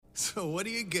So what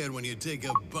do you get when you take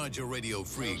a bunch of radio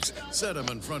freaks, set them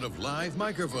in front of live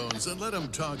microphones, and let them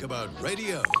talk about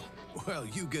radio? Well,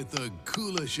 you get the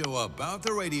coolest show about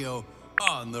the radio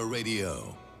on the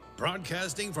radio.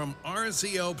 Broadcasting from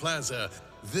RCO Plaza,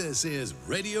 this is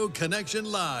Radio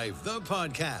Connection Live, the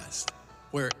podcast,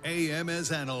 where AM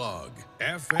is analog,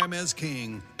 FM is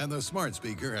king, and the smart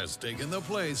speaker has taken the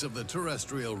place of the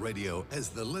terrestrial radio as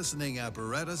the listening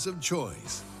apparatus of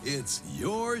choice. It's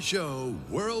your show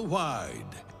worldwide,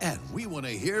 and we want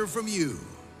to hear from you.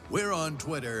 We're on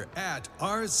Twitter at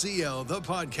RCL The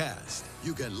Podcast.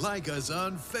 You can like us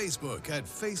on Facebook at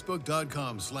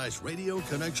facebook.com/Radio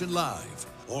Connection Live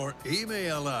or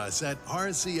email us at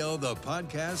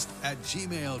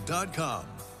rclthepodcast@gmail.com.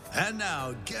 And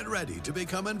now get ready to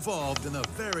become involved in the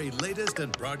very latest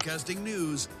in broadcasting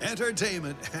news,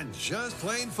 entertainment, and just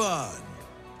plain fun.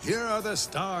 Here are the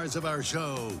stars of our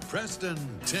show, Preston,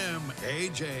 Tim,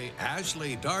 AJ,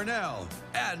 Ashley, Darnell,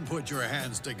 and put your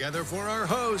hands together for our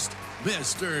host,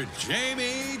 Mr.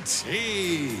 Jamie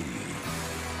T.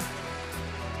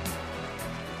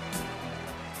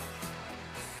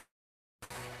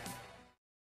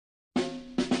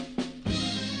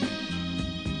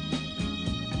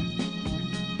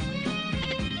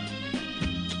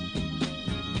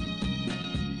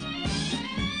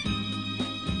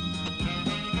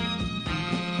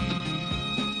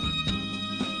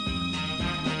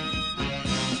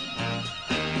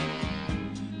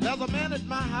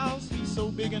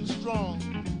 Big and strong.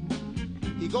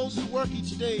 He goes to work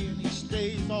each day and he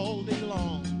stays all day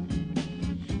long.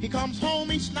 He comes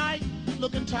home each night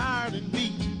looking tired and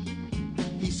beat.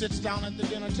 He sits down at the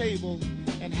dinner table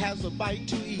and has a bite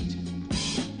to eat.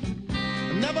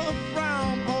 Never a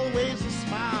frown, always a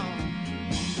smile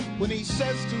when he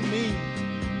says to me,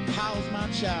 "How's my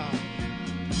child?"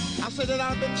 I said that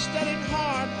I've been studying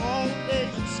hard all day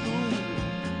in school,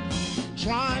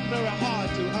 trying very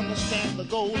hard to understand the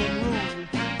golden rule.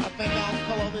 I think I'll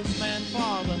color this man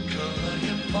father. Color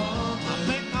him father. I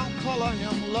think I'll color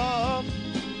him love.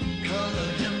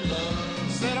 Color him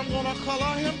love. Said I'm gonna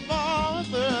color him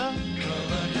father.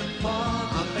 Color him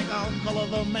father. I think I'll color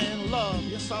the man love.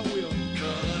 Yes, I will.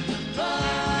 Color him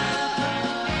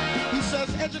love. He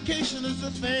says education is the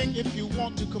thing if you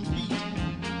want to compete,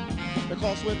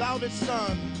 because without it,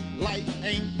 son, life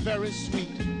ain't very sweet.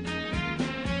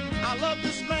 I love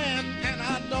this man and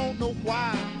I don't know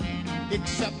why,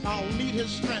 except I'll need his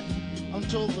strength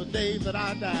until the day that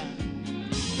I die.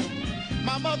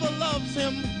 My mother loves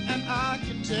him and I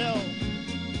can tell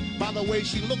by the way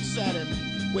she looks at him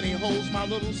when he holds my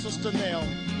little sister Nell.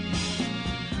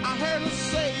 I heard her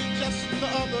say just the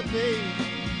other day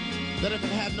that if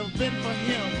it hadn't have been for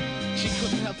him, she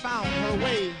couldn't have found her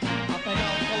way. I think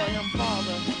I'll color him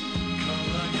father.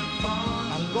 Color him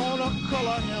father. I'm gonna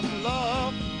color him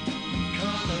love.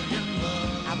 Color him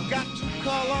love. I've got to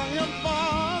color him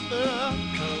father.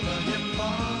 Color him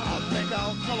father. I think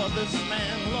I'll color this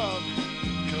man love.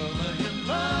 Color him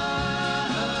love.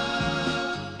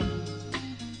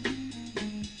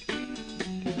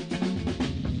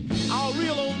 Our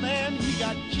real old man, he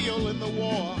got killed in the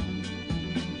war,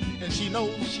 and she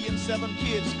knows she and 7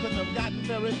 kids couldn't have gotten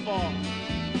very far.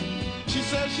 She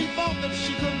says she thought that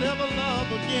she could never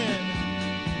love again,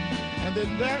 and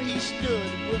then there he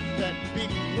stood with that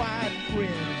big wide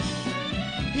grin.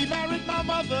 He married my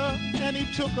mother and he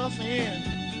took us in,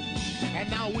 and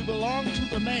now we belong to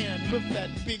the man with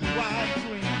that big wide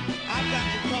grin. I've got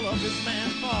to color this man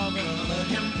father. Color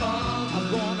him father.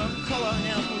 I'm gonna color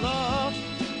him love.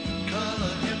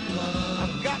 Color him love.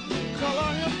 I've got to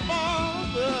color him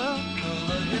father.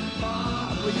 Color him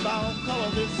father. I believe I'll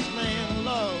color this man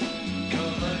love.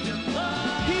 Color him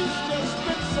love. He's just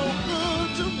been so good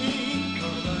to me.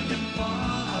 Color him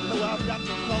father. I know I've got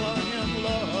to color him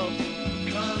love.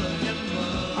 Color him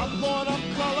love. I'm gonna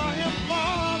color him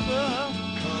father.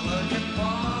 Color him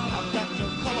father. I've got to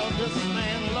color this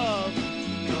man love.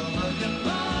 Color him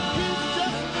love. He's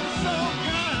just been so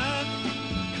kind.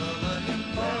 Color him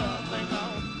Yeah, I father. think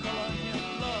I'll color him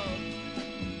love.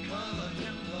 Color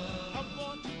him love. I'm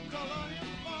going to color him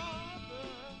father.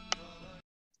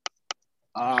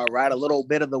 All right, a little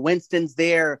bit of the Winstons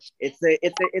there. It's a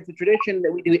tradition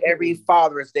that we do every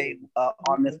Father's Day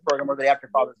on this program, or the after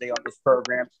Father's Day on this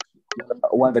program.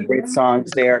 One of the great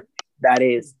songs there, that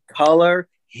is "Color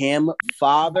Him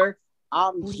Father."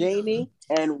 I'm Jamie,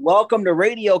 and welcome to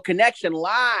Radio Connection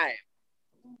Live.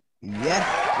 Yeah.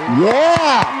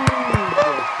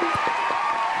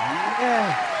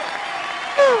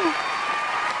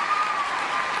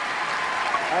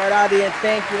 All right, audience.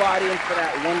 Thank you, audience, for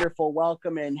that wonderful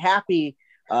welcome, and happy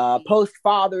Post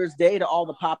Father's Day to all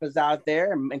the papas out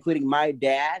there, including my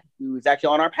dad, who's actually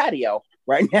on our patio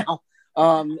right now.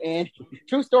 And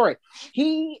true story,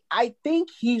 I think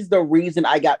he's the reason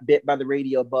I got bit by the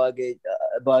radio bug.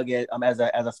 As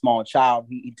a small child,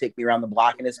 he'd take me around the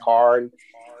block in his car, and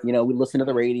we listen to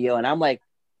the radio, and I'm like,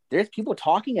 "There's people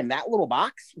talking in that little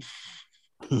box."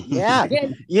 Yeah,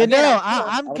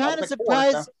 I'm kind of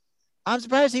surprised. So. I'm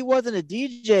surprised he wasn't a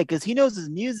DJ because he knows his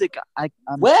music. I'm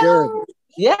sure.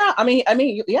 Yeah, I mean,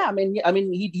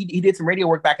 he did some radio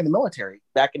work back in the military,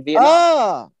 back in Vietnam.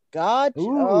 Oh, gotcha. A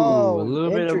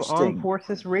little bit of Armed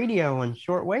Forces radio and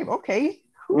shortwave. Okay,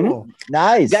 cool,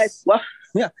 nice, guys. Well,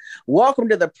 yeah, welcome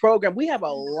to the program. We have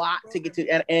a lot to get to,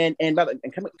 and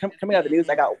coming out of the news,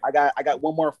 I got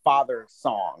one more father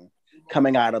song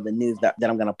coming out of the news that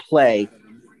I'm gonna play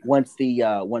once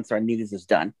our news is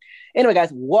done. Anyway, guys,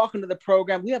 welcome to the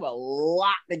program. We have a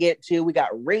lot to get to. We got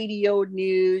radio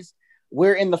news.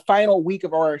 We're in the final week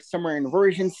of our summer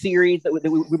inversion series that we've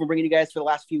been bringing you guys for the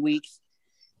last few weeks,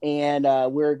 and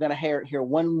we're gonna hear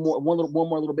one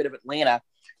more little bit of Atlanta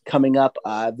coming up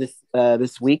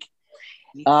this week.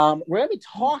 We're gonna be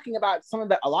talking about something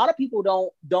that a lot of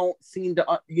people don't seem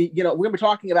to we're gonna be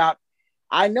talking about.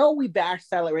 I know we bash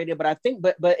satellite radio, but I think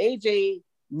but AJ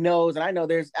knows, and I know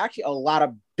there's actually a lot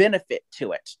of benefit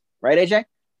to it, right, AJ?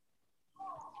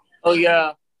 Oh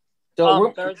yeah.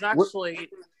 So there's actually.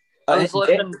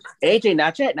 AJ,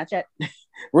 not yet.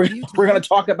 we're going to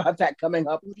talk about that coming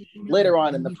up later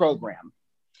on in the program.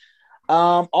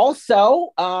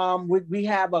 Also, we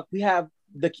have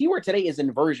the keyword today is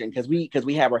inversion because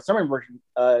we have our summer inversion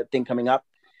thing coming up.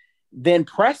 Then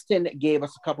Preston gave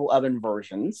us a couple of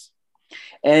inversions,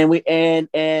 and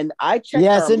I checked.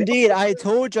 Yes, indeed. I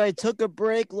told you I took a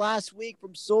break last week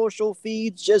from social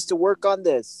feeds just to work on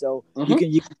this. So you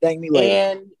can thank me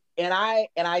later. And I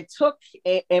took,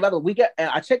 and by the way,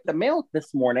 I checked the mail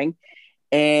this morning,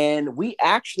 and we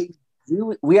actually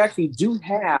do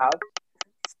have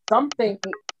something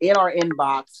in our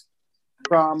inbox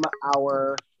from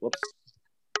our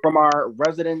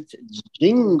resident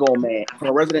jingle man.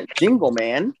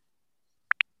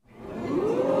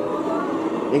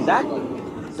 Exactly.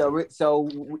 So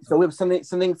we have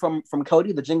something from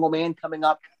Cody, the jingle man, coming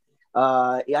up.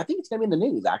 I think it's gonna be in the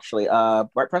news, actually.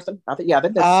 Right, Preston? I think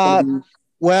that's gonna be...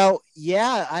 Well,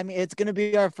 yeah. I mean, it's gonna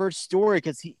be our first story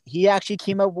because he actually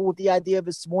came up with the idea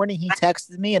this morning. He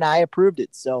texted me and I approved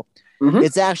it. So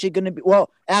it's actually gonna be. Well,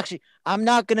 actually, I'm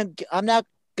not gonna give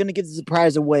the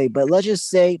surprise away, but let's just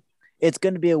say it's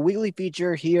gonna be a weekly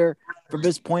feature here from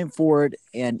this point forward,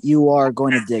 and you are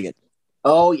going to dig it.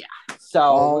 Oh yeah. So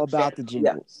all about the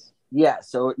jingles. Yeah.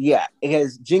 So yeah,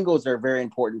 because jingles are very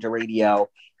important to radio.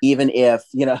 Even if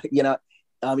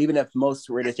even if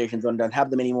most radio stations don't have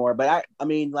them anymore, but I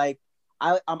mean, like,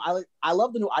 I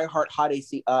love the new iHeart Hot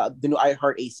AC, the new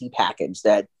iHeart AC package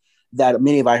that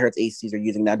many of iHeart's ACs are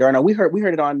using now. Darnell, we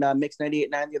heard it on Mix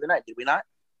 98.9 the other night, did we not?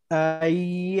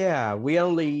 Yeah, we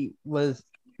only was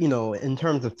in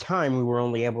terms of time, we were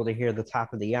only able to hear the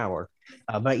top of the hour,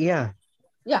 but yeah.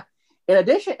 In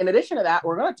addition to that,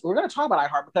 we're gonna talk about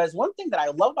iHeart because one thing that I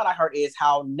love about iHeart is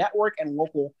how network and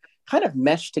local kind of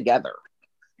mesh together.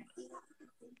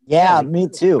 Yeah, me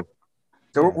too.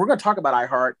 So we're going to talk about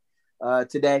iHeart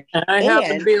today. And I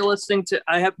happen to be listening to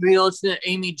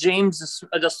Amy James this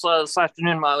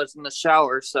afternoon while I was in the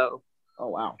shower. So. Oh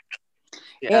wow.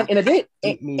 Yeah. And in addition,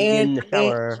 in the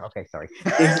shower. Okay, sorry.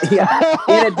 Yeah.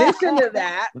 In addition to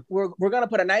that, we're going to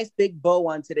put a nice big bow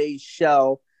on today's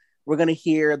show. We're going to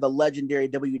hear the legendary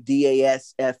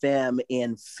WDAS FM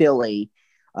in Philly.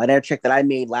 An air check that I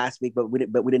made last week, but we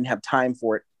didn't have time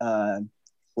for it. And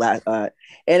I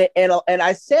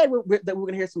said that we're going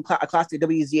to hear a classic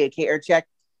WZAK air check.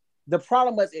 The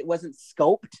problem was it wasn't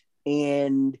scoped,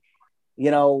 and we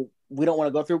don't want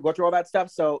to go through all that stuff.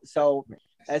 So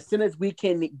as soon as we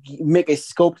can make a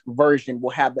scoped version, we'll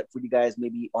have that for you guys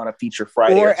maybe on a feature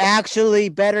Friday. Or actually,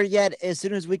 better yet, as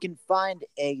soon as we can find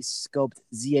a scoped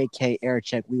ZAK air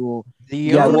check, we will.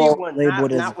 The only one,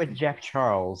 not with Jack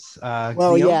Charles.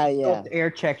 The air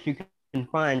checks you can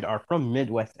find are from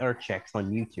Midwest Air Checks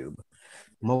on YouTube,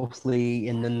 mostly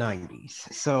in the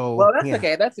 90s. So, well, that's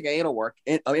okay. That's okay. It'll work.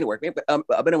 It'll work.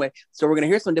 But anyway, so we're gonna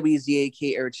hear some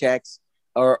WZAK air checks.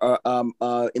 Or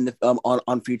in the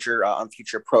on future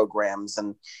programs,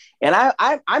 and I'm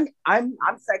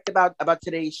psyched about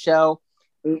today's show,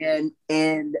 and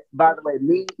by the way,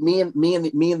 me and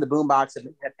the Boombox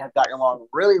have gotten along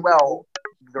really well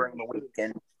during the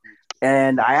weekend,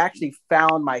 and I actually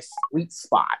found my sweet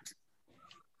spot.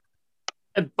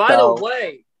 And by the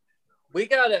way, we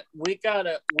got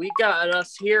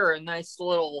us here a nice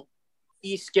little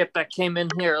E-skip that came in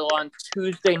here on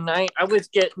Tuesday night. I was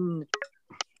getting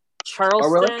Charleston. Oh,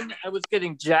 really? I was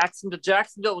getting Jacksonville.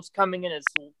 Jacksonville was coming in as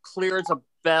clear as a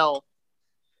bell.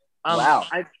 Wow.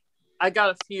 I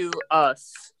got a few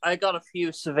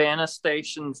Savannah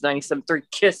stations. 97.3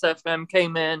 Kiss FM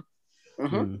came in.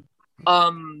 Mm-hmm.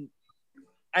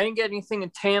 I didn't get anything in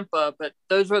Tampa, but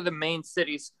those were the main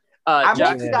cities. I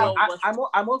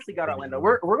mostly got Orlando.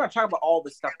 We're going to talk about all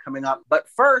this stuff coming up, but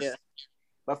first,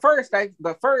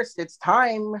 it's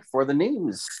time for the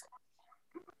news.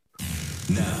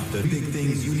 Now, the big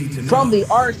things you need to know. From the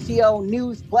RCO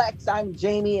Newsplex, I'm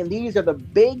Jamie, and these are the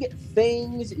big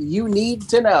things you need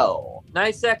to know.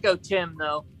 Nice echo, Tim,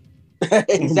 though.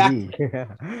 Exactly.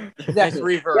 Nice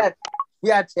reverb.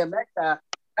 Yeah, Tim,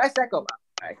 nice echo.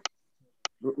 Right.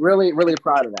 Really, really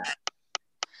proud of that.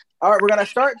 All right, we're gonna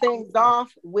start things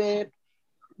off with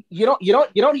you don't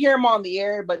hear him on the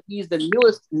air, but he's the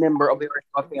newest member of the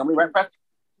RCO family, right,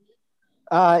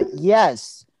 Preston?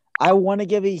 Yes. I want to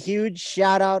give a huge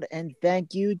shout out and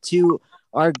thank you to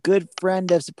our good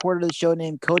friend of supporter of the show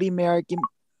named Cody Merriman.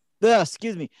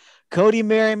 Cody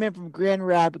Merriman from Grand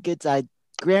Rapids.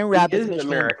 Grand Rapids. He is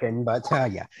American, but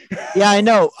yeah. Yeah, I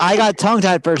know. I got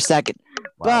tongue-tied for a second.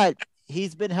 Wow. But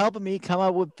he's been helping me come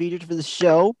up with features for the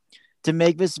show to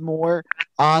make this more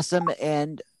awesome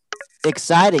and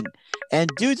exciting.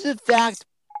 And due to the fact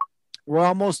we're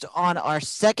almost on our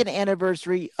second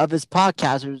anniversary of this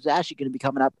podcast, which is actually going to be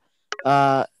coming up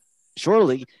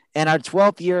shortly, and our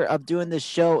 12th year of doing this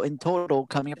show in total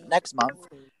coming up next month,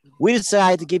 we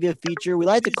decided to give you a feature we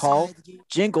like to call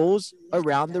Jingles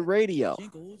Around the Radio.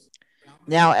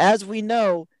 Now, as we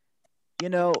know,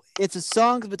 it's a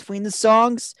songs between the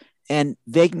songs, and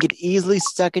they can get easily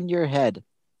stuck in your head.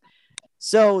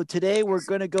 So today we're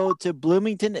going to go to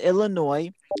Bloomington,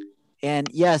 Illinois. And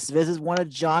yes, this is one of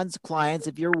John's clients,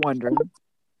 if you're wondering.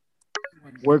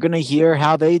 We're going to hear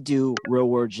how they do real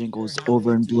word jingles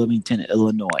over in Bloomington,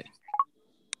 Illinois.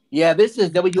 Yeah, this is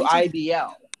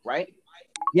WIBL, right?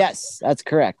 Yes, that's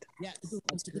correct.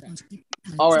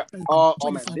 All right. Oh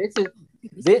man, this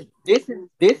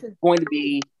is going to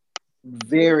be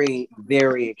very,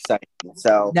 very exciting.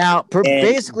 So now,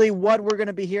 basically, what we're going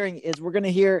to be hearing is we're going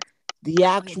to hear the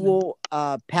actual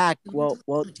pack. Well,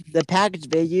 the package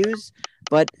they use,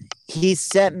 but he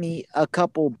sent me a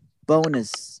couple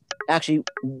bonus. Actually,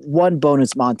 one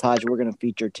bonus montage we're going to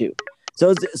feature too. So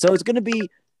it's going to be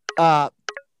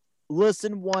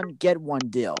listen one, get one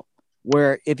deal.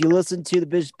 Where if you listen to the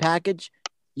business package,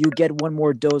 you get one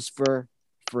more dose for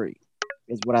free.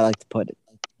 Is what I like to put it.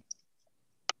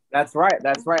 That's right.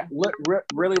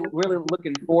 Really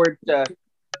looking forward to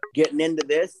getting into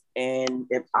this, and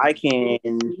if I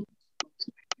can,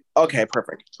 okay,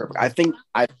 perfect. I think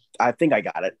I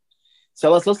got it. So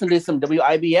let's listen to some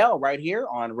WIBL right here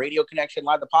on Radio Connection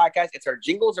Live, the podcast. It's our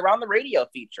Jingles Around the Radio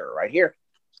feature right here.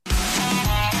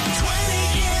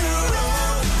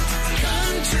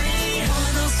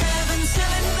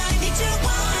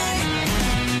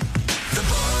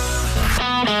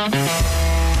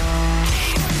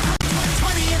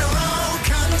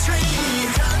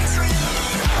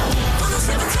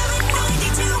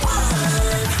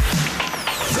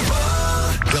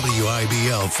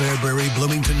 WIBL Fairbury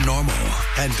Bloomington Normal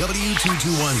and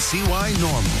W221CY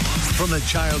Normal from the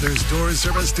Childers Door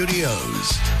Service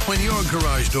Studios. When your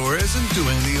garage door isn't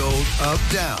doing the old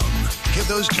up-down, give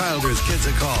those Childers kids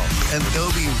a call and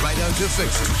they'll be right out to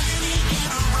fix it.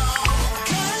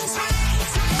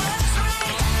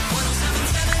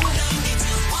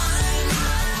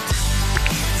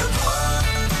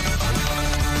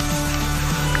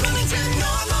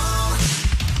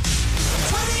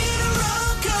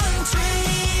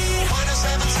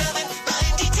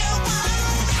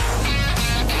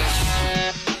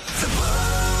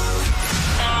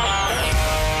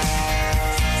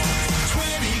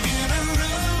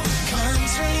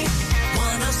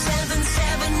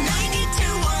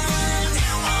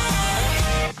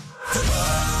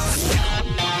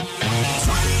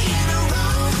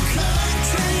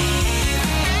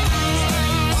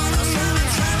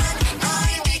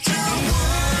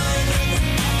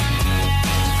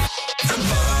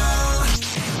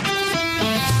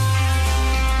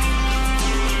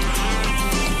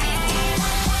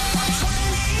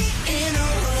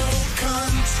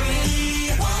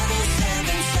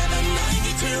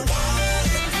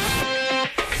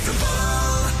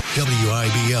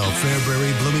 WIBL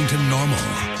Fairbury Bloomington Normal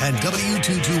and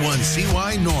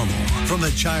W221CY Normal from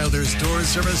the Childers Door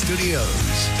Service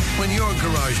Studios. When your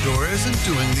garage door isn't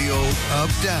doing the old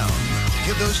up-down,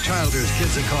 give those Childers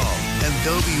kids a call and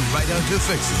they'll be right out to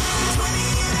fix it.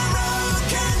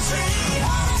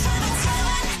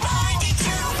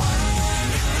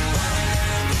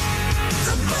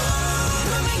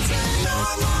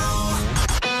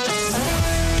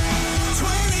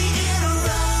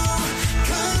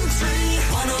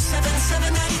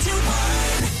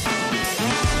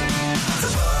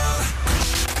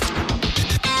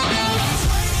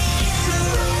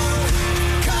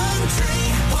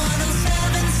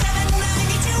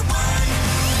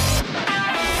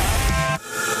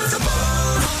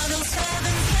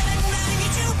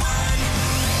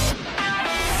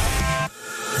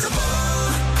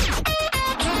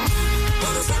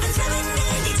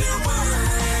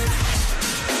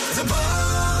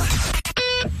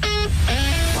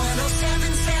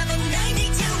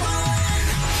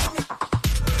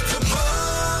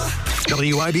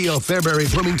 WIBL Fairbury,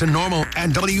 Bloomington Normal,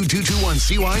 and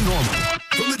W221CY Normal.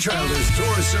 From the Childers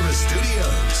Door Service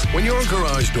Studios. When your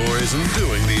garage door isn't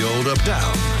doing the old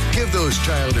up-down, give those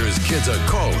Childers kids a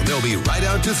call and they'll be right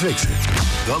out to fix it.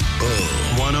 The Bull.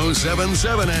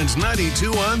 107.7 and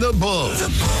 92 on The Bull. The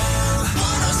Bull.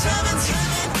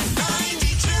 107.7,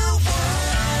 92.1.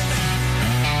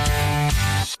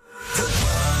 The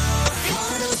Bull.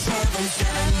 107.7,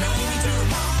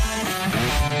 92.1.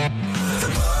 The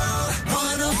Bull.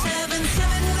 107.7,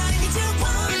 92.1.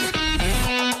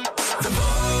 The Bull.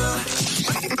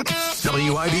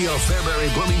 WIBL Fairbury,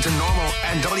 Bloomington Normal,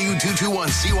 and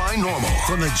W221CY Normal.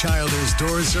 From the Childers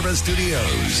Door Service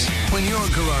Studios. When your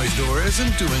garage door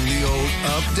isn't doing the old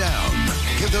up-down,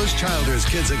 give those Childers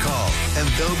kids a call, and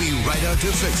they'll be right out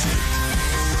to fix it.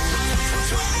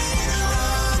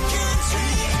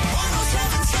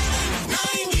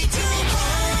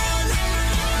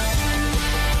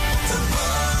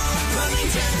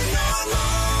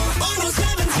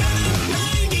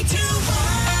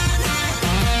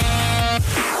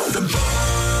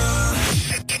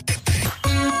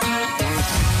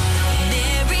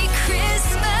 Merry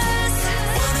Christmas.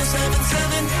 107.7,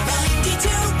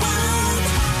 92.1.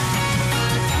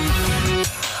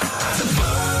 The Bull. 107.7, 92.1. The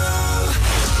Bull.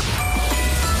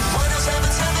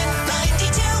 107.7,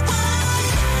 92.1.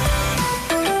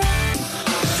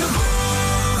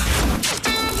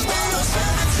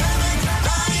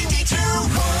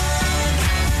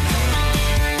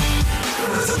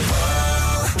 The Bull.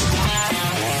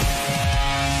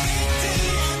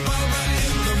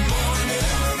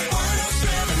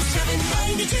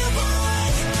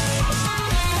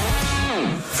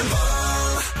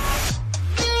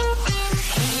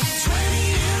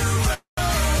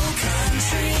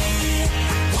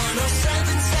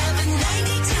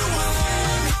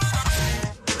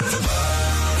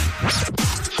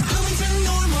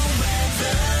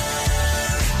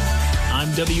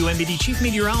 WMBD Chief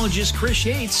Meteorologist Chris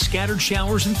Yates. Scattered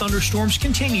showers and thunderstorms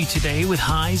continue today with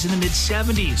highs in the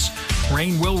mid-70s.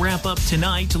 Rain will wrap up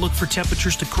tonight to look for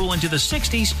temperatures to cool into the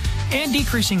 60s and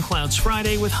decreasing clouds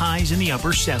Friday with highs in the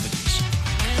upper 70s.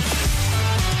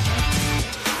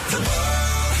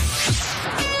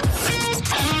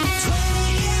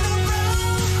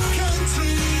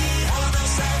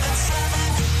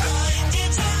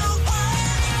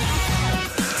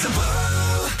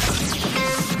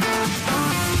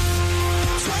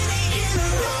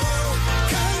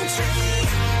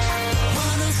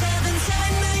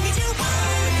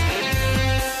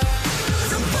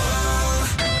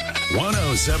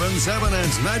 .77 and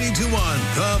 92.1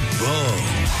 The Bull.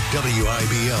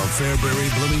 WIBL Fairbury,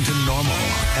 Bloomington Normal,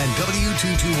 and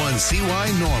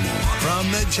W221CY Normal. From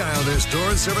the Childers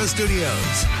Door Service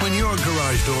Studios. When your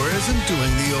garage door isn't doing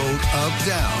the old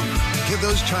up-down, give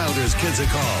those Childers kids a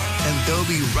call, and they'll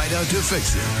be right out to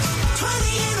fix it. 20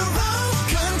 in a row,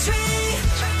 country.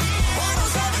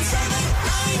 107.7,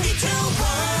 92.1.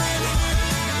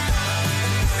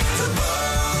 The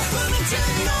Bull, Bloomington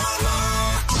Normal.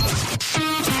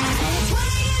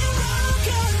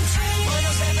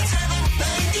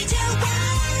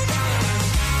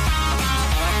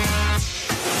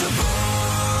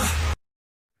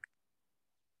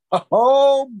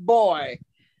 Oh boy,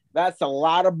 that's a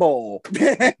lot of bull.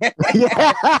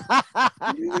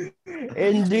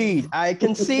 Indeed, I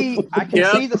can see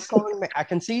the song. I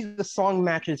can see the song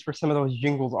matches for some of those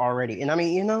jingles already, and I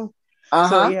mean,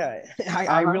 so yeah,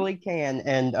 I really can,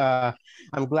 and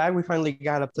I'm glad we finally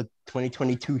got up to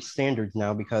 2022 standards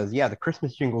now because the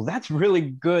Christmas jingles, that's really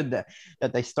good that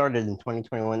they started in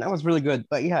 2021. That was really good,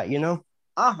 but yeah. I mean,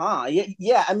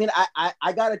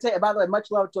 I gotta tell you. By the way,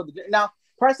 much love to the now.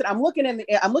 Preston, I'm looking in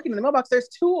the mailbox. There's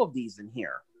 2 of these in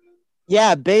here.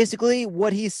 Yeah, basically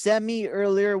what he sent me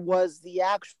earlier was the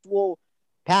actual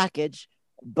package,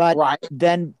 but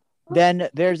then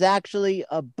there's actually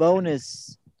a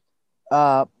bonus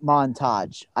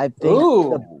montage. I think.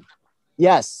 Ooh.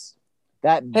 Yes.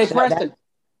 Preston,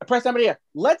 somebody here.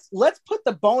 Let's put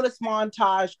the bonus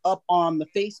montage up on the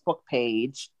Facebook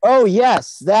page. Oh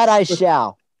yes, that I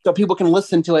shall. So people can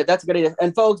listen to it. That's a good idea.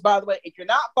 And folks, by the way, if you're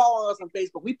not following us on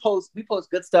Facebook, we post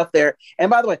good stuff there. And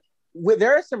by the way,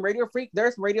 there are some radio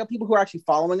people who are actually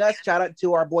following us. Shout out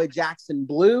to our boy Jackson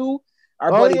Blue, our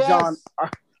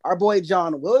boy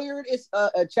John Williard is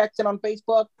checks in on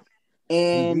Facebook,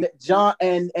 and John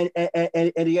and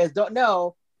you guys don't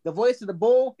know, the voice of the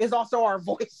bull is also our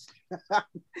voice.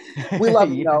 We love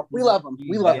him. We love him.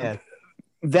 We love him.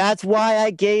 That's why I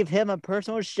gave him a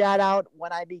personal shout out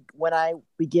when I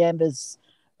began this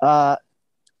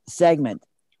segment.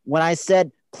 When I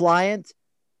said client,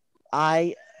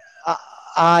 I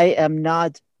am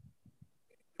not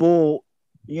bull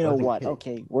You know Wasn't what? kidding.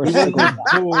 Okay, we're Even sticking with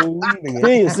that.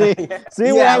 believing See, it.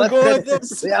 see where I'm going with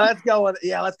this? Yeah,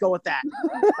 let's go with that.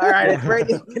 All right, it's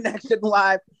Radio Connection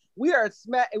Live. We are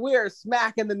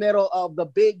smack in the middle of the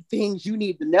big things you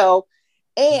need to know,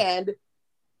 and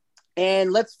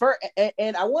let's first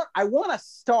and I want to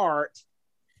start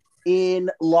in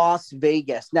Las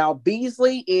Vegas. Now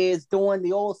Beasley is doing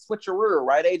the old switcheroo,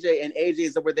 right, AJ? And AJ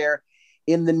is over there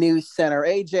in the news center.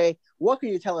 AJ, what can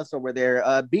you tell us over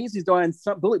there? Beasley's doing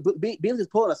Beasley's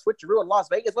pulling a switcheroo in Las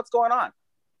Vegas. What's going on?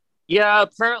 Yeah,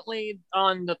 apparently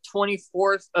on the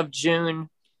 24th of June,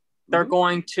 they're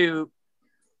going to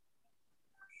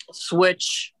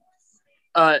switch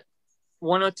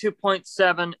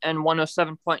 102.7 and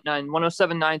 107.9.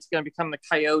 107.9 is going to become the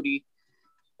Coyote,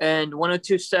 and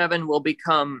 102.7 will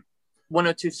become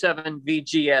 102.7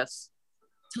 VGS.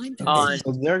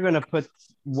 So they're going to put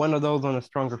one of those on a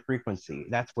stronger frequency.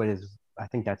 That's what is. I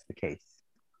think that's the case.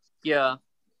 Yeah.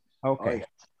 Okay.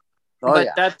 But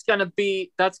that's going to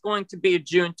be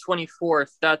June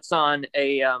 24th. That's on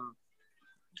a I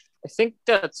think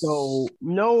that's So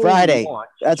no Friday. launch,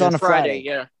 That's on just a Friday.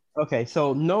 Yeah. Okay,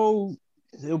 so no,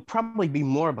 it'll probably be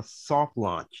more of a soft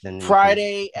launch than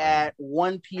Friday at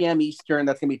 1 p.m. Eastern.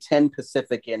 That's gonna be 10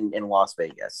 Pacific in Las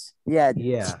Vegas. Yeah,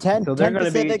 Yeah. 10, So they're 10 gonna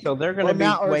be- Pacific so they're gonna or be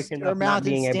Mount- waking or up not Mountain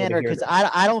being able to Standard, hear because this.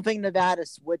 I don't think Nevada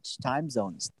switched time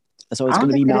zones, so it's I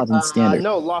going to don't be think it- Mountain Standard.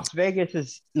 No, Las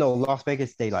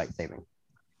Vegas daylight saving.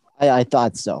 I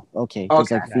thought so. Okay,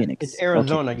 just Okay. like Phoenix. It's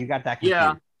Arizona. You got that confused.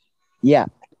 Yeah. Yeah.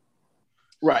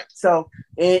 Right. So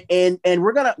and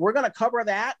we're gonna cover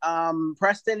that.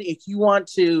 Preston, if you want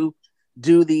to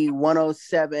do the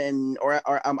 107 or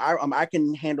I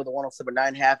can handle the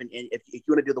 107.9 half, and if you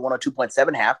want to do the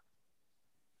 102.7 half.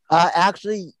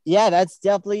 Actually, yeah, that's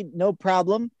definitely no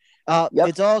problem. Yep.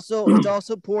 It's also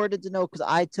important to know, because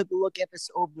I took a look at this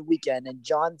over the weekend, and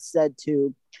John said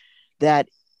too that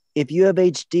if you have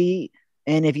HD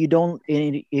and if you don't,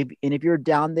 and if you're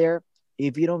down there,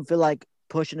 if you don't feel like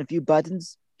pushing a few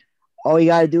buttons, all you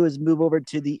gotta do is move over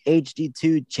to the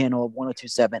HD2 channel of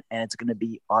 102.7, and it's gonna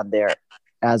be on there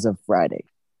as of Friday.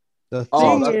 The Oh,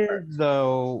 thing that's is,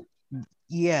 though,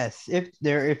 yes, if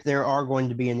there are going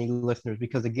to be any listeners,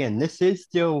 because again, this is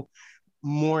still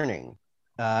morning,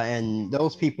 and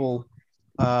those people,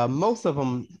 most of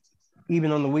them,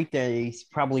 even on the weekdays,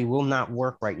 probably will not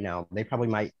work right now. They probably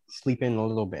might sleep in a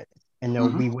little bit, and they'll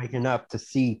be waking up to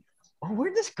see, oh,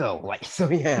 where'd this go? Like, so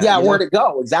yeah. Yeah, you know? where'd it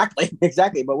go? Exactly.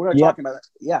 But we're Yep. talking about it.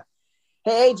 Yeah.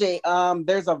 Hey AJ,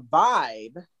 there's a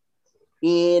vibe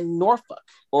in Norfolk,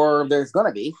 or there's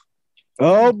gonna be.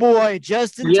 Oh boy,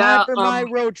 just in Yeah, time for my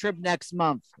road trip next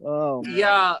month. Oh,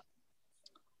 Yeah.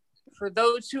 For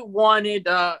those who wanted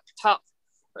top,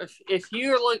 if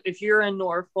you're in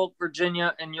Norfolk,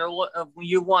 Virginia, and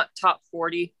you want top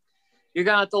 40, you're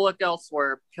gonna have to look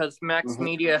elsewhere, because Max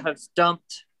Media has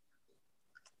dumped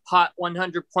Hot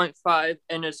 100.5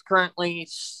 and is currently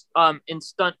in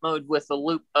stunt mode with a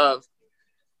loop of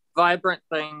Vibrant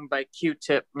Thing by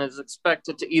Q-Tip, and is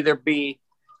expected to either be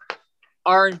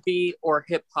R&B or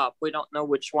hip hop. We don't know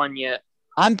which one yet.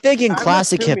 I'm thinking I'm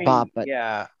classic assuming- hip hop, but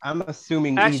yeah, I'm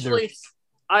assuming Actually,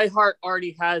 iHeart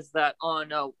already has that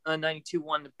on a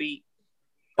 92.1 The Beat.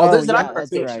 There's an yeah, iHeart that's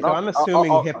station. right. So I'm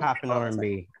assuming oh, hip hop and oh,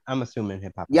 R&B. I'm assuming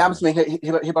hip hop. Yeah, I'm assuming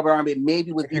hip hop R&B,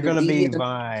 maybe with If you're either gonna Dee be Dee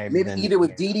vibe, maybe then- either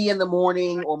with Dee Dee in the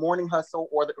morning, or Morning Hustle,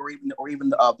 or even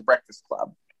the Breakfast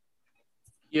Club.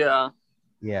 Yeah.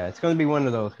 Yeah, it's going to be one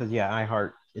of those, because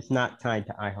iHeart, it's not tied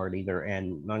to iHeart either,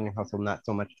 and Morning Hustle not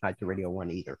so much tied to Radio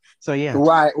One either. So yeah,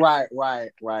 Right.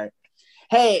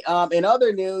 Hey, in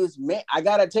other news, man, I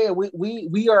gotta tell you,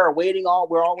 we're all waiting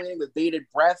with bated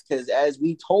breath, because as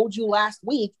we told you last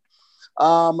week,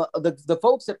 the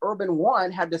folks at Urban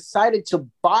One have decided to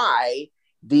buy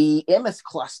the Emmis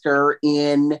cluster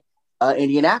in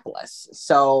Indianapolis.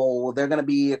 So they're going to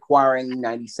be acquiring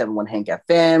 97.1 Hank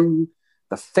FM,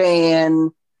 The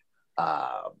Fan,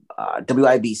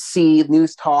 WIBC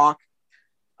News Talk,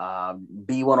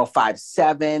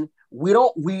 B1057. We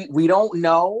don't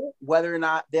know whether or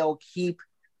not they'll keep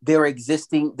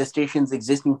the station's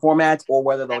existing formats, or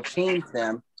whether they'll change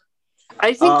them.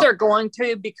 I think they're going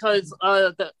to, because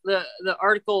the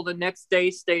article the next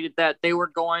day stated that they were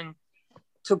going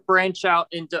to branch out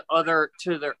into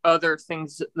their other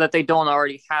things that they don't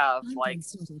already have,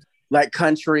 like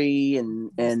country and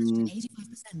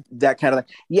that kind of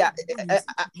thing. Yeah,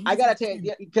 I gotta tell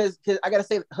you, because I gotta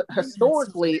say,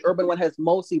 historically, Urban One has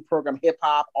mostly programmed hip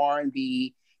hop,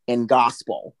 R&B, and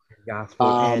gospel,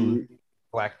 and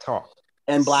Black Talk,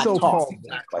 and Black So Talk. called.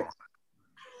 Exactly.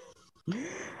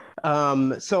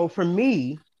 So for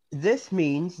me, this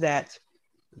means that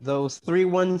Those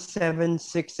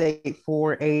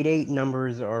 317-684-88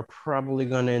 numbers are probably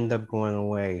going to end up going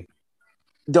away.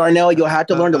 Darnell, you'll have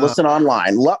to learn to listen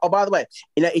online. Oh, by the way,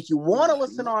 if you want to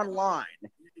listen online,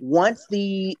 once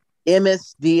the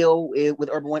MS deal with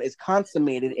Urban One is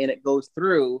consummated and it goes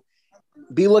through,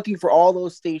 be looking for all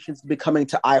those stations to be coming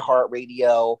to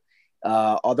iHeartRadio.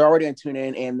 They're already on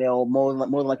TuneIn, and they'll more than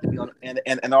likely be on,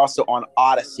 and also on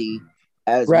Odyssey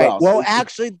as well. Well,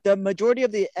 actually, the majority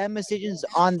of the MS stations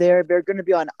on there, they're going to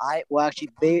be on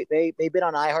they've been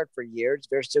on iHeart for years.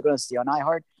 They're still going to stay on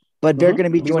iHeart, but they're going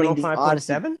to be joining the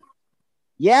Odyssey.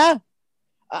 Yeah,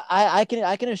 I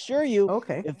can assure you.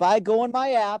 Okay. If I go on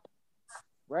my app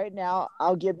right now,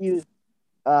 I'll give you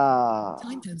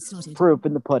proof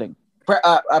in the pudding.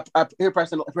 Here,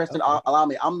 Preston, allow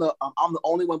me. I'm the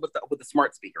only one with the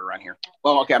smart speaker around here.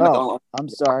 Well, okay, I'm not the only one. I'm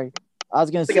sorry. I was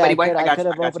going to say I could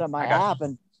have opened up my app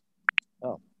and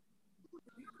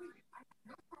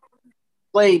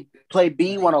play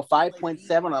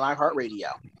B105.7 on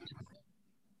iHeartRadio.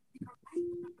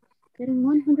 Getting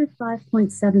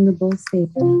 105.7 the Bull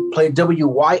station. Play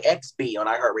WYXB on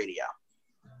iHeartRadio.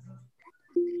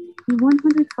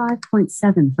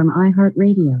 105.7 from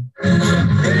iHeartRadio.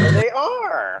 There they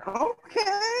are.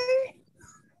 Okay.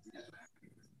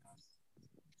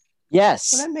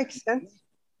 Yes. Well, that makes sense.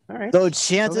 All right. So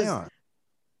chances.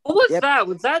 What was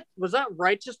that? Was that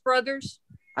Righteous Brothers?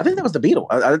 I think that was the Beatles,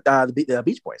 the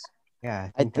Beach Boys. Yeah,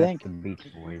 I think. the Beach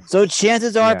Boys. So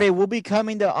chances are they will be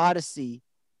coming to Odyssey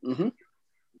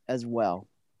as well.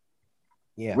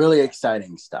 Yeah. Really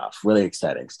exciting stuff.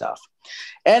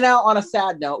 And now on a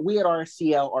sad note, we at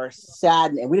RCL are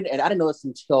saddened, and I didn't know this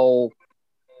until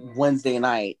Wednesday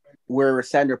night. We're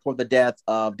saddened to report the death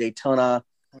of Daytona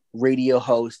radio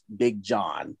host Big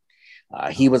John.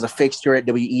 He was a fixture at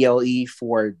WELE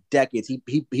for decades. He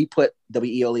put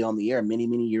WELE on the air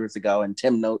many years ago, and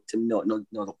Tim knows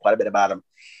quite a bit about him.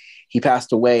 He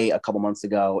passed away a couple months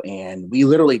ago, and we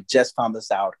literally just found this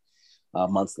out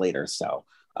months later. So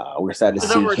we're sad to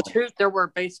see. There were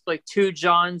basically two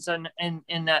Johns in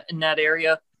that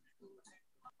area.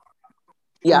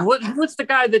 Yeah. What's the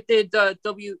guy that did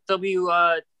WNDB?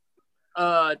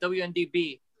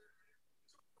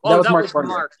 Oh, that was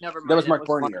Mark. Never mind. That was Mark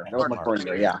Fournier.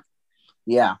 Yeah.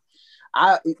 Yeah.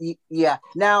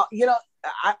 Now,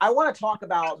 I want to talk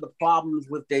about the problems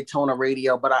with Daytona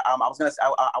Radio, but I'm probably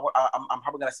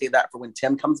gonna save that for when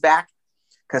Tim comes back,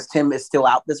 because Tim is still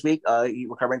out this week,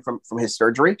 recovering from his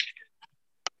surgery.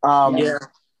 We're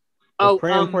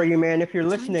praying for you, man. If you're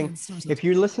listening, if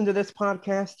you listen to this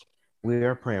podcast, we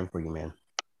are praying for you, man.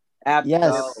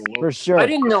 Yes, for sure. I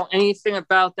didn't know anything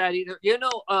about that either.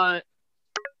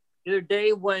 The other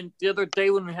day when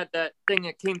we had that thing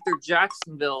that came through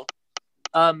Jacksonville,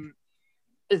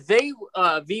 they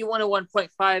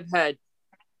V101.5 had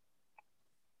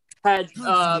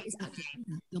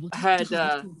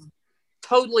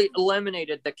totally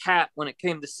eliminated the cat when it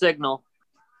came to signal.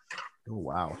 Oh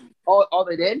wow! Oh,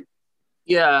 they did?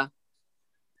 Yeah.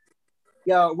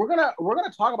 Yeah, we're gonna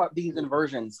talk about these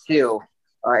inversions too,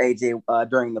 AJ,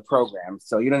 during the program.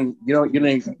 So you didn't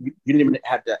even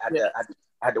have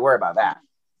to worry about that.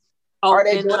 Oh, all right,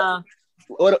 AJ,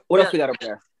 what else we got up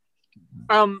there?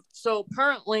 So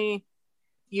apparently,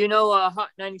 Hot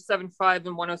 97.5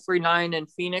 and 103.9 in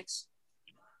Phoenix.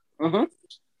 Mm-hmm.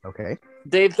 Okay.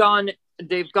 They've gone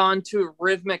to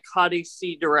rhythmic hot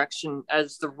AC direction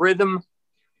as the rhythm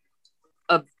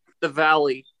of the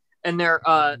valley, and they're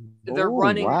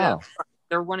running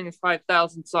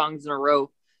 5,000 songs in a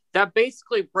row. That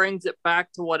basically brings it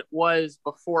back to what it was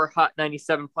before Hot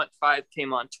 97.5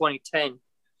 came on 2010.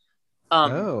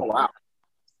 Oh wow.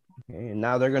 Okay, and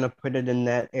now they're going to put it in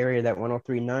that area that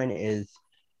 103.9 is.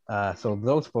 So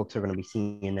those folks are going to be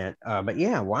seeing that. But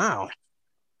yeah, wow.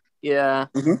 Yeah.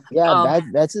 Mm-hmm. Yeah,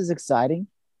 that's as exciting.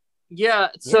 Yeah.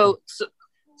 So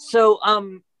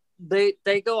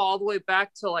they go all the way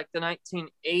back to like the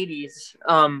 1980s.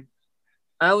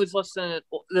 I was listening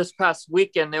this past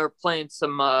weekend. They were playing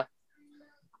some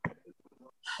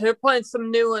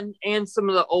new and some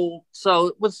of the old.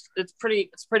 So it's pretty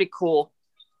cool.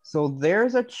 So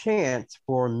there's a chance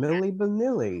for Milli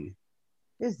Vanilli,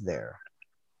 is there?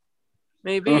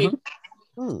 Maybe.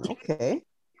 Mm-hmm. Okay.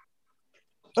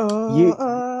 Okay,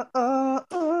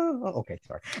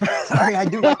 sorry. Sorry, I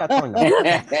do like that song.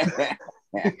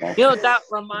 That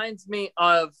reminds me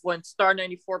of when Star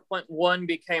 94.1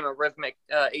 became a rhythmic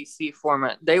AC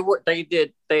format. They do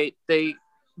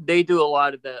a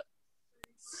lot of that.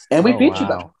 And we featured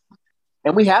them.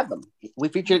 And we have them. We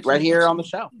featured right here on the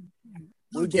show.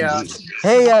 Yeah.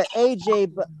 Hey,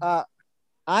 AJ, but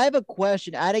I have a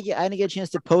question. I didn't get a chance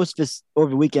to post this over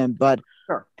the weekend, but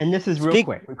And this is real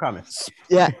quick, we promise.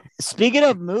 yeah. Speaking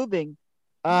of moving,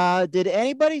 did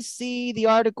anybody see the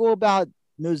article about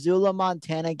Missoula,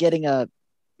 Montana getting a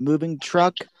moving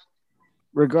truck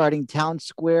regarding Town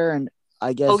Square and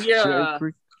I guess Cherry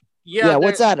Creek? Yeah,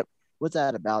 what's that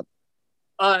about?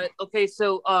 Okay,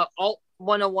 so Alt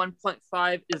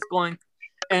 101.5 is going,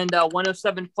 and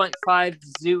 107.5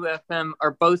 Zoo FM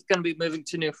are both going to be moving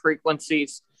to new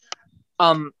frequencies.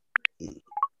 Alt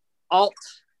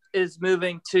is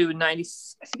moving to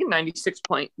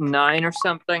 96.9 or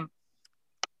something,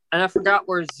 and I forgot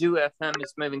where Zoo FM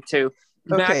is moving to.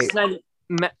 Okay.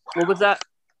 What was that?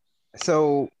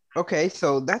 So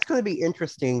that's going to be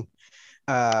interesting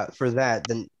for that.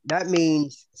 Then that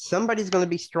means somebody's going to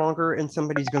be stronger and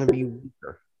somebody's going to be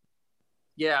weaker.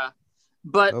 Yeah,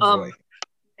 but Oh, boy.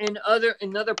 in other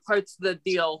parts of the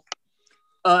deal,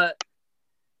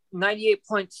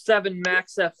 98.7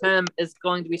 Max FM is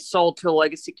going to be sold to a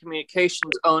Legacy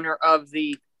Communications owner of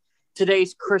the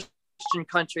Today's Christian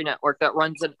Country Network that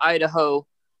runs in Idaho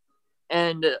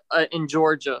and in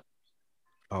Georgia.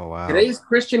 Oh wow! Today's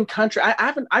Christian Country.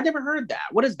 I never heard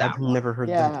that. What is that? I've never heard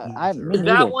that. Me That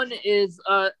neither. one is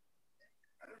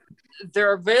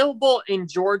they're available in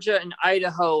Georgia and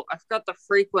Idaho. I forgot the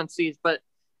frequencies, but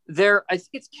I think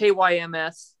it's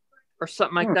KYMS or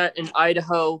something like that in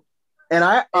Idaho. And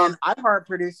iHeart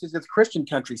produces its Christian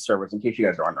Country service. In case you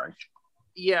guys are wondering.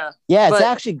 Yeah. Yeah, it's But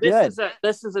actually good.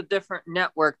 This is a different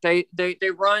network. They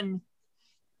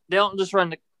don't just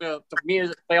run the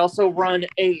music. They also run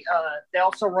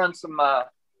some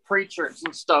preachers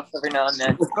and stuff every now and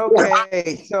then.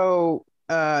 Okay, so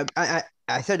I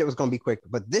said it was going to be quick,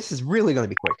 but this is really going to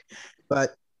be quick.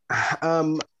 But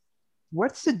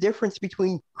what's the difference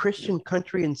between Christian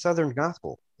country and Southern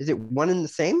gospel? Is it one and the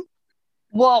same?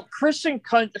 Well, Christian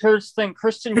country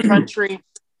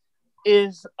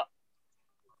is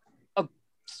a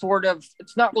sort of,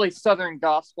 it's not really Southern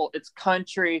gospel, it's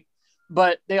country,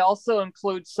 but they also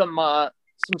include some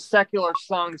secular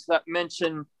songs that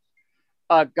mention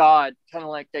God, kind of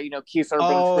like Keith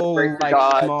Urban's Great like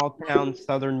God, small town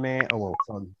Southern man. Oh well,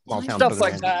 small town stuff Southern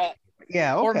like man. that.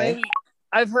 Yeah, okay. Or maybe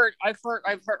I heard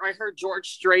George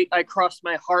Strait. I crossed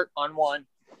my heart on one.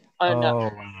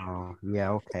 Wow.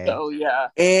 Yeah, okay. So yeah.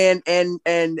 And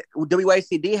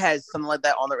WICD has something like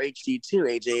that on their HD too,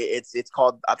 AJ. It's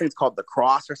called, I think it's called The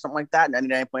Cross or something like that,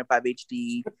 99.5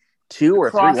 HD 2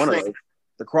 or 3, one of those.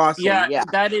 The Crossing. Yeah.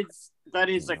 That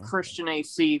is a Christian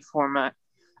AC format.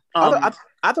 I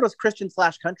thought it was Christian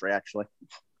 / country actually.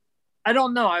 I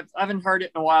don't know. I haven't heard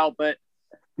it in a while, but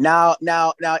now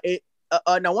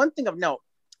one thing of note,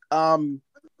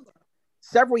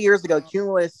 several years ago,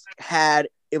 Cumulus had,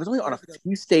 it was only on a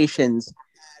few stations,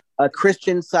 a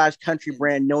Christian / country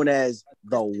brand known as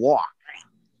The Walk.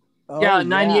 Oh,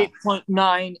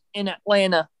 98.9 in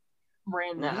Atlanta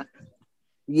ran that.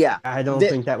 Yeah, I don't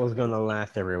think that was going to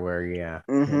last everywhere. Yeah,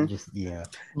 Mhm.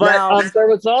 But there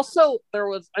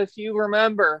was, if you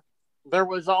remember, there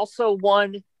was also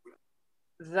one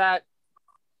that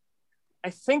I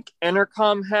think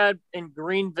Entercom had in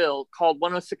Greenville called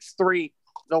 106.3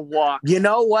 The Walk. You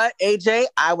know what, AJ?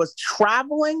 I was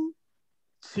traveling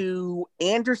to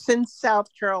Anderson, South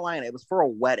Carolina. It was for a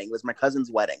wedding. It was my cousin's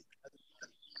wedding.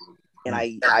 And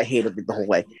I hated it the whole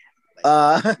way.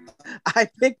 I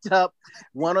picked up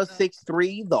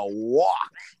 106.3 The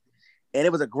Walk. And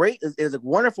it was a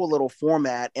wonderful little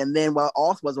format. And then while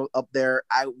also was up there,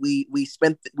 we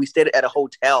stayed at a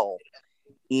hotel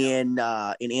in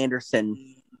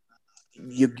Anderson.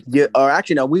 Or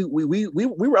actually no, we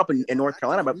were up in North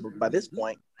Carolina by this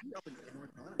point,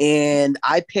 and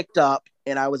I picked up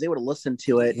and I was able to listen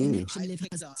to it.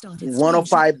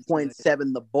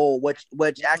 105.7 The Bull, which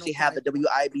actually had the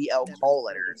WIBL call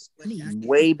letters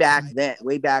way back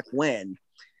when.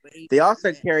 They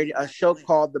also carried a show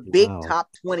called The Big Top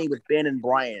 20 with Ben and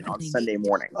Brian on Sunday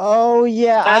morning. Oh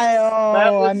yeah,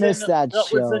 I missed that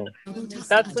show.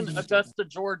 That's in Augusta,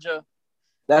 Georgia.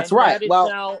 That's And right.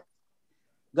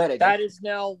 That is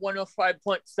now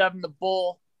 105.7 The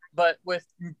Bull, but with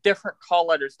different call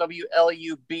letters,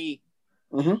 WLUB.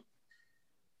 Mm-hmm.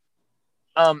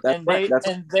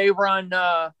 They run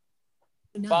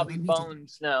Bobby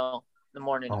Bones now in the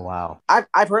morning. Oh wow!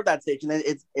 I've heard that station.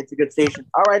 It's a good station.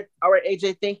 All right,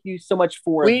 AJ. Thank you so much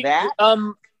for that.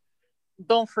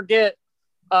 Don't forget,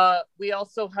 we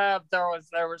also have there was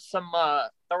some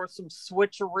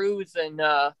switcheroos in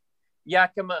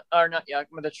Yakima, or not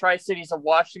Yakima, the Tri-Cities of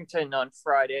Washington on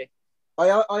Friday. Oh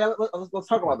yeah. Let's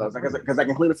talk about those because I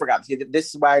completely forgot. See,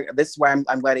 this is why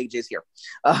I'm glad AJ's here.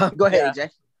 Go ahead, AJ.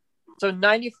 So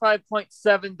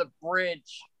 95.7, The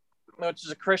Bridge, which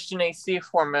is a Christian AC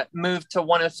format, moved to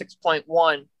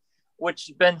 106.1, which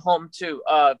has been home to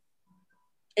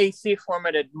AC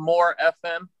formatted More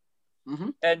FM. Mm-hmm.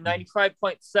 And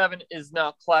 95.7 is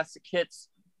now Classic Hits,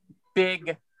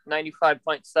 Big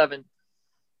 95.7.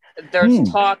 There's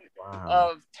talk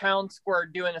of Town Square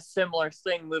doing a similar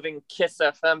thing, moving Kiss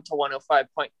FM to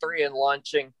 105.3 and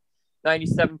launching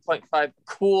 97.5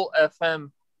 Cool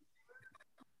FM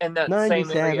in that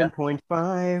same area.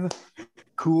 97.5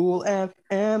 Cool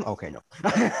FM. Okay, no.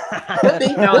 Could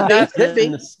be. No, that could be.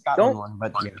 The Scotland one,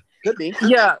 but yeah. Could be.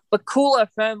 Yeah, but Cool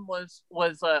FM was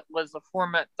a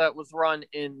format that was run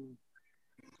in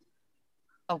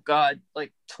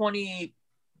like 2010,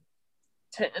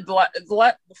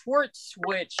 before it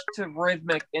switched to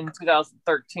Rhythmic in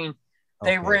 2013.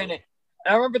 They ran it.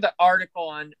 I remember the article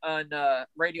on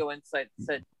Radio Insight that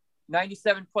said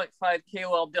 97.5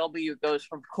 KOLW goes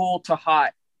from cool to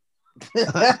hot.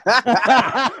 I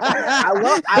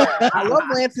love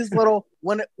Lance's little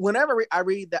whenever I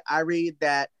read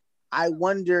that I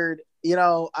wondered,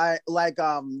 I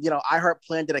heard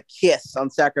planted a Kiss on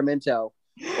Sacramento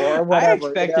or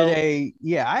whatever. I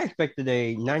expected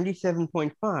a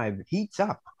 97.5 heats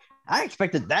up. I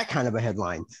expected that kind of a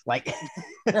headline. Like,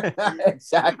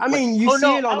 exactly. I mean, you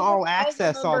see it on All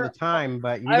Access all the time,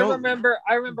 but I remember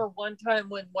one time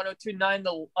when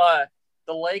 102.9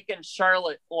 the Lake in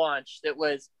Charlotte launched. It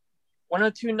was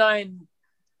 102.9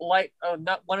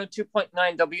 not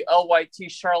 102.9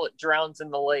 WLYT Charlotte drowns in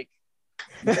the lake.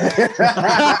 I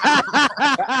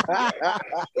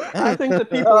think the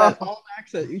people at All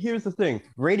Access. Here's the thing: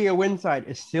 Radio Insight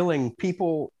is stealing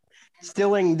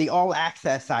the All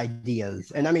Access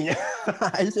ideas, and I mean,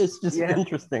 it's just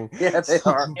interesting. Yeah, they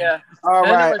are. Yeah. All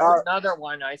and right. There was another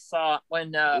one I saw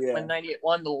when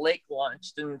 98.1 the Lake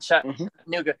launched in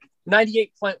Chattanooga.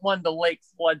 98.1 the Lake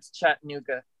floods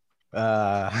Chattanooga.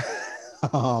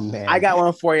 Oh man, I got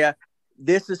one for you.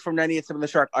 This is from 98.7 The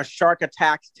Shark. A shark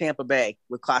attacks Tampa Bay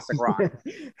with classic rock.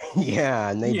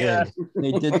 Yeah, and they did.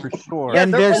 They did for sure.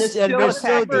 And they're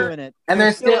still doing it. And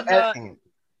they're still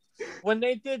when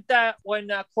they did that, when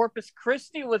Corpus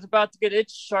Christi was about to get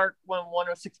its shark, when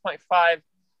 106.5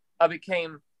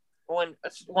 became when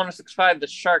 106.5 the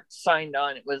Shark signed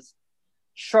on, it was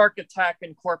Shark Attack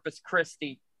in Corpus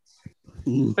Christi.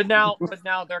 But now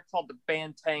they're called the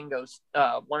Bantangos,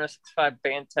 106.5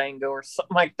 Bantango or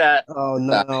something like that. Oh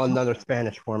no, another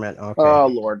Spanish format. Okay. Oh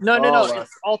Lord. No,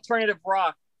 it's alternative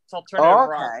rock. It's alternative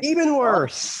rock. Even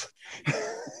worse.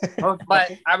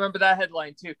 But I remember that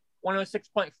headline too.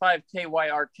 106.5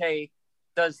 KYRK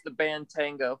does the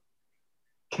Bantango.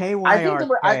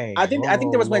 KYRK. I think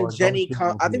there was when Jenny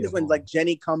comes. I think it was when like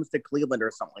Jenny comes to Cleveland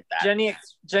or something like that.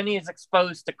 Jenny is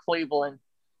exposed to Cleveland.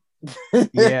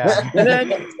 Yeah. and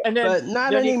then but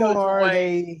not Jenny anymore.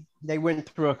 They went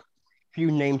through a few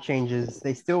name changes.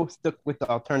 They still stuck with the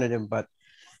alternative, but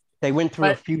they went through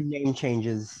a few name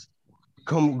changes.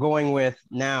 Going with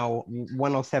now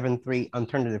 107.3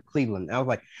 Alternative Cleveland. I was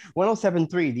like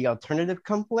 107.3 the alternative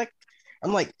conflict.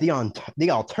 I'm like the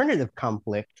alternative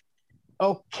conflict.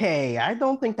 Okay, I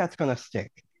don't think that's gonna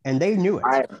stick, and they knew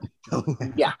it.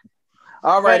 Yeah.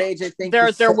 All right, AJ. Thank you.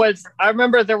 I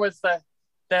remember there was the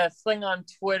thing on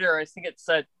Twitter. I think it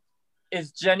said,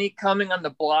 "Is Jenny coming on the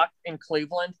block in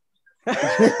Cleveland?" Now,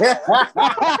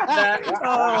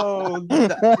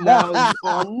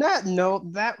 on that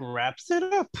note, that wraps it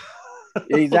up.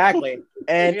 Exactly.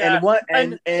 And one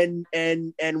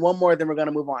more, then we're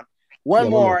gonna move on. One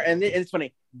more, and it's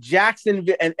funny.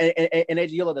 Jacksonville and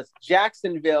AJ, you'll know this.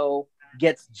 Jacksonville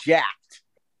gets jacked.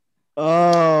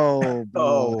 Oh,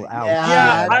 ouch.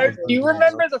 Yeah. Do you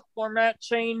remember the format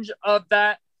change of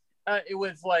that? It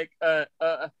was like,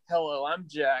 hello, I'm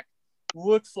Jack.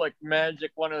 Looks like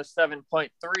Magic 107.3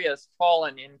 has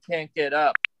fallen and can't get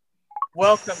up.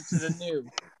 Welcome to the new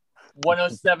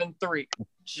 107.3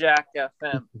 Jack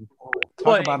FM.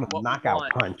 Talk about a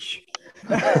knockout punch.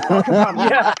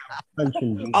 Yeah. A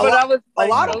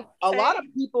lot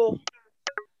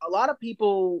of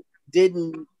people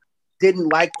didn't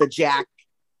like the Jack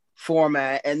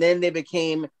format, and then they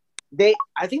became the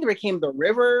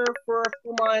River for a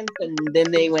few months, and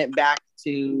then they went back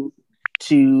to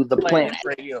the Planet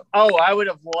Radio. Oh, I would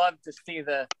have loved to see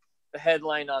the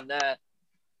headline on that.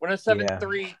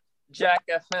 107.3 Jack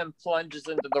FM plunges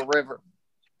into the river.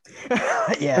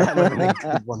 Yeah, that would make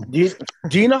a good one. Do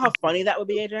you know how funny that would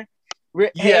be, AJ?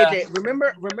 Yeah. AJ,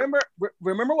 remember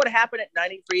what happened at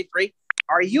 93.3?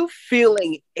 Are you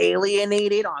feeling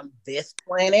alienated on this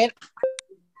planet?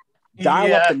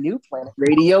 Dial up the new Planet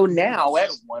Radio now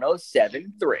at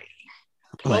 107.3.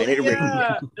 Planet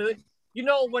Radio. You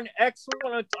know, when I'll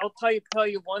tell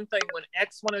you one thing. When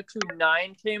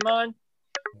X1029 came on,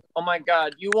 oh my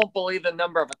God, you won't believe the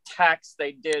number of attacks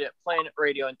they did at Planet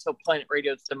Radio until Planet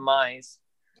Radio's demise.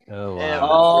 Oh, And it wow.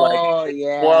 was Oh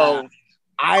yeah. Whoa.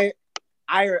 I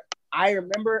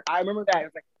remember that. It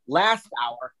was like last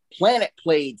hour, Planet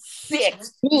played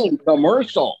 16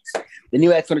 commercials. The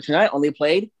new X129 only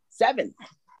played 7.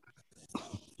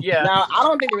 Yeah. Now I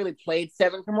don't think they really played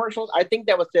 7 commercials. I think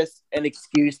that was just an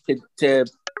excuse to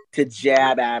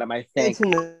jab at him. I think.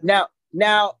 Now,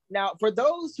 for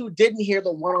those who didn't hear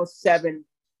the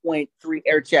 107.3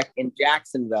 air check in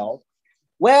Jacksonville,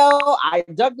 well, I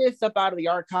dug this up out of the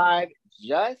archive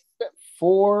just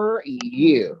for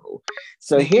you.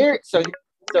 So here's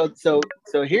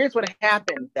what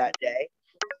happened that day,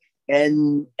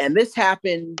 and this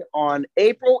happened on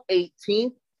April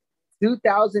 18th,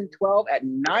 2012 at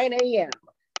 9 a.m.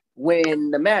 when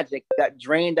the Magic got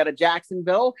drained out of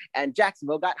Jacksonville and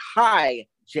Jacksonville got hijacked.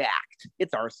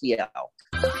 It's RCL.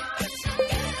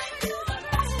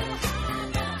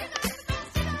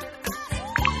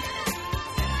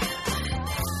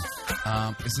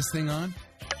 Is this thing on?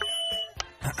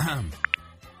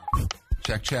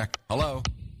 Check. Hello.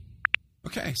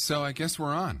 Okay, so I guess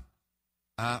we're on.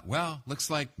 Well,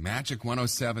 looks like Magic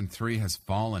 107.3 has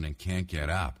fallen and can't get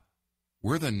up.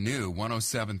 We're the new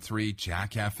 107.3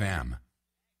 Jack FM.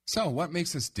 So what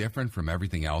makes us different from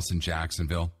everything else in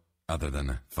Jacksonville, other than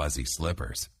the fuzzy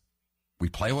slippers? We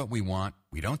play what we want,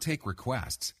 we don't take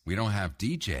requests, we don't have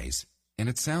DJs, and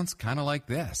it sounds kind of like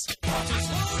this.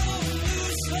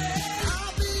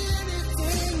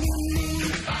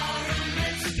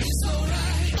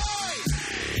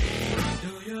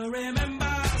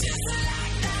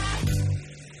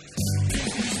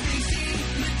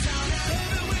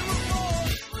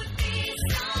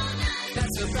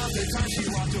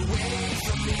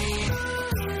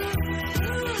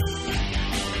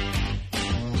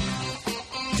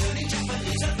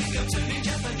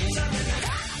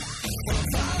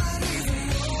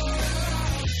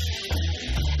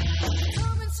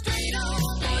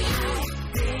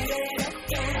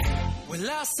 Well,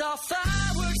 I saw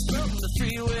fireworks from the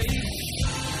freeway.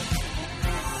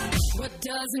 What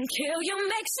doesn't kill you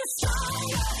makes you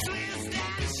stronger. Twist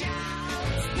and shout,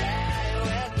 stay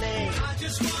with me. I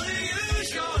just wanna use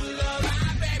your love.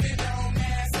 My baby, don't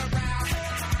mess around.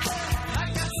 I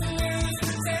got some news to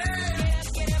tell.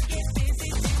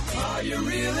 Are you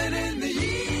reeling in the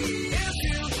year? If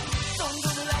you don't do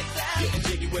it like that, get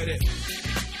jiggy with it.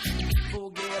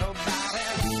 Forget about it.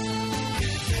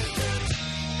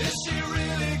 Is she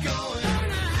really going?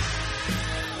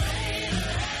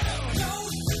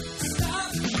 Don't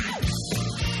stop.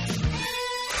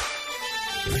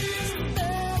 Please let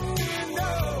me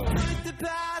know. Put the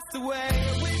past away.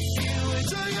 Wish you would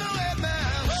turn your head my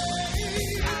way.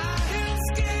 I am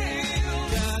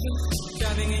scared.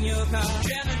 Driving in your car.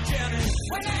 Janet.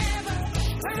 Whenever.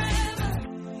 I love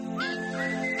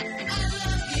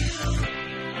you.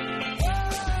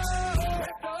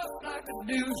 Like a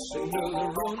deuce into the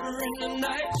roller in the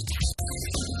night.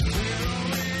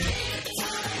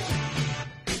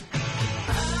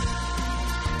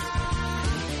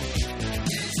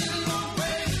 It's a long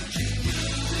way to keep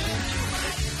losing. You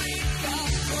might be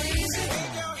crazy.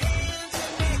 Take your hands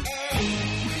in the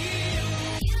air.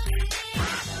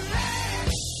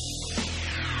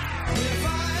 If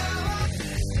I ever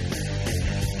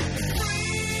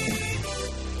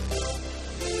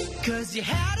 'cause you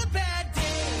had a bad day.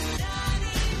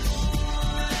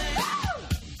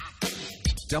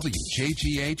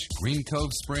 WJGH, Green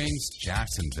Cove Springs,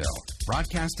 Jacksonville.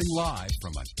 Broadcasting live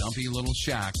from a dumpy little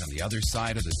shack on the other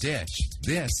side of the ditch.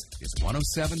 This is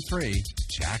 107.3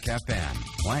 Jack FM,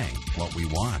 playing what we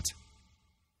want.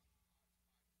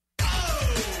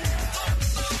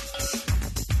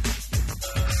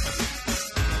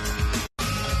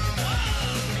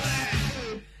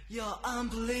 You're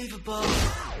unbelievable.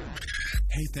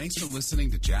 Hey, thanks for listening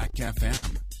to Jack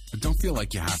FM. But don't feel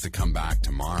like you have to come back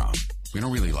tomorrow. We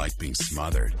don't really like being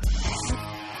smothered.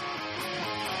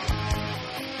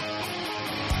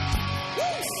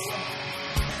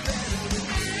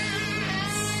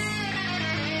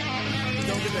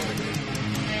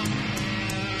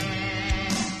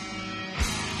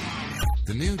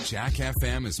 The new Jack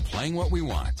FM is playing what we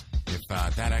want. If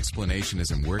that explanation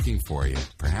isn't working for you,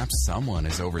 perhaps someone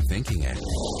is overthinking it.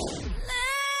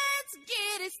 Let's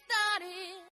get it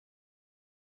started.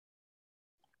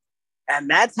 And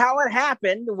that's how it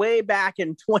happened way back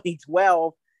in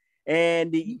 2012.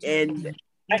 And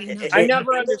I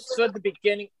never understood the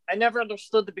beginning. I never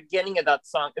understood the beginning of that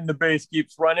song. And the bass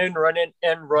keeps running. I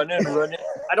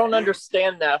don't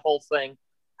understand that whole thing.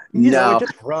 No. It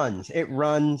just runs. It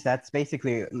runs. That's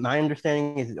basically my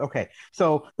understanding. Is okay.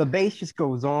 So the bass just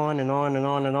goes on and on and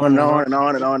on and on and on and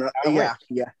on and on.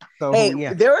 Yeah. So hey,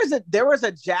 yeah. there was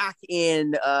a jack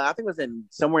in I think it was in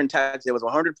somewhere in Texas. It was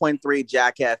 100.3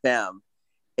 Jack FM,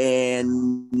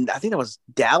 and I think that was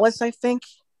Dallas. I think.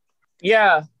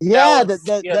 Yeah. Dallas.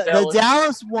 Dallas. The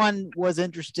Dallas one was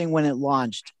interesting when it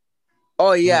launched.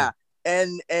 Oh yeah,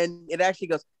 and it actually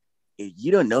goes. If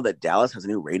you don't know that Dallas has a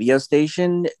new radio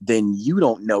station, then you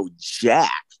don't know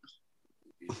Jack.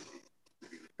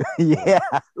 Yeah,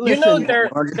 you know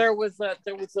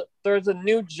there's a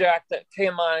new Jack that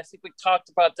came on. I think we talked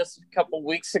about this a couple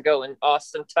weeks ago in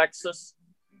Austin, Texas.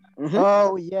 Mm-hmm.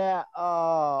 Oh yeah,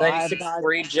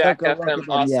 96.3 Jack FM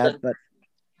Austin. Yet, but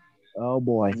oh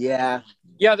boy, yeah,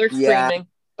 they're streaming.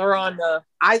 They're on.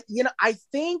 I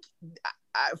think.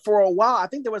 For a while, I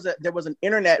think there was an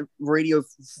internet radio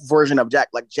version of Jack,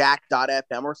 like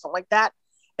Jack.fm or something like that,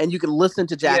 and you could listen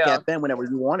to Jack FM whenever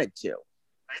you wanted to.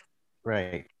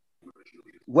 Right.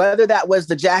 Whether that was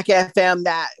the Jack FM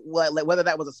whether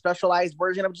that was a specialized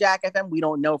version of Jack FM, we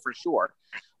don't know for sure.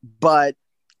 But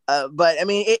I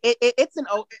mean, it's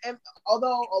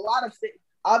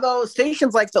although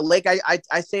stations like the Lake,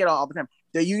 I say it all the time,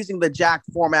 they're using the Jack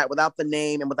format without the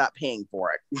name and without paying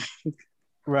for it.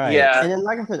 Right. Yeah. And then,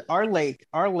 like I said, our lake,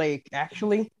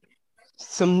 actually,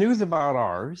 some news about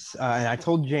ours. And I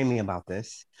told Jamie about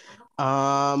this.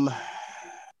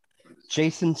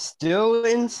 Jason's still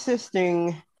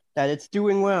insisting that it's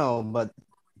doing well, but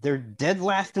they're dead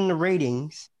last in the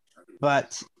ratings.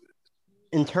 But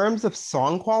in terms of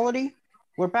song quality,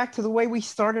 we're back to the way we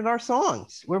started our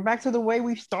songs. We're back to the way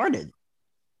we started.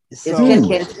 So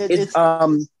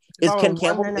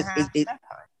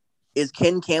Is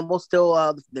Ken Campbell still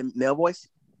the male voice?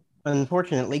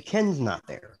 Unfortunately, Ken's not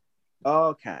there.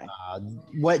 Okay.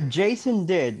 What Jason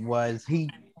did was he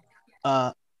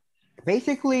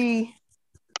basically,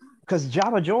 because when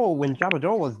Jabba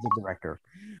Joel was the director,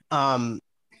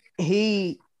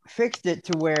 he fixed it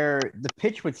to where the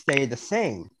pitch would stay the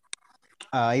same,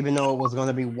 even though it was going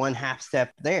to be 1/2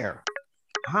 step there,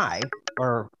 high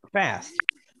or fast.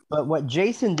 But what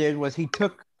Jason did was he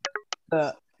took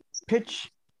the pitch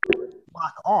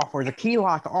lock off or the key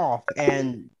lock off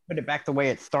and put it back the way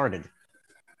it started.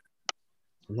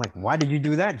 I'm like, why did you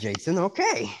do that, Jason?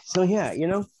 Okay. So yeah,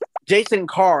 Jason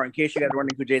Carr, in case you guys are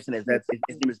wondering who Jason is, his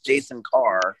name is Jason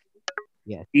Carr.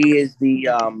 Yeah. He is the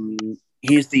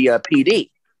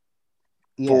PD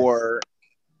for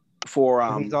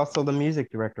he's also the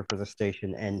music director for the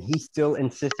station, and he's still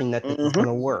insisting that this is going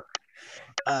to work.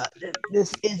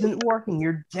 This isn't working.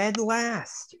 You're dead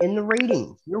last in the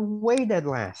ratings. You're way dead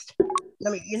last. I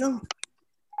mean,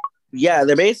 Yeah,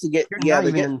 they're basically not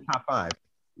even in the top 5.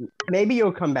 Maybe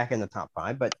you'll come back in the top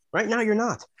 5, but right now you're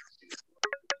not.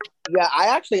 Yeah,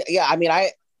 I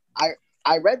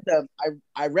read the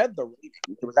ratings.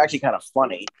 It was actually kind of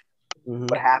funny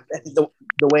what happened.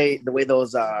 The way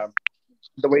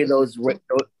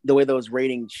those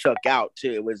ratings shook out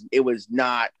too. It was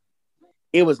not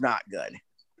good.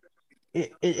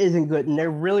 It isn't good, and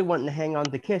they're really wanting to hang on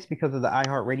to Kiss because of the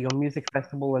iHeartRadio Music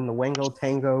Festival and the Wango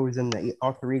Tangos and the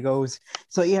Alter Egos.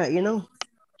 So yeah,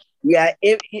 Yeah,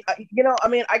 I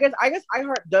mean, I guess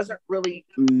iHeart doesn't really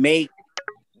make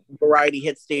variety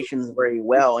hit stations very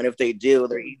well, and if they do,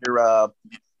 they're either a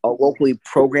locally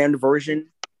programmed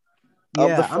version of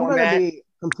the format. I'm going to be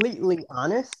completely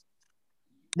honest.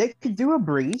 They could do a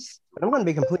breeze, but I'm going to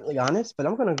be completely honest. But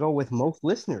I'm going to go with most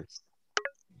listeners.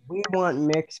 We want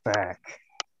Mix back.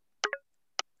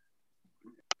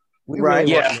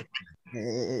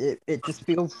 It just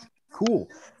feels cool.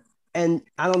 And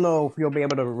I don't know if you'll be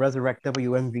able to resurrect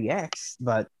WMVX,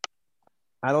 but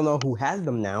I don't know who has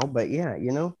them now. But yeah,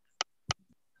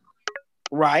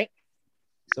 right.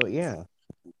 So yeah,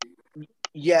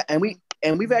 and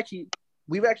we've actually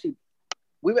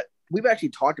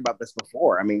talked about this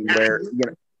before. I mean,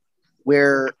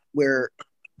 where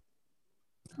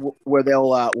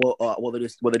they'll do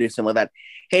something like that.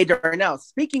 Hey, Darnell,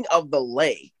 speaking of the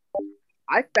lake,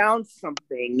 I found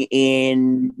something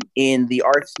in the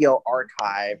RCL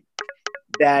archive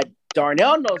that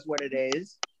Darnell knows what it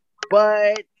is,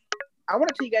 but I want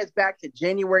to take you guys back to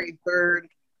January 3rd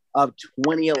of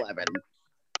 2011,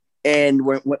 and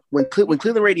when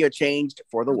Cleveland radio changed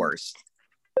for the worse.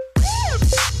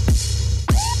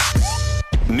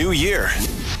 New year,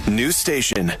 new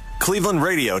station. Cleveland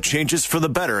radio changes for the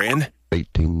better in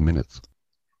 18 minutes.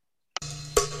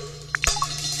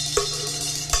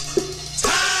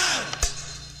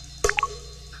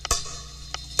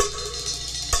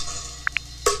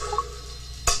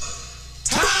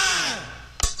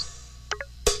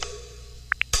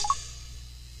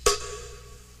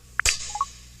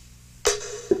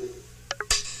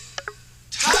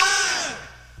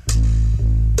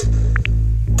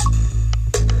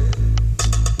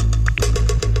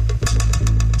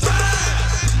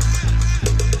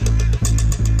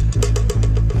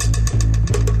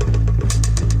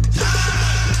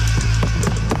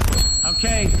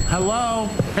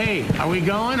 Okay, are we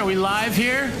going? Are we live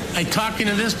here? I talking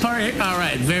to this part? All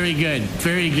right, very good,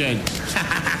 very good.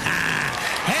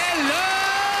 Hello,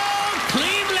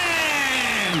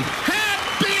 Cleveland!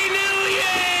 Happy New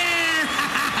Year!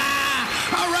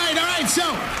 All right,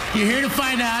 so you're here to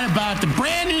find out about the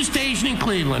brand new station in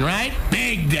Cleveland, right?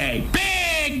 Big day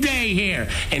here,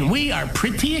 and we are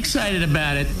pretty excited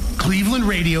about it. Cleveland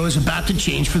radio is about to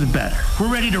change for the better.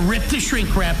 We're ready to rip the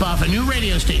shrink wrap off a new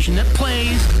radio station that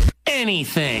plays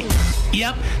anything.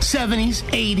 Yep, 70s,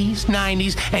 80s,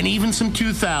 90s, and even some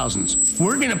 2000s.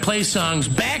 We're going to play songs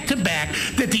back to back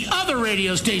that the other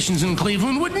radio stations in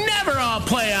Cleveland would never all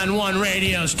play on one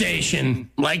radio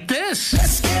station. Like this.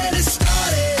 Let's get it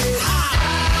started.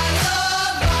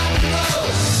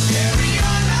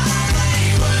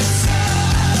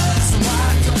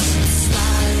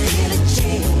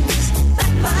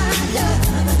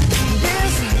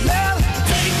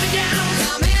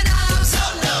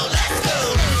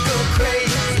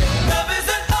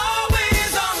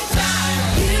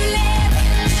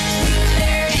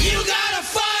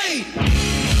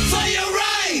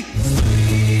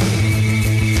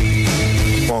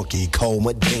 Funky Cole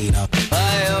Medina.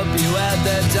 I hope you had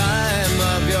the time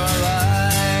of your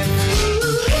life.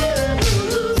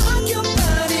 Rock your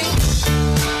body.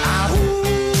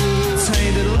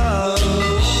 Tainted love.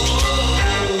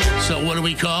 So what do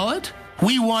we call it?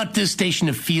 We want this station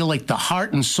to feel like the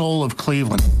heart and soul of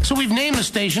Cleveland. So we've named the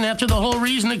station after the whole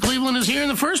reason that Cleveland is here in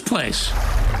the first place.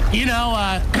 You know,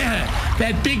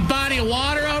 that big body of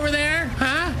water over there,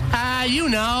 huh? You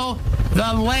know,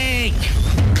 the lake.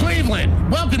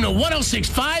 Cleveland, welcome to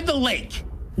 106.5 The Lake.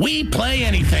 We play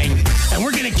anything, and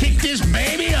we're going to kick this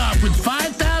baby off with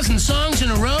 5,000 songs in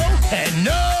a row and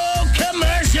no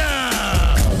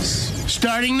commercials.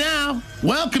 Starting now,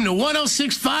 welcome to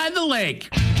 106.5 The Lake.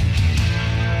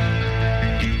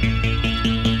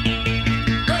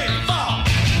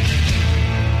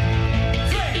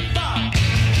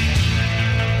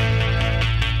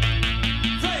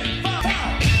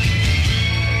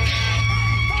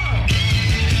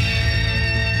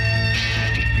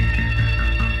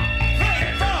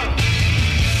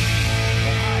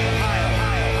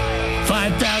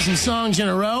 5,000 songs in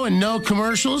a row and no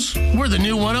commercials. We're the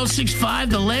new 106.5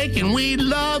 The Lake, and we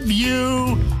love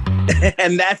you.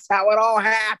 And that's how it all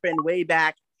happened way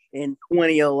back in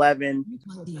 2011.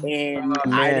 And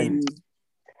I didn't.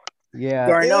 Yeah,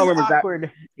 Sorry, it no, was remember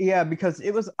awkward. Yeah, because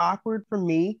it was awkward for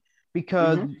me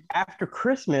because after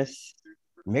Christmas,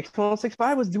 Mix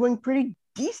 106.5 was doing pretty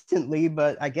decently,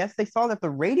 but I guess they saw that the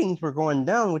ratings were going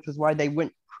down, which is why they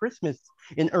went Christmas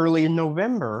early in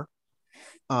November.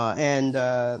 And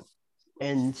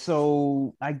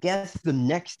so I guess the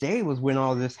next day was when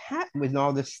all this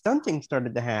stunting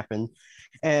started to happen,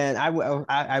 and I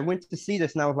went to see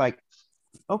this and I was like,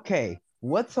 okay,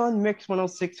 what's on Mix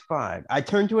 106.5? I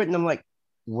turned to it and I'm like,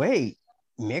 wait,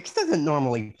 Mix doesn't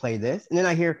normally play this, and then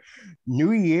I hear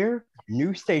New Year,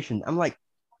 new station. I'm like,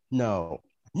 no,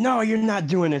 you're not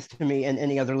doing this to me and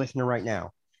any other listener right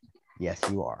now. Yes,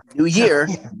 you are. New year,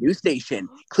 new station.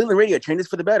 Cleveland radio changes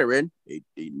for the better in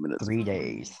 18 minutes. 3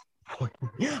 days, 40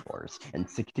 hours, and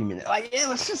 60 minutes. Like, it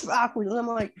was just awkward. And I'm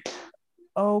like,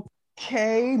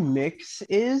 okay, Mix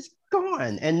is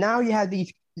gone. And now you have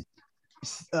these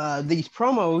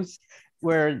promos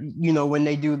where, you know, when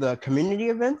they do the community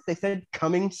events, they said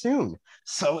coming soon.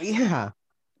 So yeah.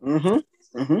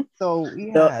 So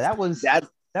yeah,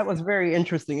 that was very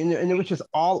interesting. And it was just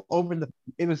all over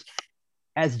it was,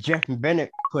 as Jeff Bennett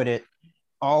put it,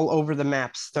 all over the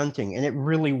map stunting. And it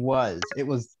really was. It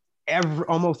was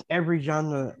almost every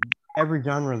genre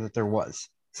that there was.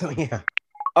 So yeah.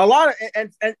 A lot of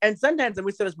and sometimes, and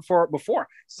we said this before,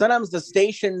 sometimes the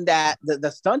station that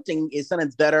the stunting is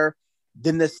sometimes better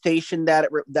than the station that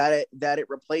it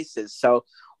replaces. So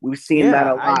we've seen that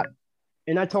a lot.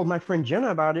 I told my friend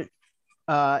Jenna about it.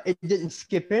 It didn't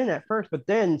skip in at first, but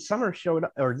then summer showed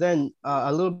up, or then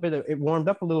a little bit it warmed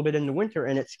up a little bit in the winter,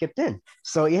 and it skipped in.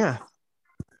 So yeah.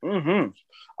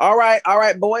 All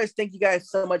right, boys. Thank you guys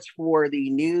so much for the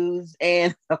news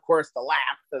and of course the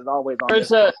laughs as always.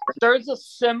 There's a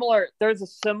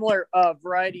similar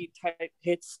variety type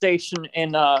hit station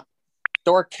in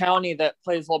Door County that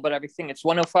plays a little bit of everything. It's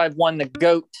 105.1 The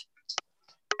Goat.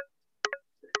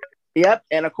 Yep,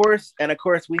 and of course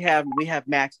we have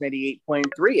Max 98.3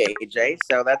 AJ.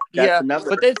 So that's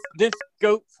another. But this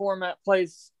GOAT format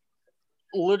plays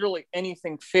literally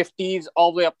anything 50s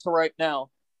all the way up to right now.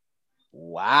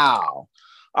 Wow.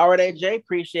 All right, AJ,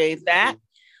 appreciate that.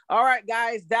 All right,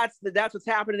 guys, that's what's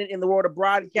happening in the world of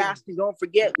broadcasting. Don't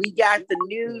forget, we got the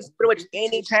news pretty much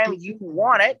anytime you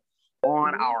want it.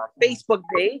 on our Facebook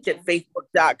page at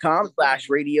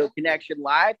facebook.com/Radio Connection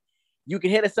Live. You can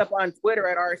hit us up on Twitter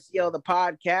at RCL the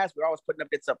podcast. We're always putting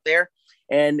updates up there.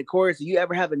 And of course, if you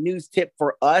ever have a news tip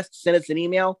for us, send us an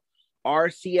email,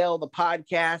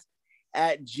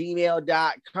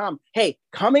 rclthepodcast@gmail.com. Hey,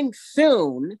 coming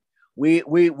soon, we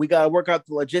got to work out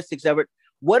the logistics of it.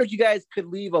 What if you guys could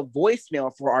leave a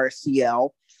voicemail for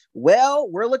RCL? Well,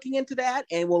 we're looking into that,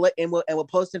 and we'll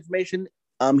post information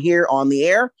here on the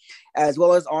air, as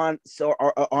well as on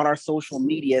our social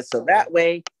media. So that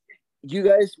way, you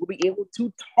guys will be able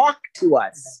to talk to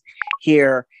us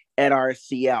here at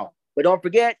RCL. But don't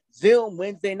forget, Zoom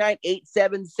Wednesday night,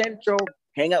 8/7 Central.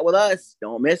 Hang out with us.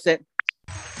 Don't miss it.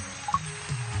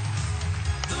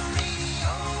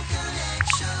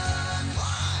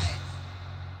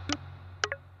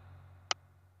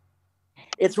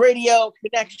 It's Radio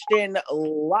Connection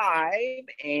Live,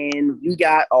 and we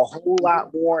got a whole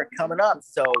lot more coming up,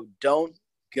 so don't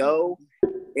go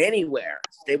anywhere.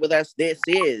 Stay with us. This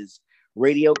is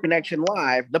Radio Connection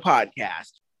Live, the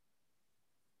podcast.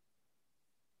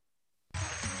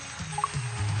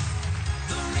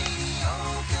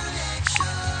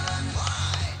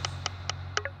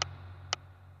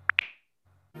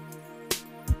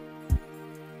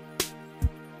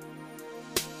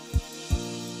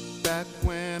 Back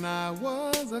when I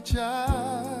was a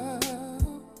child,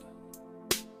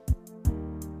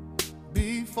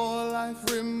 before life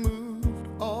removed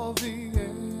all the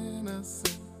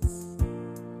innocence,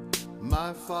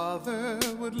 my father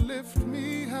would lift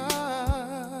me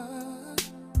high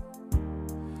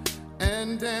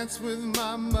and dance with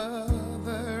my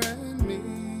mother and me,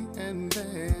 and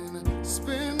then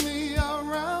spin me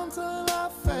around till I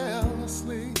fell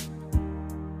asleep.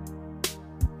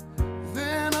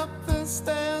 Then up the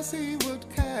stairs he would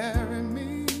carry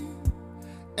me,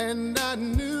 and I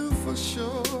knew for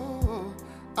sure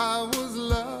I was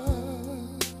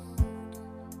loved.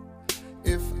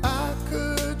 If I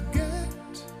could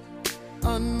get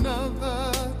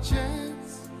another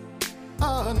chance,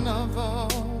 another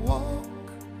walk,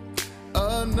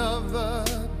 another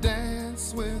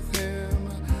dance with him,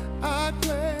 I'd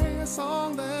play a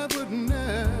song that would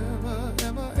never,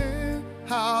 ever end.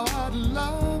 How I'd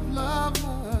love, love,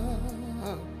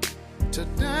 love to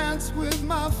dance with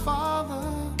my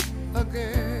father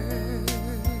again.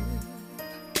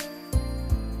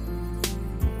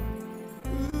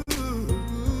 Ooh.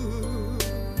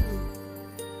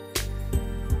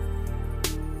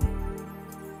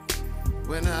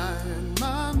 When I and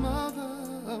my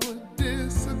mother would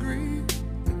disagree,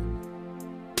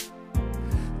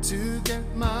 to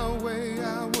get my way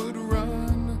I would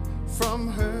run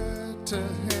from her to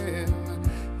him.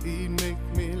 He'd make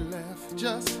me laugh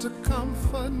just to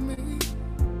comfort me.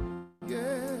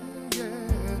 Yeah,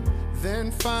 yeah.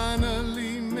 Then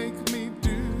finally make me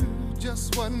do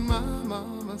just what my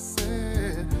mama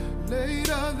said.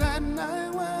 Later that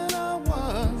night when I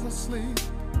was asleep,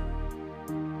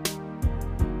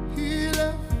 he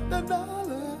left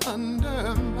 $1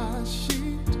 under my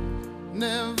sheet.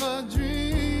 Never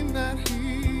dreamed that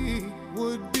he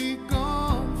would be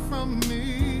gone from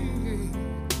me.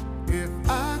 If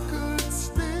I could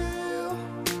steal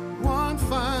one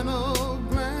final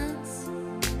glance,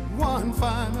 one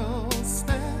final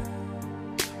step,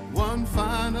 one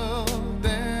final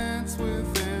dance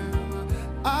with him,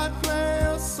 I'd play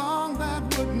a song that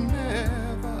would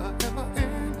never, ever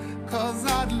end. 'Cause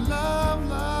I'd love,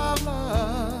 love,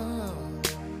 love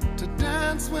to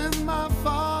dance with my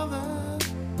father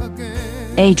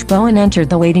again. H. Bowen entered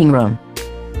the waiting room.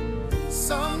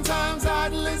 Sometimes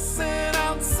I'd listen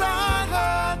outside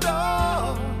her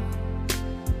door,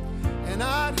 and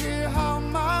I'd hear how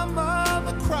my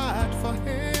mother cried for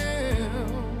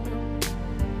him.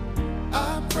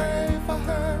 I pray for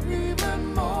her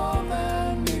even more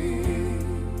than me.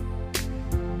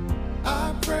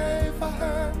 I pray for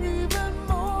her even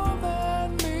more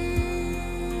than me.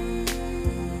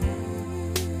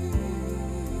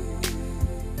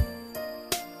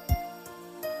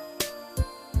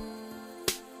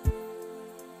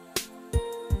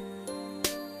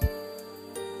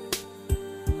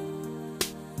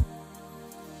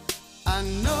 I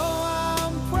know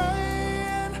I'm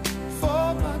praying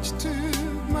for much too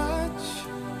much,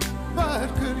 but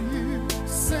could you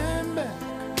send back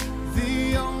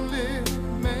the only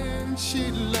man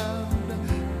she loved?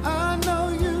 I know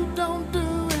you don't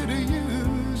do it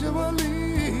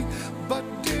usually, but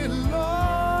dear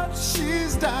Lord,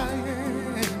 she's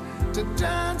dying to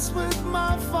dance with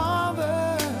my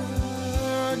father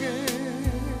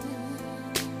again.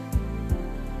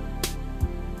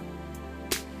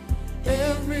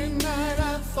 Every night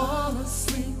I fall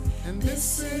asleep And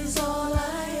this is all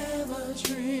I ever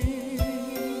dreamed.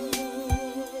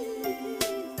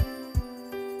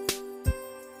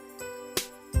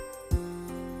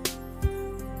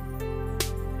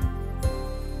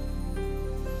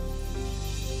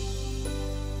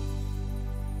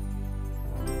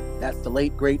 That's the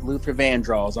late, great Luther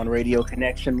Vandross on Radio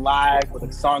Connection Live with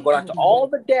a song going out to all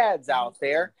the dads out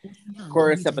there. Of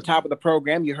course, at the top of the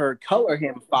program, you heard Color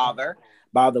Him Father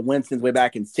by the Winstons way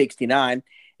back in '69.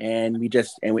 And we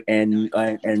just, and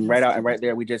right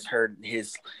there, we just heard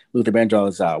his Luther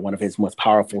Vandross, one of his most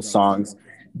powerful songs,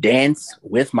 Dance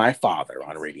with My Father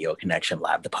on Radio Connection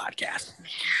Live, the podcast.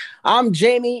 I'm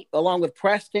Jamie, along with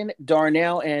Preston,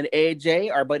 Darnell, and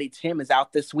AJ. Our buddy Tim is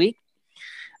out this week.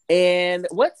 And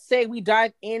let's say we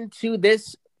dive into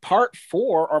this part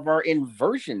 4 of our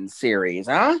inversion series,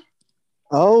 huh?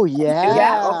 Oh, yeah.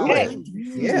 Yeah. Okay.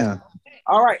 Yeah.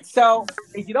 All right. So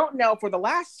if you don't know, for the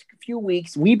last few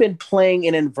weeks, we've been playing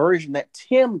an inversion that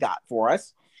Tim got for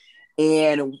us.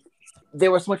 And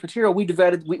there was so much material, we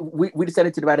decided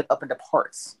to divide it up into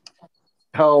parts.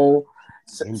 So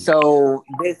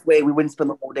this way we wouldn't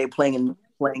spend the whole day playing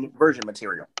inversion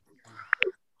material.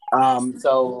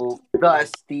 So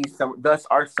thus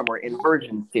our summer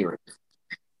inversion series,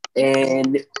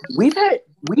 and we've had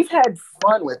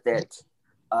fun with it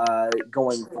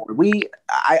going forward.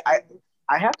 I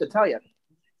have to tell you,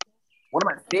 one of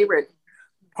my favorite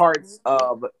parts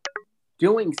of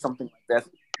doing something like this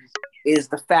is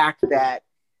the fact that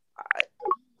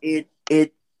it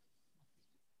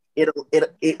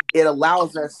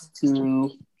allows us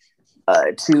to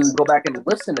go back and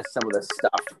listen to some of this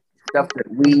stuff that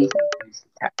we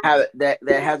have that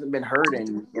hasn't been heard,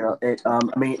 and it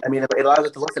allows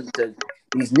us to listen to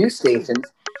these new stations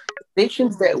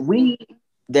that we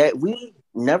didn't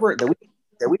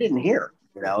hear.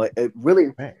 It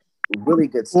really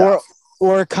good stuff.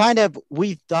 Or kind of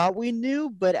we thought we knew,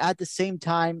 but at the same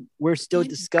time we're still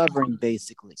discovering,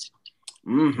 basically.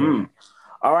 Mm-hmm.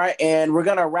 All right, and we're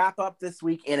gonna wrap up this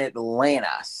week in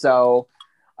Atlanta. So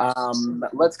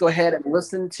let's go ahead and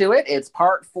listen to it. It's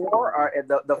part 4,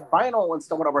 the final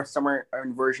installment of our summer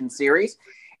inversion series,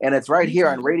 and it's right here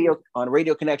on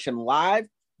Radio Connection Live,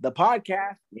 the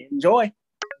podcast. Enjoy.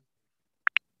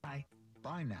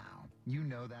 By now, you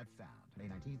know that sound. May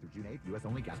 19th through June 8th, U.S.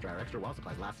 only. Gas dryer extra while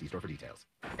supplies last. See store for details.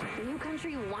 New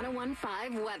Country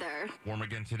 101.5 weather. Warm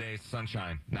again today.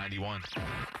 Sunshine, 91.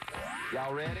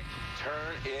 Y'all ready?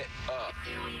 Turn it up.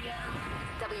 Here we go.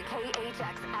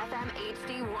 WKHX FM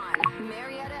HD1,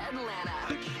 Marietta, Atlanta.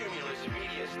 The Cumulus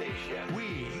Media Station.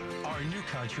 We are New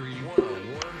Country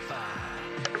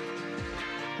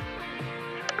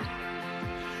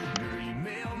 101.5. Girl, you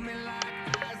melt me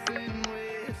like ice and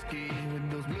whiskey with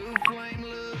those blue flame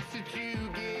looks that you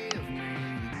give me.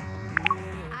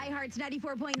 iHeart's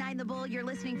 94.9 The Bull. You're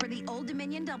listening for the Old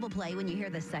Dominion Double Play. When you hear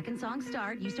the second song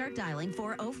start, you start dialing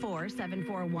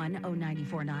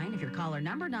 404-741-0949. If you're caller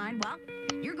number 9, well,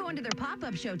 you're going to their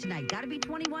pop-up show tonight. Got to be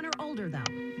 21 or older, though.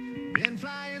 Been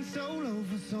flying solo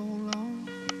for so long.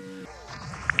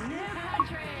 New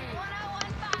Country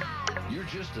 101.5. You're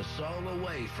just a song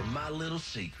away from my little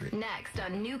secret. Next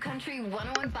on New Country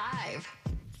 101.5.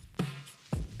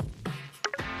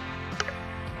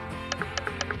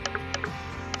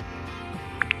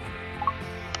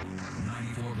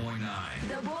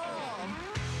 The Bull.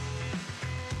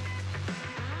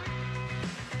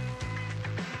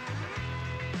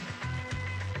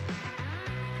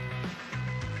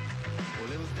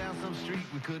 Well, it was down some street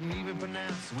we couldn't even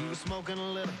pronounce. We were smoking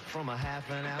a little from a half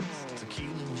an ounce.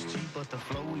 Tequila was cheap, but the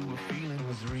flow we were feeling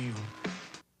was real.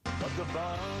 But the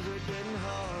bars are getting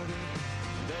harder.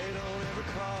 They don't ever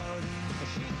card.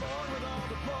 She's bored with all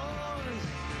the parties.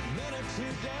 Minute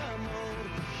too damn old.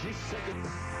 She's sick of.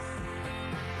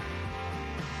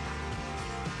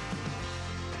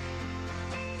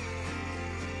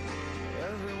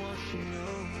 Everyone she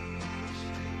knows.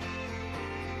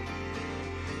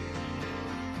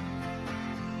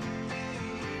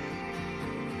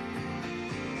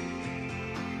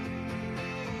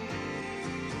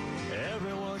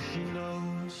 Everyone she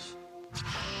knows.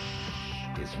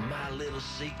 It's my little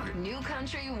secret. New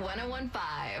Country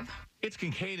 101.5. It's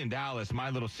Kincaid in Dallas. My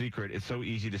little secret. It's so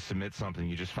easy to submit something.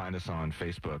 You just find us on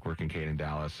Facebook. We're Kincaid in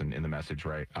Dallas, and in the message,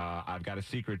 right? I've got a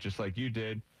secret just like you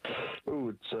did. Ooh,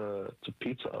 it's a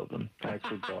pizza oven. I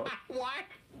actually bought.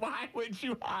 Why would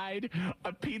you hide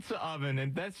a pizza oven?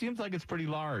 And that seems like it's pretty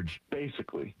large.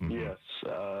 Basically, yes.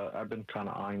 I've been kind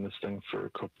of eyeing this thing for a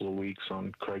couple of weeks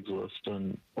on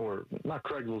Craigslist or not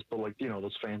Craigslist, but like,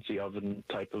 those fancy oven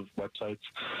type of websites.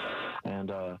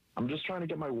 And I'm just trying to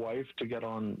get my wife to get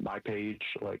on my page.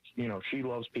 Like, she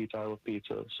loves pizza. I love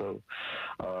pizza. So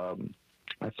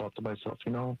I thought to myself,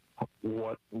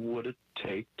 what would it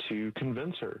take to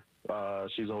convince her?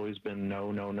 She's always been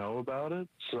no about it.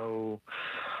 So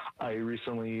I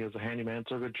recently, as a handyman,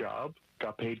 took a job,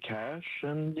 got paid cash,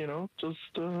 and,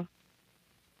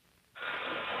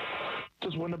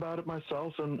 just went about it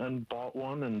myself and bought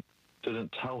one and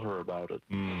didn't tell her about it.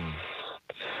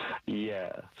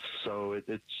 Yeah, so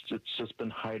it's just been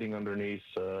hiding underneath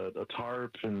a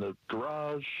tarp in the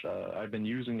garage. I've been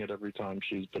using it every time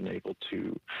she's been able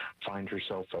to find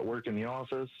herself at work in the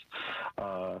office.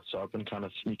 So I've been kind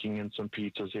of sneaking in some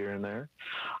pizzas here and there.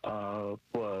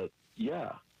 But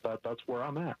yeah, that's where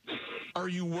I'm at. Are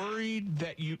you worried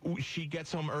that she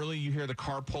gets home early, you hear the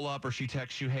car pull up, or she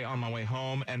texts you, hey, on my way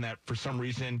home, and that for some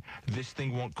reason this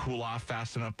thing won't cool off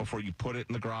fast enough before you put it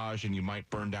in the garage and you might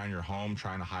burn down your home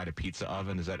trying to hide a pizza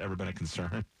oven? Has that ever been a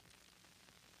concern?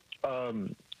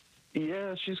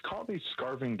 Yeah, she's caught me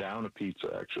scarfing down a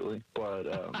pizza, actually. But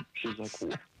she's like,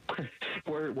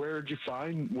 where'd you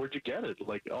get it?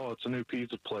 Like, oh, it's a new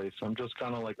pizza place. I'm just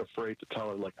kind of like afraid to tell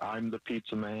her, like, I'm the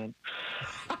pizza man.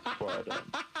 But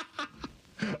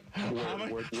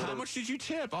how much did you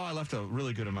tip? Oh, I left a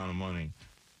really good amount of money.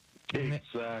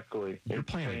 Exactly. You're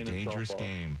playing a dangerous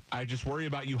game. I just worry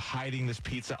about you hiding this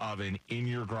pizza oven in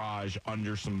your garage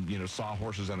under some,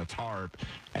 sawhorses and a tarp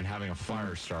and having a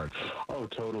fire start. Oh,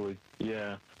 totally.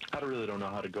 Yeah. I really don't know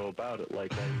how to go about it.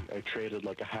 Like, I traded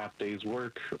like a half day's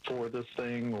work for this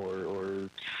thing, or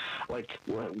like,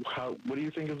 what do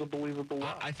you think is a believable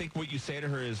lie? I think what you say to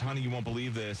her is, honey, you won't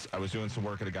believe this. I was doing some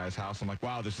work at a guy's house. I'm like,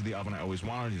 wow, this is the oven I always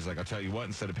wanted. He's like, I'll tell you what,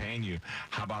 instead of paying you,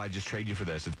 how about I just trade you for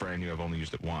this? It's brand new. I've only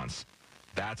used it once.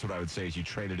 That's what I would say, is you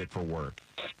traded it for work.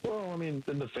 Well, I mean,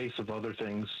 in the face of other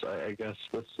things, I guess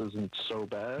this isn't so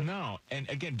bad. No. And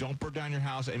again, don't burn down your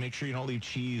house, and make sure you don't leave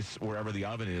cheese wherever the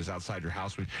oven is outside your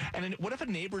house. And then what if a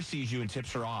neighbor sees you and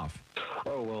tips her off?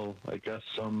 Oh, well, I guess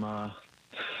I'm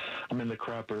in the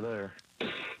crapper there.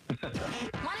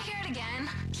 Want to hear it again?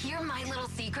 Hear My Little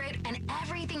Secret and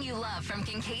everything you love from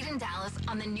Kincaid and Dallas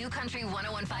on the New Country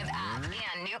 101.5 app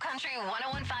and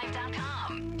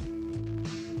newcountry1015.com.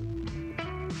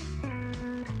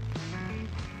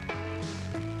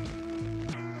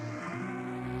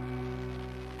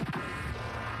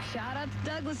 Shout out to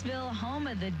Douglasville, home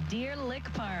of the Deer Lick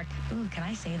Park. Ooh, can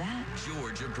I say that?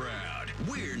 Georgia proud.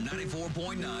 We're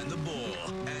 94.9 The Bull,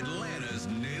 Atlanta's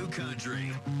new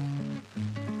country.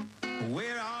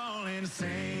 We're all in the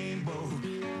same boat,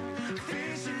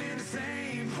 fishing in the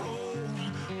same hole,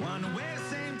 wonder where the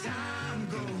same time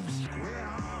goes. We're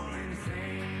all in the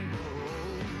same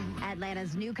boat.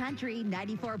 Atlanta's new country,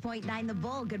 94.9 The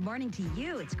Bull. Good morning to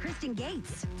you. It's Kristen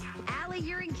Gates. Allie,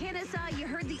 you're in Kennesaw. You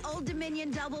heard the Old Dominion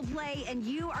double play, and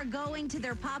you are going to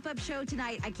their pop-up show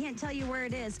tonight. I can't tell you where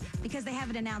it is because they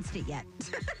haven't announced it yet.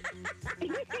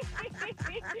 Either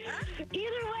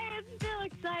way, it's still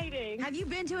exciting. Have you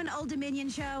been to an Old Dominion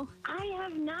show? I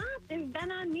have not. They've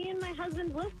been on me and my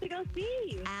husband's list to go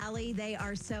see. Allie, they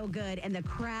are so good, and the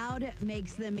crowd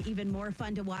makes them even more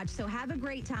fun to watch. So have a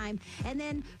great time. And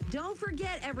then don't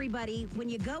forget, everybody, when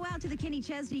you go out to the Kenny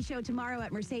Chesney show tomorrow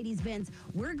at Mercedes-Benz,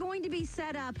 we're going to be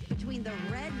set up between the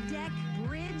Red Deck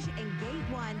Bridge and Gate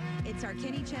 1. It's our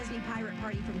Kenny Chesney Pirate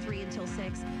Party from 3 until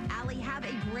 6. Allie, have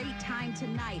a great time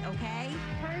tonight, okay?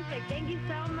 Perfect. Thank you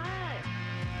so much.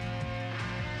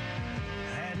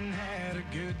 Hadn't had a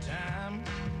good time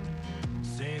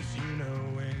since you know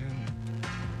when.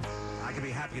 I could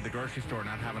be happy at the grocery store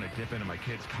not having to dip into my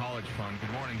kids' college fund.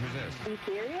 Good morning. Who's this? Are you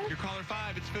serious? You're caller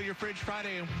 5. It's Fill Your Fridge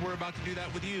Friday, and we're about to do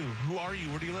that with you. Who are you?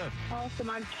 Where do you live? Awesome.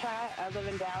 I'm Kat. I live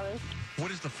in Dallas.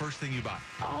 What is the first thing you buy?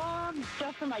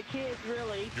 Stuff for my kids,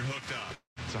 really. You're hooked up.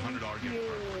 It's a $100 gift card.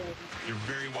 You're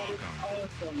very welcome.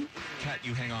 Awesome. Kat,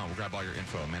 you hang on. We'll grab all your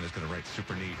info. Amanda's going to write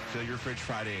super neat. Fill Your Fridge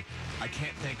Friday. I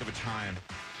can't think of a time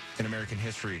in American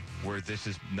history where this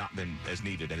has not been as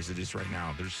needed as it is right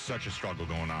now. There's such a struggle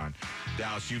going on.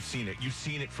 Dallas, you've seen it. You've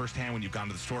seen it firsthand when you've gone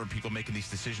to the store and people making these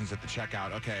decisions at the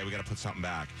checkout. Okay, we got to put something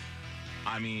back.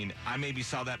 I mean, I maybe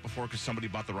saw that before because somebody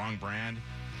bought the wrong brand.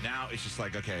 Now it's just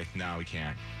like, okay, no, we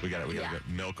can't. We got to get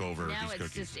milk over now these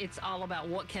cookies. It's all about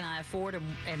what can I afford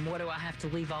and what do I have to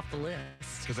leave off the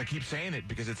list. It's because I keep saying it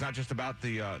because it's not just about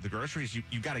the groceries.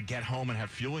 You got to get home and have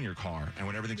fuel in your car. And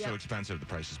when everything's so expensive, the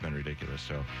price has been ridiculous.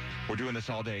 So we're doing this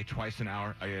all day, twice an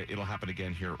hour. It'll happen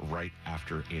again here right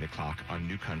after 8 o'clock on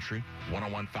New Country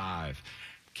 101.5.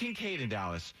 Kincaid in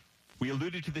Dallas. We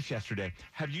alluded to this yesterday.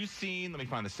 Have you seen, let me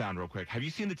find the sound real quick. Have you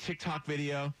seen the TikTok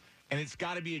video? And it's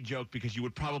got to be a joke because you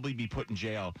would probably be put in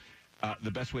jail.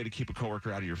 The best way to keep a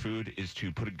coworker out of your food is to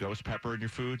put a ghost pepper in your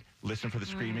food, listen for the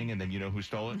screaming, and then you know who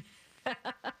stole it.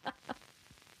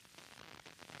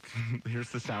 Here's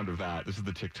the sound of that. This is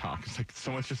the TikTok. It's like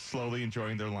someone's just slowly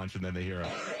enjoying their lunch, and then they hear it.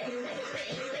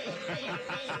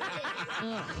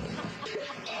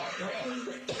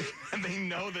 And they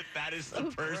know that is the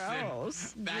person.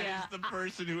 Gross. That is the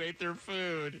person who ate their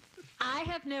food. I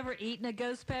have never eaten a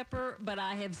ghost pepper, but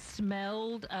I have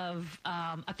smelled of,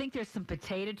 I think there's some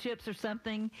potato chips or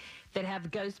something that have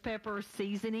ghost pepper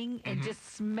seasoning. And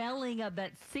just smelling of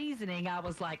that seasoning, I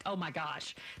was like, oh my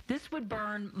gosh, this would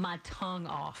burn my tongue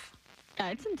off.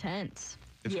 It's intense.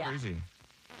 It's crazy.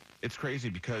 It's crazy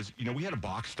because, we had a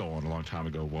box stolen a long time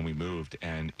ago when we moved,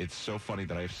 and it's so funny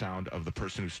that I have sound of the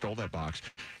person who stole that box.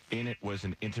 In it was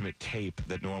an intimate tape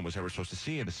that no one was ever supposed to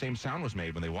see, and the same sound was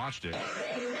made when they watched it.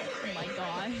 Oh, my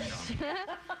gosh.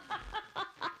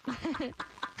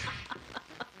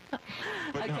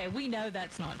 Okay, we know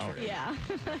that's not true. Okay. Yeah.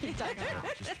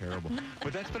 It's just terrible.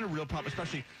 But that's been a real problem,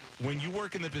 especially when you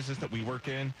work in the business that we work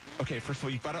in. Okay, first of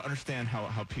all, you've got to understand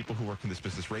how people who work in this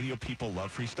business, radio people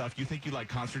love free stuff. You think you like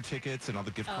concert tickets and all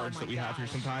the gift cards that we have here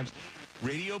sometimes.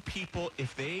 Radio people,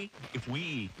 if we,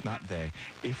 you're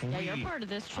part of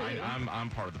this, too. I'm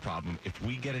part of the problem. If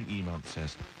we get an email that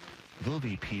says, there'll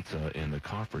be pizza in the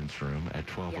conference room at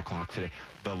 12 o'clock today,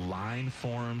 the line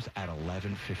forms at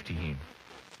 11:15.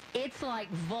 It's like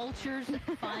vultures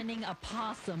finding a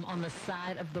possum on the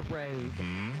side of the road.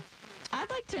 I'd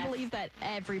like to believe that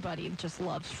everybody just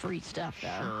loves free stuff,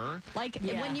 though. Sure. Like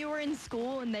when you were in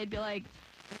school and they'd be like,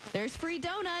 there's free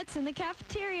donuts in the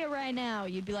cafeteria right now.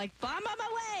 You'd be like, I'm on my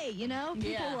way,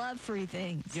 People love free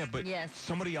things. Yeah, but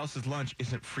somebody else's lunch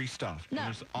isn't free stuff. No. And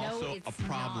there's also a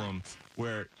problem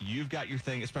where you've got your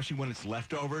thing, especially when it's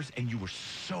leftovers, and you were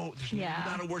there's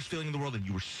not a worse feeling in the world, and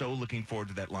you were so looking forward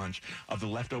to that lunch of the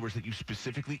leftovers that you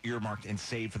specifically earmarked and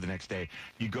saved for the next day.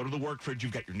 You go to the work fridge,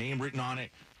 you've got your name written on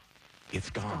it. It's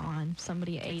gone.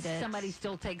 Somebody ate it. Somebody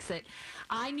still takes it.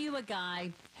 I knew a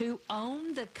guy who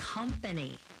owned the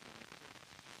company,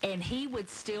 and he would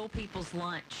steal people's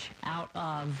lunch out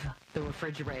of the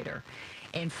refrigerator.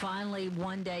 And finally,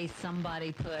 one day,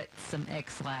 somebody put some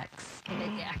X-Lax.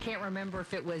 I can't remember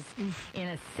if it was in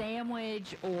a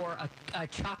sandwich or a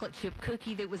chocolate chip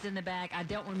cookie that was in the bag. I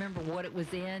don't remember what it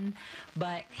was in,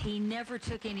 but he never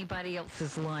took anybody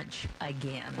else's lunch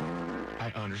again.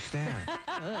 I understand.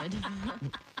 Good.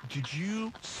 Did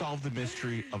you solve the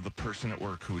mystery of the person at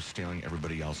work who was stealing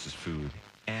everybody else's food?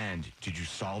 And did you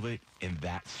solve it in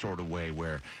that sort of way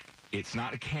where it's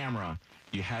not a camera,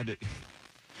 you had to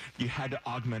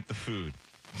augment the food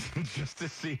just to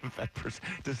see if that person...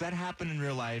 Does that happen in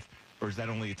real life, or is that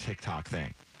only a TikTok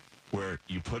thing? Where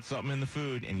you put something in the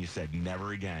food and you said,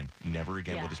 never again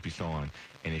will this be stolen.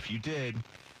 And if you did,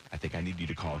 I think I need you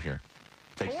to call here.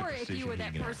 Or if you were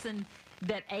that person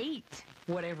that ate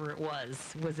whatever it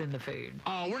was in the food.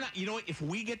 Oh, we're not... You know what? If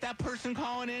we get that person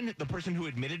calling in, the person who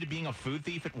admitted to being a food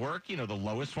thief at work, the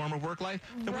lowest form of work life,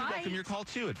 then we welcome your call,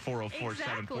 too, at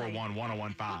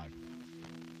 404-741-1015.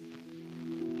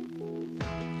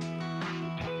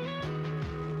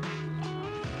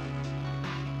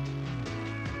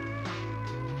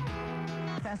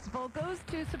 Festival goes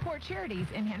to support charities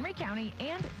in Henry County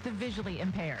and the visually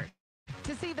impaired.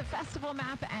 To see the festival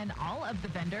map and all of the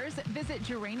vendors, visit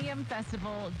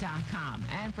geraniumfestival.com.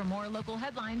 And for more local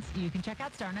headlines, you can check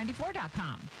out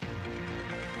star94.com.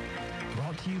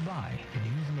 Brought to you by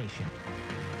News Nation.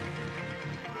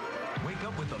 Wake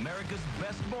up with America's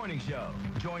best morning show.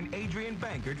 Join Adrian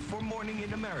Bankert for Morning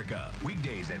in America.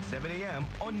 Weekdays at 7 a.m.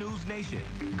 on News Nation.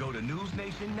 Go to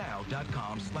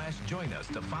newsnationnow.com/join us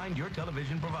to find your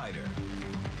television provider.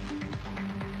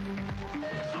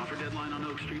 Offer deadline on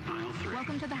Oak Street, aisle 3.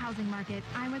 Welcome to the housing market.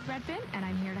 I'm with Redfin, and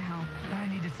I'm here to help. I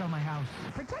need to sell my house.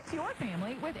 Protect your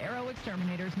family with Arrow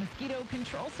Exterminator's Mosquito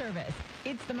Control Service.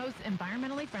 It's the most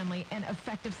environmentally friendly and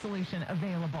effective solution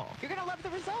available. You're going to love the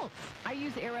results. I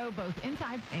use Arrow both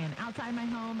inside and outside my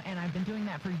home, and I've been doing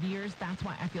that for years. That's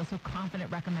why I feel so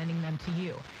confident recommending them to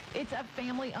you. It's a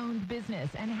family-owned business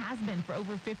and has been for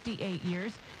over 58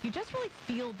 years. You just really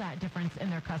feel that difference in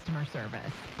their customer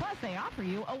service. Plus, they offer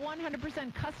you a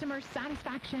 100% customer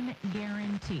satisfaction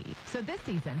guarantee. So this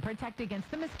season, protect against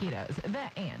the mosquitoes,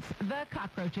 the ants, the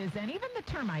cockroaches, and even the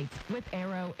termites with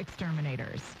Arrow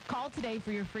Exterminators. Call today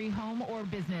for your free home or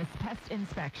business pest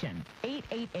inspection.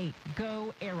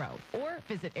 888-GO-ARROW or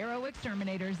visit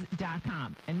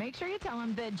arrowexterminators.com. And make sure you tell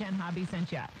them that Jen Hobby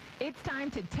sent you. It's time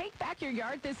to take back your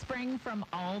yard this spring from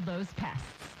all those pests.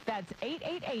 That's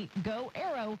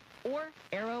 888-GO-ARROW or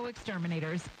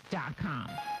arrowexterminators.com.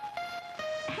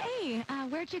 Hey,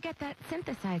 where'd you get that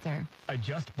synthesizer? I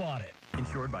just bought it.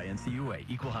 Insured by NCUA,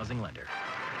 Equal Housing Lender.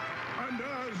 And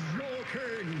as your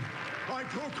king, I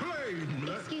proclaim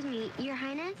that... Excuse me, Your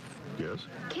Highness? Yes?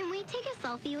 Can we take a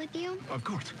selfie with you? Of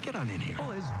course. Get on in here.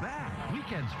 Is back.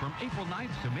 Weekends from April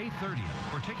 9th to May 30th.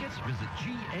 For tickets, visit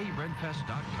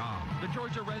GARenfest.com. The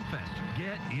Georgia Renfest.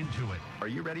 Get into it. Are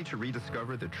you ready to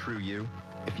rediscover the true you?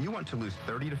 If you want to lose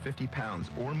 30 to 50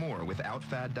 pounds or more without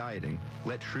fad dieting,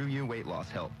 let True You Weight Loss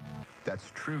help.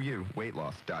 That's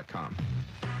TrueYouWeightLoss.com.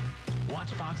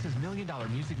 Watch Fox's $1 Million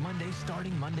Music Monday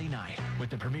starting Monday night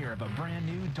with the premiere of a brand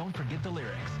new Don't Forget the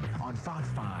Lyrics on Fox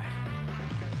 5.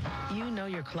 You know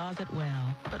your closet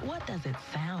well, but what does it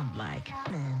sound like?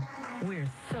 We're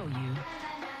so you.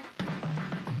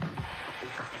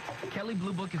 Kelley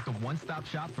Blue Book is the one-stop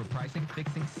shop for pricing,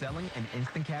 fixing, selling, and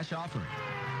instant cash offering.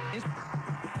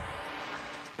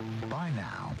 By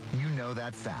now, you know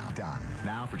that sound. Done.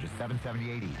 Now for just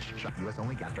 $7.78 each. Shop U.S.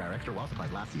 only. Gas dryer extra while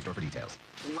supplies last. See store for details.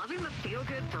 Loving the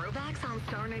feel-good throwbacks on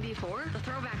Star 94? The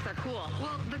throwbacks are cool.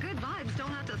 Well, the good vibes don't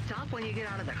have to stop when you get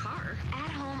out of the car. At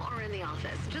home or in the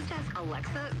office, just ask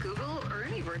Alexa, Google, or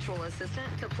any virtual assistant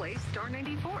to play Star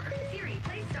 94. Siri,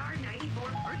 play Star 94.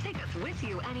 Or take us with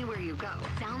you anywhere you go.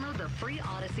 Download the free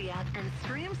Odyssey app and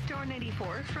stream Star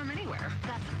 94 from anywhere.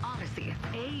 That's Odyssey,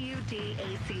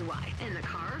 A-U-D-A-C-Y. In the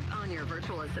car, on your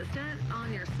virtual assistant,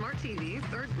 on your smart TV,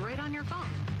 or right on your phone.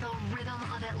 The rhythm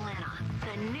of Atlanta.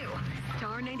 The new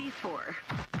Star 94.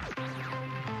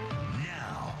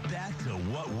 Now, back to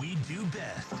what we do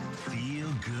best.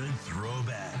 Feel good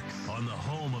throwbacks on the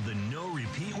home of the no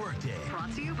repeat workday.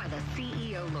 Brought to you by the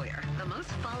CEO Lawyer, the most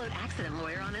followed accident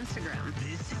lawyer on Instagram.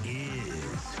 This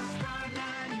is Star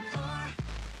 94.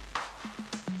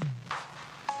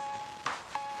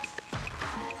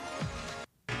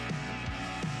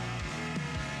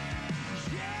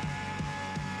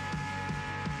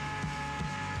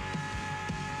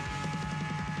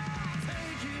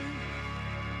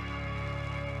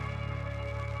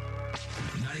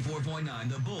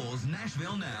 The Bulls,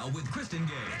 Nashville Now with Kristen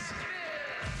Gates.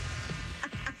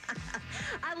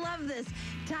 I love this.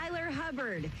 Tyler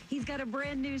Hubbard. He's got a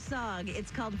brand new song.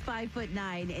 It's called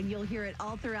 5'9", and you'll hear it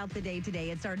all throughout the day today.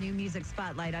 It's our new music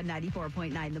spotlight on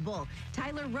 94.9 The Bull.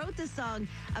 Tyler wrote the song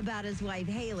about his wife,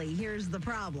 Haley. Here's the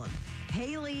problem.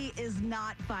 Haley is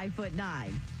not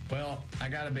 5'9". Well, I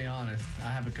got to be honest.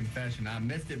 I have a confession. I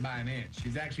missed it by an inch.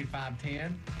 She's actually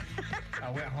 5'10".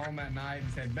 I went home that night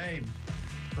and said, babe,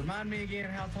 remind me again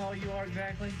how tall you are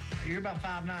exactly. You're about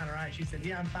 5'9", right? She said,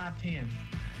 yeah, I'm 5'10".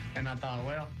 And I thought,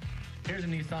 well, here's a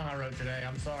new song I wrote today.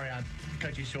 I'm sorry I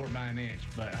cut you short by an inch,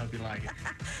 but I hope you like it.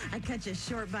 I cut you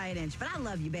short by an inch, but I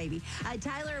love you, baby.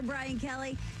 Tyler and Brian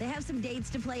Kelly, they have some dates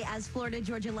to play as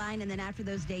Florida-Georgia Line, and then after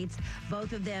those dates,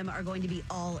 both of them are going to be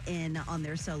all in on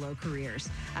their solo careers.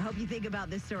 I hope you think about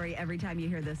this story every time you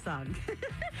hear this song.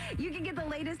 You can get the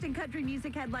latest in country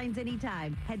music headlines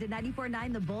anytime. Head to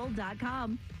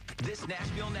 949thebull.com. This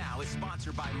Nashville Now is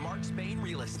sponsored by Mark Spain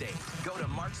Real Estate. Go to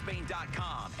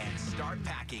markspain.com and start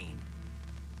packing.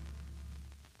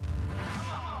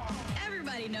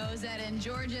 Everybody knows that in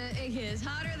Georgia, it gets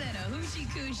hotter than a hoochie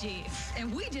coochie.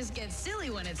 And we just get silly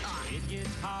when it's hot. It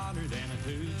gets hotter than a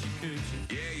hoochie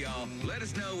coochie. Yeah, y'all. Let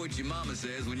us know what your mama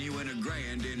says when you win $1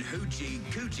 grand in hoochie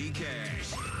coochie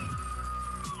cash.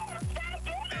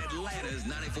 Atlanta's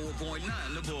 94.9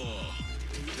 The Bull.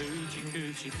 Coochie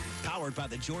coochie. Powered by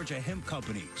the Georgia Hemp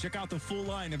Company. Check out the full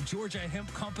line of Georgia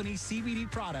Hemp Company CBD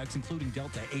products, including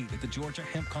Delta 8 at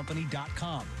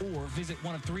thegeorgiahempcompany.com. Or visit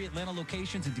one of 3 Atlanta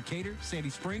locations in Decatur, Sandy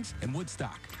Springs, and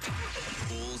Woodstock.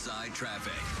 Bullseye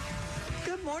traffic.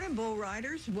 Good morning, Bull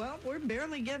Riders. Well, we're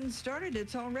barely getting started.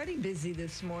 It's already busy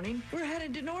this morning. We're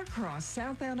headed to Norcross,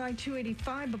 southbound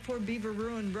I-285 before Beaver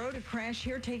Ruin Road. A crash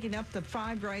here taking up the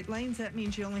 5 right lanes. That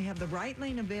means you only have the right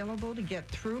lane available to get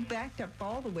through, backed up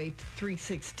all the way to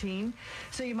 316.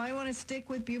 So you might want to stick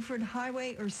with Buford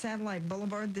Highway or Satellite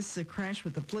Boulevard. This is a crash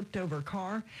with a flipped over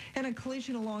car, and a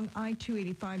collision along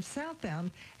I-285 southbound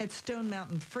at Stone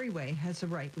Mountain Freeway has the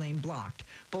right lane blocked.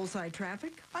 Bullseye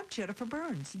traffic, I'm Jennifer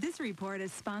Burns. This report is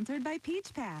is sponsored by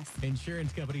Peach Pass.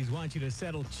 Insurance companies want you to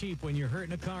settle cheap when you're hurt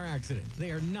in a car accident.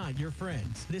 They are not your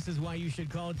friends. This is why you should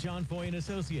call John Foy and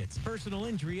Associates, personal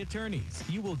injury attorneys.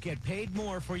 You will get paid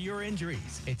more for your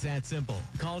injuries. It's that simple.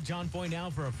 Call John Foy now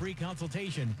for a free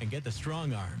consultation and get the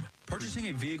strong arm. Purchasing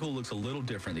a vehicle looks a little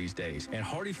different these days, and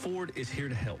Hardy Ford is here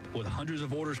to help. With hundreds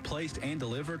of orders placed and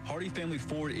delivered, Hardy Family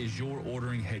Ford is your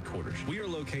ordering headquarters. We are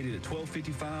located at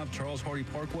 1255 Charles Hardy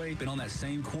Parkway, been on that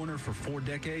same corner for 4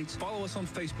 decades. Follow us on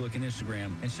Facebook and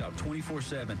Instagram and shop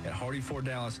 24/7 at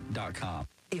HardyFordDallas.com.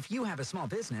 If you have a small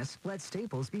business, let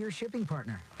Staples be your shipping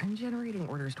partner. I'm generating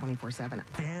orders 24/7.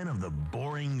 Fan of the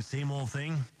boring, same old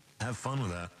thing? Have fun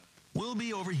with that. We'll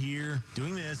be over here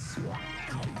doing this.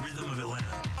 Rhythm of Atlanta.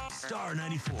 Star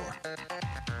 94.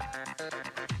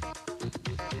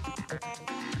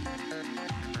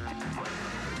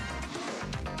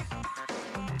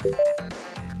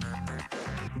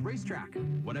 Racetrack.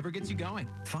 Whatever gets you going.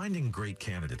 Finding great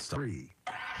candidates. 3.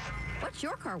 What's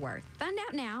your car worth? Find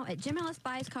out now at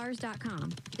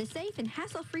JimEllisBuysCars.com, the safe and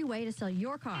hassle-free way to sell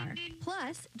your car.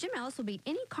 Plus, Jim Ellis will beat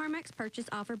any CarMax purchase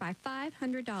offer by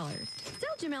 $500.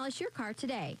 Sell Jim Ellis your car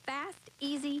today. Fast,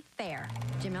 easy, fair.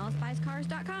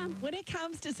 JimEllisBuysCars.com. When it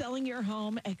comes to selling your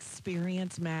home,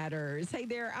 experience matters. Hey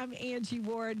there, I'm Angie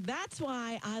Ward. That's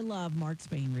why I love Mark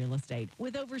Spain Real Estate.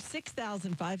 With over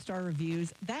 6,000 five-star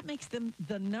reviews, that makes them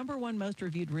the #1 most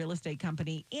reviewed real estate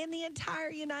company in the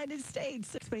entire United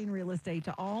States. Spain Real Estate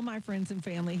to all my friends and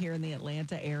family here in the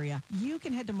Atlanta area. You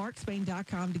can head to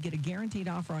markspain.com to get a guaranteed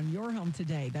offer on your home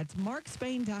today. That's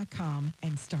markspain.com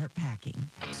and start packing.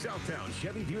 Southtown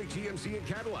Chevy Buick GMC and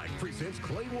Cadillac presents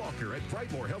Clay Walker at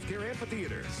Brightmoor Healthcare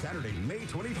Amphitheater, Saturday, May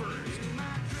 21st.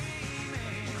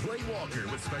 Clay Walker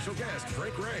with special guest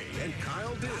Frank Ray and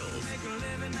Kyle Dills.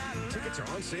 Tickets are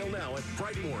on sale now at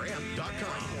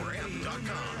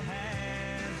brightmooramp.com.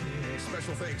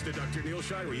 Special thanks to Dr. Neil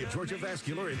Shirey at Georgia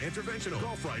Vascular and Interventional,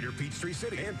 Golf Rider, Peachtree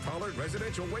City, and Pollard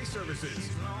Residential Waste Services.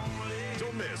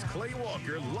 Don't miss Clay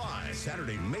Walker live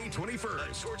Saturday, May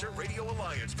 21st. A Georgia Radio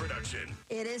Alliance production.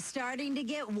 It is starting to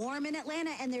get warm in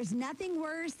Atlanta, and there's nothing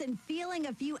worse than feeling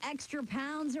a few extra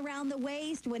pounds around the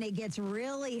waist when it gets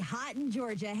really hot in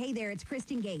Georgia. Hey there, it's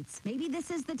Kristen Gates. Maybe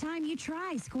this is the time you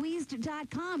try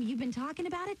Squeezed.com. You've been talking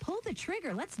about it? Pull the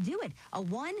trigger. Let's do it. A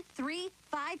 1, 3,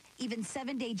 5, even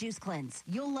 7-day juice cleanse.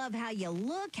 You'll love how you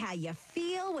look, how you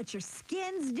feel, what your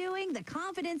skin's doing, the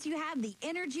confidence you have, the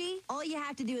energy. All you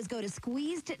have to do is go to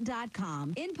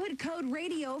Squeezed.com. Input code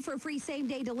radio for free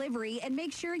same-day delivery, and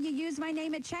make sure you use my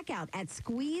name at checkout at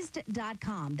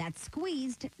Squeezed.com. That's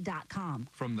Squeezed.com.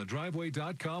 From the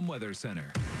Driveway.com Weather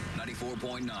Center.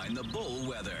 94.9 The Bull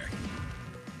Weather.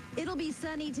 It'll be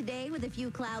sunny today with a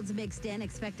few clouds mixed in.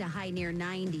 Expect a high near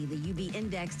 90. The UV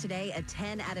index today, a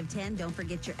 10 out of 10. Don't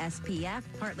forget your SPF.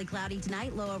 Partly cloudy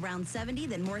tonight, low around 70.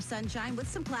 Then more sunshine with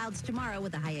some clouds tomorrow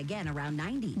with a high again around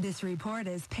 90. This report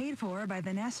is paid for by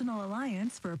the National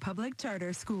Alliance for Public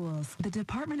Charter Schools. The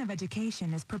Department of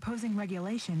Education is proposing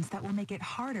regulations that will make it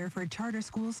harder for charter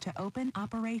schools to open,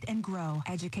 operate, and grow.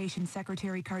 Education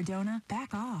Secretary Cardona,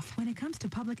 back off. When it comes to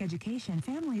public education,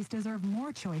 families deserve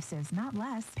more choices, not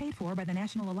less. Paid for by the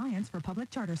National Alliance for Public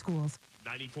Charter Schools.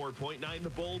 94.9 The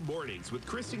Bold Mornings with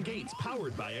Kristen Gates,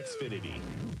 powered by Xfinity.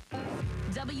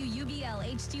 WUBL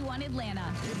HD1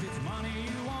 Atlanta. If it's money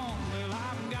you want, well,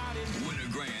 I've got it. Win a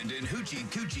grand in Hoochie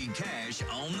Coochie cash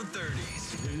on the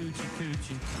 30s. Hoochie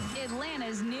Coochie.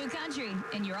 Atlanta's new country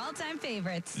and your all-time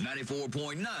favorites.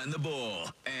 94.9 The Bull,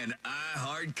 an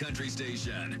iHeart country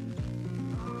station.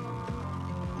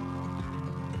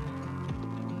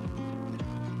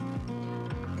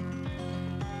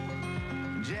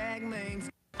 Jag Mings.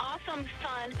 Awesome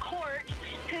son, Court,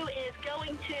 who is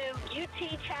going to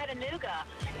UT Chattanooga.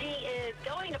 He is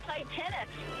going to play tennis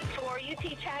for UT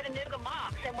Chattanooga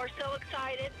Mocs, and we're so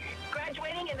excited.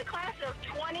 Graduating in the class of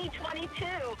 2022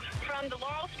 from the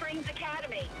Laurel Springs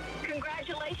Academy.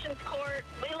 Congratulations, Court.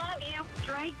 We love you.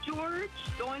 Drake George,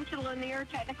 going to Lanier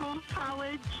Technical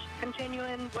College,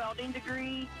 continuing welding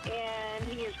degree, and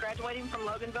he is graduating from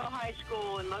Loganville High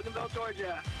School in Loganville,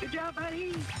 Georgia. Good job,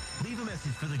 buddy. Leave a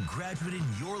message for the graduate in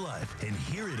your life and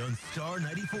hear it on Star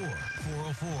 94.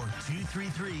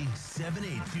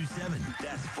 404-233-7827.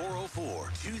 That's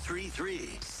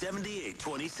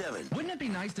 404-233-7827. Wouldn't it be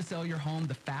nice to sell your home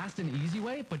the fast and easy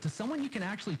way, but to someone you can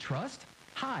actually trust?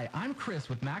 Hi, I'm Chris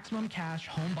with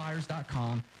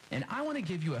MaximumCashHomeBuyers.com, and I want to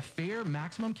give you a fair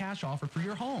maximum cash offer for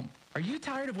your home. Are you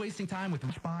tired of wasting time with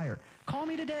Buyer? Call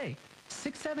me today.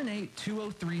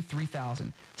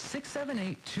 678-203-3000.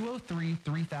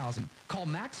 678-203-3000. Call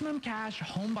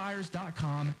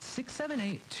MaximumCashHomebuyers.com.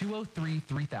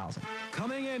 678-203-3000.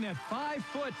 Coming in at 5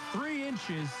 foot 3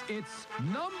 inches, it's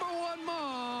number one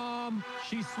mom.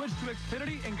 She switched to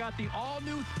Xfinity and got the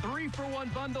all-new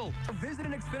 3-for-1 bundle. Visit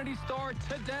an Xfinity store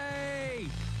today.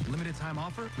 Limited time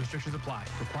offer. Restrictions apply.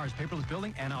 Requires paperless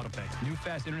billing and autopay. New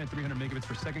fast internet 300 megabits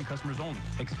per second customers only.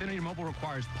 Xfinity Mobile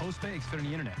requires post-pay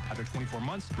Xfinity internet. After 24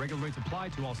 months, regular rates apply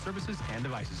to all services and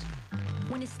devices.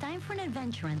 When it's time for an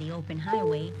adventure on the open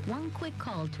highway, one quick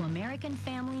call to American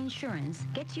Family Insurance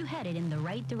gets you headed in the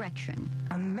right direction.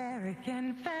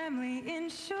 American Family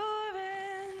Insurance.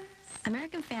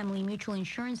 American Family Mutual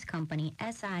Insurance Company,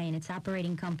 SI, and its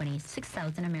operating companies,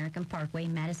 6000 American Parkway,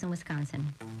 Madison,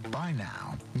 Wisconsin. By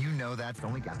now, you know that's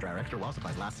only Gas Dryer Extra while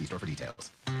supplies last. See store for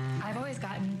details. I've always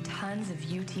gotten tons of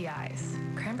UTIs.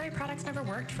 Cranberry products never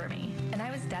worked for me, and I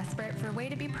was desperate for a way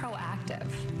to be proactive.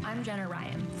 I'm Jenna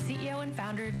Ryan, CEO and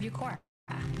founder of Eucora.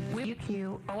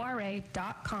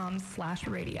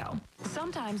 UQORA.com/radio.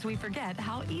 Sometimes we forget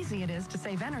how easy it is to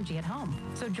save energy at home.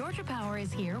 So Georgia Power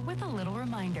is here with a little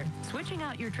reminder. Switching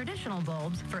out your traditional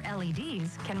bulbs for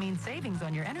LEDs can mean savings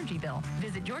on your energy bill.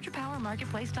 Visit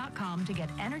GeorgiaPowerMarketplace.com to get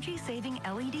energy-saving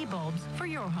LED bulbs for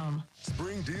your home.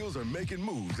 Spring deals are making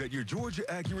moves at your Georgia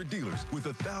Accurate dealers with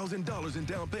 $1,000 in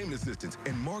down payment assistance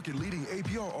and market-leading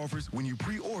APR offers when you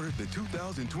pre-order the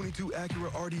 2022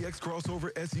 Acura RDX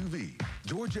crossover SUV.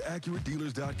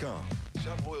 GeorgiaAccurateDealers.com.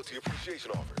 Shop loyalty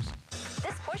appreciation offers.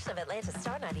 This portion of Atlanta's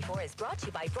Star 94 is brought to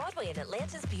you by Broadway and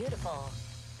Atlanta's Beautiful.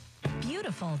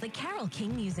 Beautiful, the Carole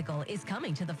King musical is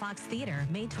coming to the Fox Theater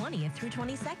May 20th through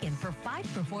 22nd for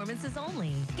 5 performances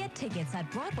only. Get tickets at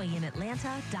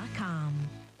BroadwayInAtlanta.com.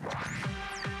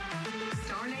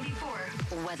 Star 94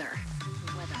 weather.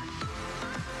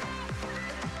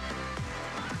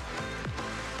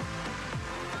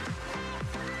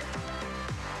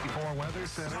 Weather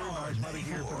Center. Our money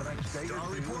here for the next day. Star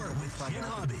Report with Ken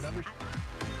Hobby.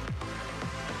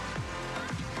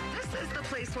 This is the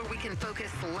place where we can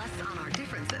focus less on our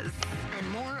differences and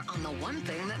more on the one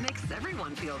thing that makes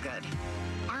everyone feel good.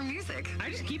 Our music. I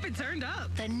just keep it turned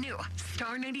up. The new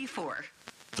Star 94.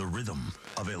 The rhythm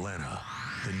of Atlanta.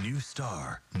 The new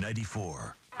Star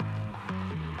 94.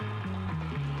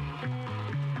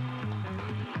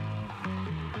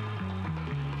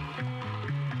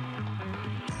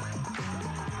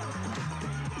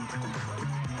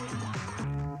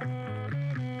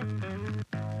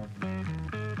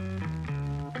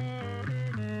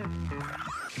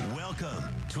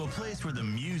 To a place where the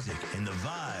music and the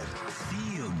vibe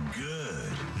feel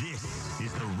good. This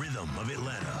is the rhythm of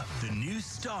Atlanta. The new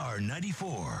Star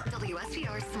 94.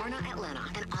 WSTR Smyrna, Atlanta,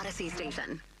 an Odyssey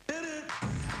station.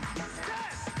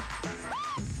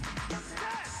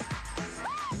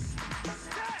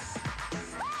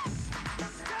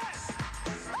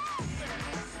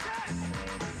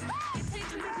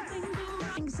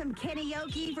 Some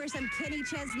karaoke for some Kenny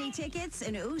Chesney tickets,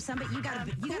 and ooh, somebody you got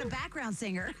a background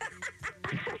singer.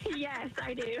 Yes,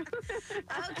 I do.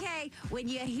 Okay, when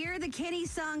you hear the Kenny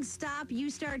song stop,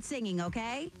 you start singing,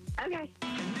 okay? Okay.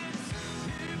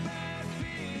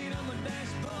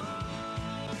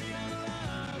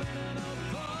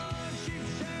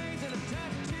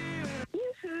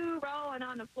 Yoo-hoo, rolling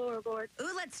on the floorboard.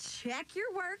 Ooh, let's check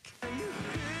your work.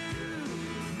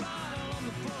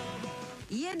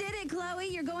 You did it, Chloe.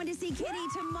 You're going to see Kenny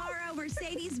tomorrow,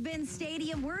 Mercedes-Benz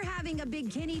Stadium. We're having a big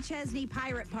Kenny Chesney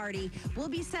pirate party. We'll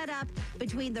be set up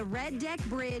between the Red Deck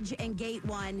Bridge and Gate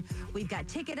 1. We've got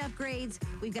ticket upgrades.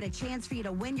 We've got a chance for you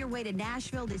to win your way to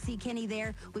Nashville to see Kenny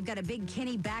there. We've got a big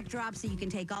Kenny backdrop so you can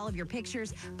take all of your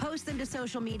pictures, post them to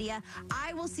social media.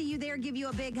 I will see you there, give you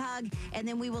a big hug, and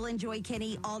then we will enjoy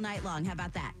Kenny all night long. How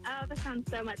about that? Oh, that sounds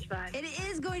so much fun. It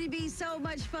is going to be so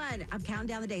much fun. I'm counting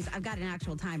down the days. I've got an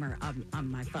actual timer on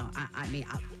my phone. I mean,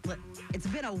 it's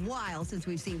been a while since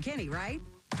we've seen Kenny, right?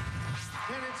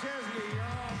 Kenny Chesney,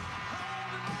 y'all.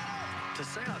 To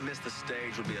say I missed the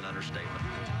stage would be an understatement.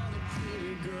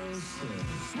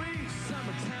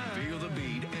 Feel the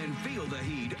beat and feel the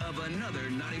heat of another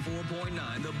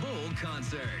 94.9 The Bull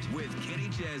concert with Kenny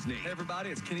Chesney. Hey everybody,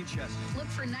 it's Kenny Chesney. Look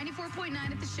for 94.9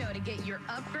 at the show to get your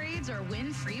upgrades or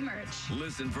win free merch.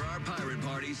 Listen for our pirate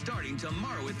party starting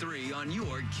tomorrow at 3 on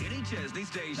your Kenny Chesney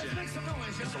station. Let's make some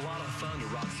noise. It's a lot of fun to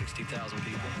rock 60,000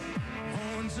 people.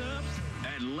 Horns up.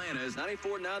 Atlanta's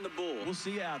 94.9 The Bull. We'll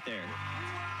see you out there.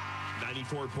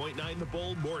 94.9 The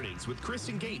Bull Mornings with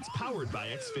Kristen Gates, powered by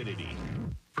Xfinity.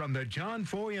 From the John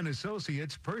Foy and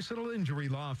Associates personal injury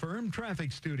law firm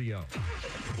Traffic Studio.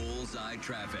 Bullseye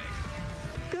Traffic.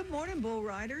 Good morning, Bull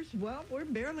Riders. Well, we're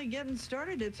barely getting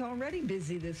started. It's already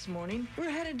busy this morning. We're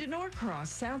headed to Norcross,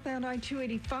 southbound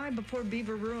I-285 before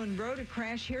Beaver Ruin Road. A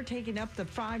crash here taking up the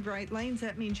 5 right lanes.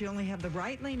 That means you only have the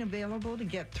right lane available to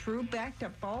get through, backed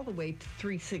up all the way to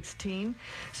 316.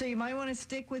 So you might want to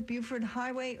stick with Buford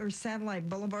Highway or Satellite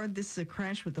Boulevard. This is a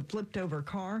crash with a flipped over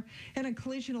car, and a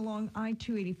collision along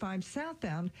I-285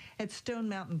 southbound at Stone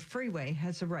Mountain Freeway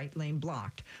has the right lane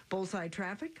blocked. Bullseye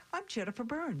Traffic, I'm Jennifer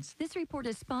Burns. This report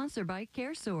is sponsored by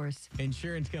CareSource.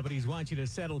 Insurance companies want you to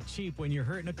settle cheap when you're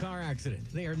hurt in a car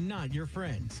accident. They are not your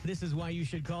friends. This is why you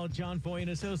should call John Foy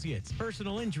and Associates,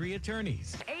 personal injury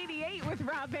attorneys. 88 with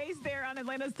Rob Hayes there on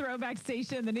Atlanta's Throwback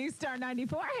Station, the new Star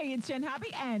 94. Hey, it's Jen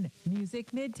Happy, and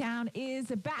Music Midtown is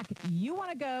back. You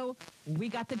want to go? We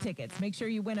got the tickets. Make sure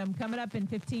you win them coming up in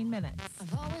 15 minutes.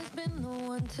 I've always been the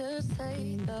one to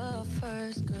say the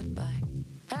first goodbye.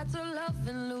 Had to love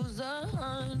and lose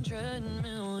 100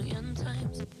 million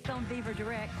times. On Beaver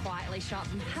Direct, quietly shop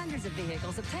from hundreds of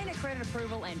vehicles, obtain a credit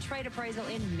approval and trade appraisal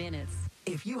in minutes.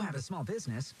 If you have a small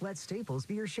business, let Staples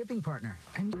be your shipping partner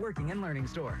and working and learning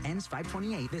store. Ends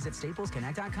 5/28. Visit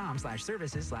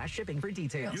staplesconnect.com/services/shipping for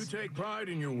details. You take pride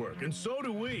in your work, and so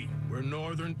do we. We're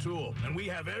Northern Tool, and we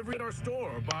have every at our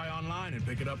store or buy online and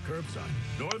pick it up curbside.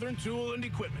 Northern Tool and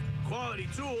Equipment. Quality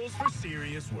tools for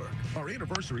serious work. Our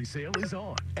anniversary sale is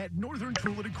on at Northern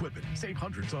Tool and Equipment. Save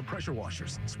hundreds on pressure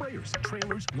washers, sprayers,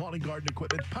 trailers, lawn and garden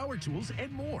equipment, power tools,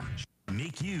 and more.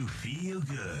 Make you feel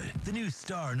good. The new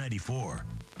Star 94.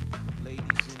 Ladies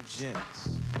and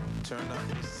gents, turn up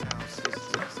the sound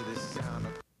system to the sound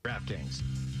of DraftKings.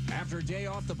 After a day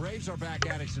off, the Braves are back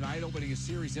at it tonight, opening a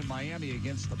series in Miami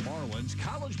against the Marlins.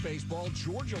 College baseball,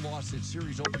 Georgia lost its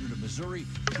series opener to Missouri.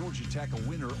 Georgia Tech a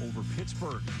winner over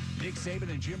Pittsburgh. Nick Saban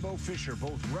and Jimbo Fisher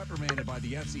both reprimanded by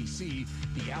the SEC.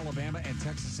 The Alabama and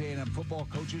Texas A&M football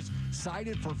coaches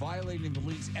cited for violating the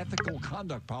league's ethical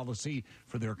conduct policy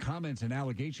for their comments and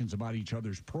allegations about each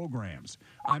other's programs.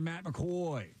 I'm Matt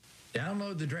McCoy.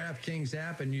 Download the DraftKings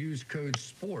app and use code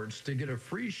SPORTS to get a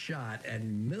free shot at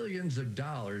millions of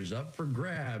dollars up for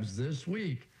grabs this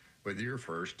week with your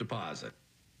first deposit.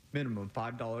 Minimum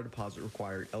 $5 deposit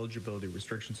required. Eligibility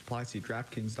restrictions apply. See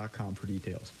DraftKings.com for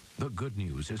details. The good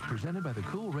news is presented by the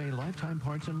Cool Ray Lifetime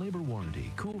Parts and Labor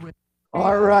Warranty. Cool Ray.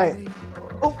 All right.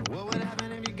 Oh.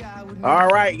 All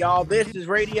right, y'all. This is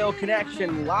Radio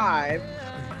Connection Live.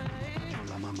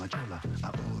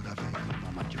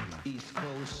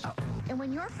 And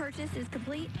when your purchase is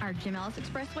complete, our Jim Ellis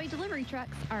Expressway delivery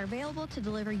trucks are available to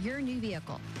deliver your new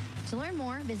vehicle. To learn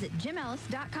more, visit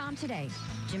JimEllis.com today.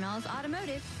 Jim Ellis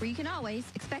Automotive, where you can always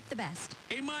expect the best.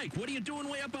 Hey, Mike, what are you doing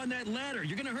way up on that ladder?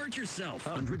 You're going to hurt yourself.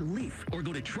 100-LEAF. Or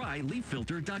go to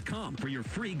TryLeafFilter.com for your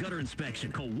free gutter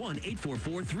inspection. Call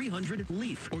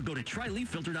 1-844-300-LEAF. Or go to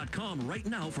TryLeafFilter.com right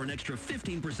now for an extra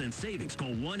 15% savings.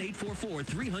 Call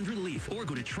 1-844-300-LEAF. Or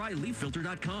go to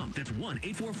TryLeafFilter.com. That's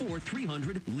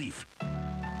 1-844-300-LEAF.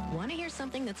 Want to hear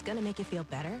something that's going to make you feel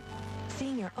better?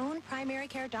 Seeing your own primary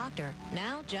care doctor,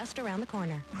 now just around the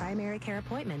corner. Primary care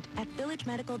appointment at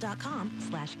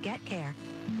villagemedical.com/getcare.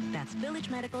 That's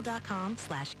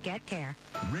villagemedical.com/getcare.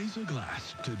 Raise a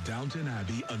glass to Downton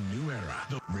Abbey, A New Era.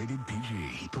 The rated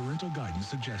PG. Parental guidance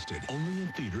suggested. Only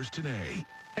in theaters today.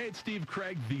 Hey, it's Steve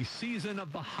Craig. The season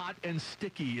of the hot and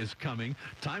sticky is coming.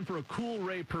 Time for a Cool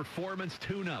Ray Performance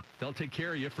Tune-Up. They'll take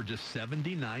care of you for just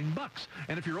 $79.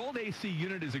 And if your old AC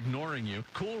unit is ignoring you,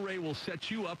 Cool Ray will set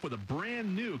you up with a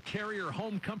brand new Carrier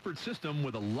home comfort system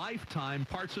with a lifetime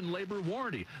parts and labor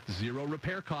warranty. 0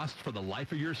 repair costs for the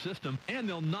life of your system, and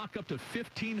they'll knock up to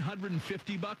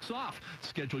 $1,550 off.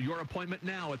 Schedule your appointment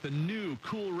now at the new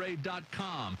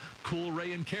CoolRay.com. Cool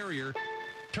Ray and Carrier.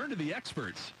 Turn to the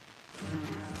experts.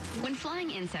 When flying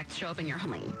insects show up in your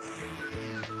home,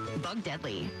 bug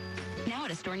deadly. Now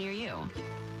at a store near you.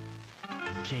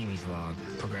 Jamie's Log.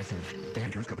 Progressive. The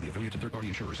insurance company affiliates and third-party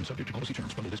insurers and subject to policy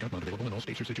terms. Bundle discount not available in all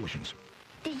states or situations.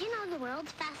 Did you know the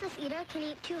world's fastest eater can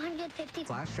eat 250...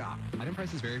 Flash shop. Item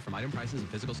prices vary from item prices and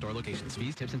physical store locations.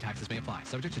 Fees, tips, and taxes may apply.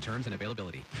 Subject to terms and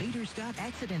availability. Bader Scott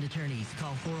Accident Attorneys.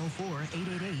 Call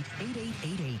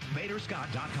 404-888-8888.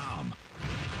 BaderScott.com.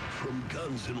 From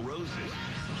Guns N' Roses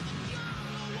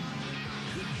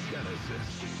to Genesis.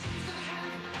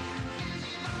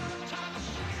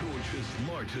 Georgia's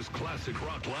largest classic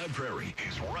rock library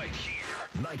is right here.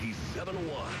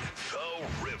 97.1 The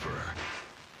River.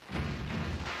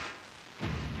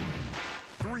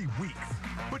 3 weeks.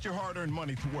 Put your hard-earned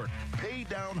money to work. Pay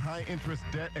down high-interest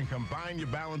debt and combine your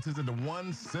balances into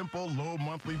one simple low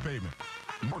monthly payment.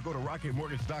 Or go to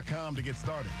RocketMortgage.com to get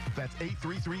started. That's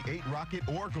 8338-ROCKET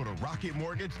or go to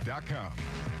RocketMortgage.com.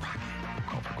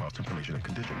 Call for cost information and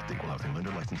conditions. Equal housing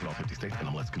lender licensed in all 50 states.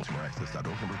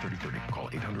 NMLSconsumeraccess.org number 3030. Call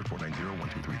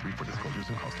 800-490-1233 for disclosures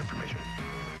and cost information.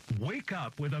 Wake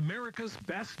up with America's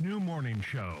best new morning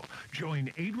show.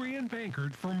 Join Adrian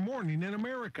Bankert for Morning in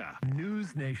America.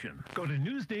 News Nation. Go to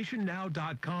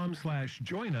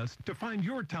newsnation.now.com/join us to find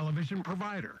your television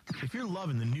provider. If you're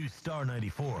loving the new Star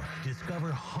 94,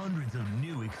 discover hundreds of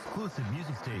new exclusive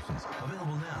music stations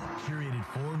available now. Curated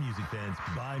for music fans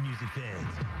by music fans.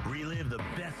 Relive the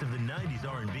best of the 90s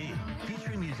R&B,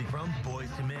 featuring music from Boyz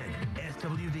II Men,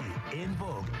 SWV, En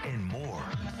Vogue, and more.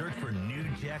 Search for New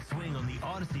Jack Swing on the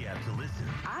Odyssey app to listen.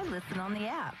 I listen on the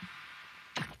app.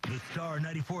 The Star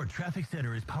 94 Traffic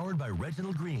Center is powered by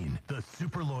Reginald Green, the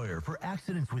super lawyer for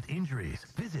accidents with injuries.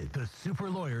 Visit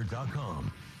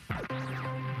thesuperlawyer.com.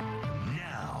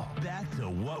 Now, back to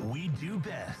what we do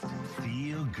best.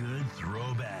 Feel good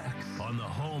throwbacks on the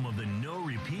home of the no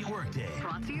repeat workday.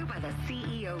 Brought to you by the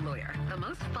CEO Lawyer, the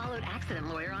most followed accident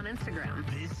lawyer on Instagram.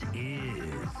 This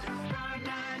is Star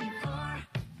 94.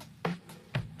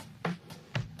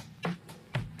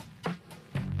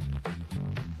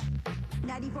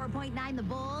 .9 The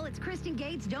Bull. It's Kristen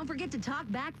Gates. Don't forget to talk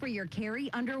back for your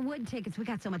Carrie Underwood tickets. We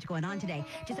got so much going on today.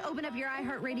 Just open up your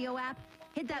iHeartRadio app,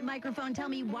 hit that microphone, tell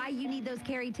me why you need those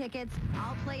Carrie tickets.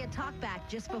 I'll play a talk back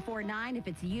just before 9. If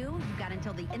it's you've got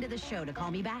until the end of the show to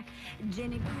call me back.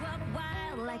 Jenny grew up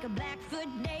wild like a Blackfoot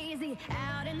daisy,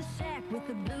 out in the shack with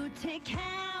the blue tick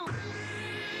hound.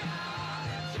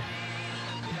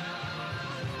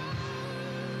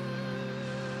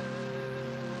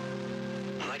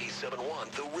 97.1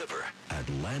 The River,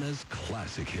 Atlanta's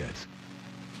classic hits.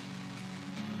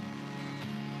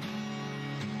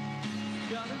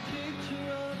 Got a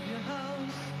picture of your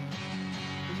house,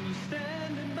 and you're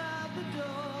standing by the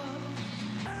door.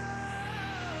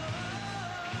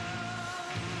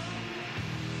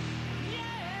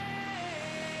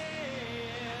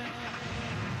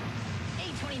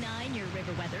 8:29, your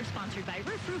river weather, sponsored by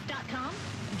RoofRoof.com.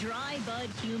 Dry, but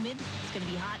humid. It's going to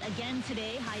be hot again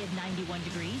today, high of 91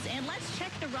 degrees. And let's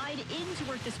check the ride into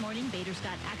work this morning. Bader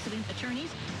Scott Accident Attorneys.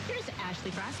 Here's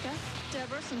Ashley Frasca.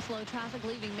 Deborah, some slow traffic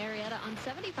leaving Marietta on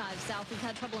 75 south. We've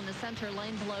had trouble in the center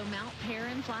lane below Mount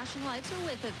Perrin. Flashing lights are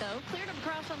with it, though. Cleared up a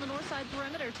crash on the north side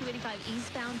perimeter, 285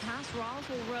 eastbound past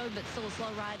Roswell Road, but still a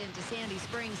slow ride into Sandy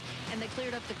Springs. And they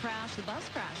cleared up the crash, the bus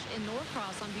crash, in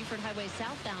Norcross on Buford Highway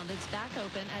southbound. It's back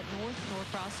open at North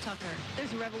Norcross Tucker.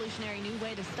 There's a revolutionary new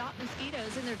way to stop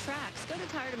mosquitoes in their tracks. Go to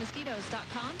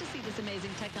tiredofmosquitoes.com to see this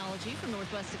amazing technology from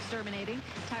Northwest Exterminating.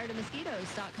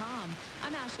 Tiredofmosquitoes.com.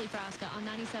 I'm Ashley Frasca on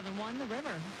 97.1 The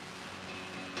River.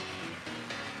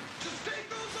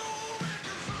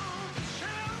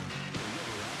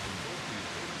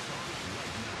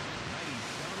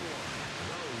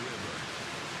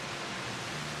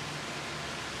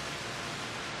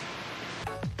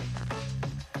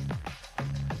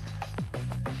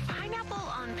 Pineapple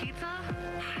on pizza?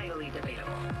 Highly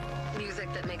debatable.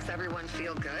 Music that makes everyone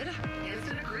feel good?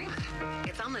 Instant agreement.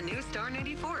 It's on the new Star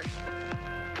 94.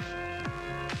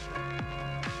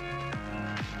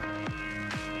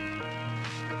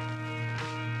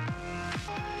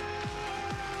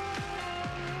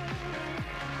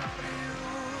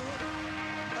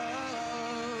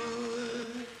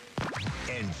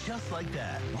 And just like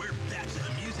that, we're back to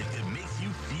the music that makes you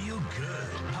feel good.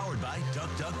 Powered by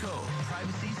DuckDuckGo.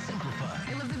 Privacy simplified.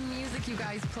 I love the music you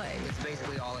guys play. It's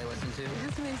basically all I listen to. It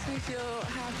just makes me feel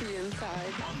happy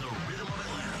inside. On the Rhythm of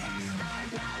Atlanta.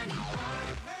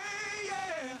 Hey,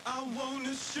 yeah, I want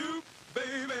to shoot,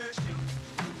 baby.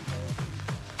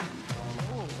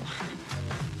 Oh.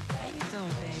 How you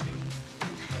doing, baby?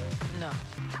 No.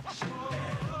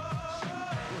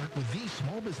 With these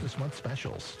Small Business Month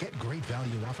specials, get great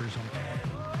value offers on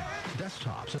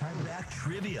desktops. Throwback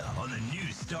trivia on the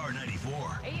new Star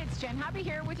 94. Hey, it's Jen Hobby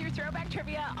here with your throwback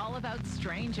trivia all about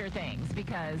Stranger Things,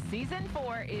 because season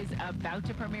 4 is about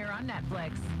to premiere on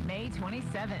Netflix May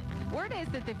 27th. Word is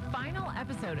that the final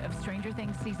episode of Stranger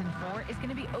Things season 4 is going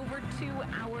to be over 2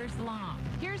 hours long.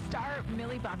 Here's star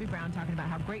Millie Bobby Brown talking about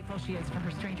how grateful she is for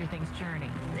her Stranger Things journey.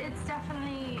 It's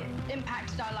definitely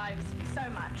impacted our lives so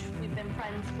much. We've been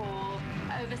friends for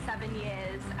over 7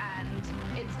 years, and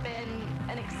it's been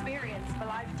an experience of a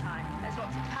lifetime. There's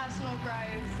lots of personal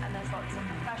growth and there's lots of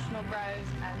professional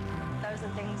growth, and those are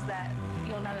things that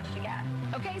you'll never forget.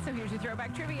 Okay, so here's your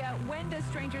throwback trivia. When does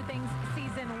Stranger Things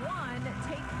Season 1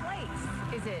 take place?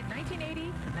 Is it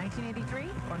 1980, 1983,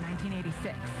 or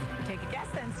 1986? Take a guess,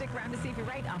 then stick around to see if you're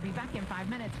right. I'll be back in 5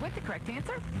 minutes with the correct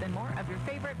answer. Then more of your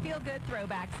favorite feel-good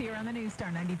throwbacks here on the News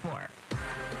Star 94.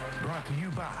 Brought to you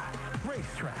by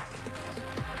Racetrack.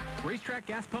 Racetrack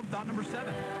gas pump thought number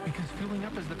 7. Because fueling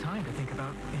up is the time to think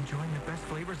about enjoying the best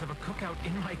flavors of a cookout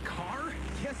in my car?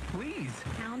 Yes, please.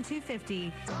 Pound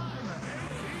 250.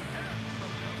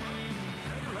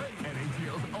 And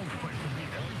ATL's ultimate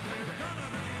convenience.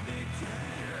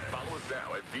 Follow us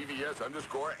now at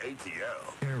VVS_ATL.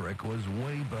 Eric was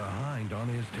way behind on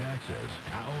his taxes.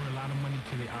 I owe a lot of money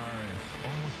to the IRS,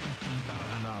 almost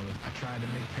 $15,000. I tried to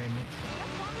make payments.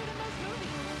 That's longer than most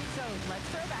movies. So let's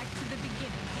throw back to the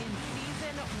beginning in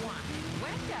Season 1.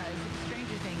 When does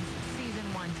Stranger Things Season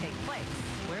 1 take place?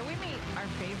 Where we meet our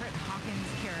favorite Hawkins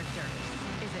character.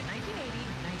 Is it 1980,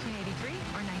 1983,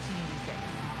 or 1986?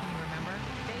 Can you remember?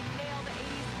 They nailed the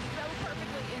 80s so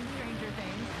perfectly in Stranger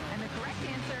Things, and the correct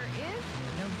answer is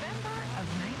November of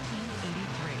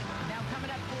 1983. Now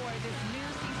coming up for this new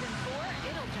Season 4,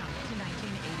 it'll jump to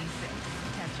 1986.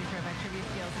 Test your throwback trivia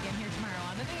skills again here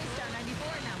tomorrow on the News Star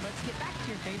 94. Now let's get back to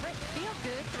your favorite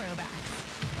feel-good throwbacks.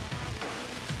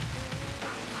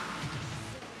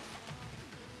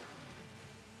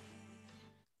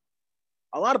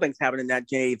 A lot of things happened in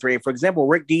 1983. For example,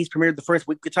 Rick Dees premiered the first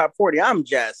weekly top 40. I'm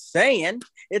just saying.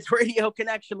 It's Radio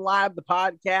Connection Live, the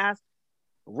podcast.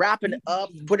 Wrapping up,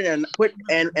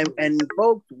 and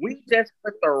folks, we just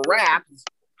put the wraps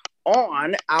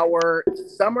on our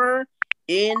summer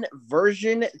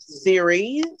inversion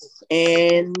series,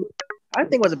 and I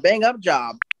think it was a bang up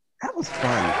job. That was fun.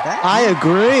 I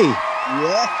agree.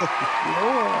 Yeah.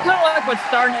 Kind of like what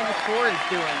Star 94 is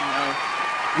doing, though.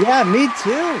 Yeah, me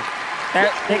too.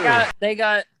 They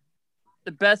got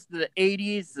the best of the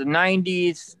 80s, the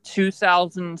 90s,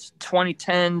 2000s,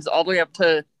 2010s, all the way up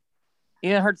to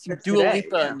even heard some Dua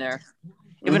Lipa in there.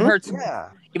 Even heard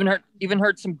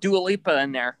some Dua Lipa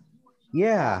in there.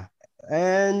 Yeah.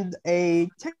 And a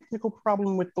technical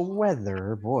problem with the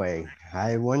weather. Boy,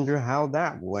 I wonder how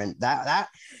that went. I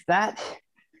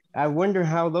wonder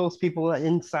how those people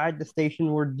inside the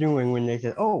station were doing when they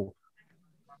said, "Oh,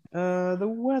 the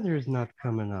weather's not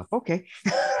coming up." Okay.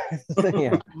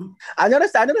 Yeah. I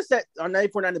noticed that on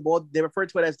 94.9 The Bull, they refer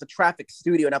to it as the traffic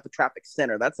studio, not the traffic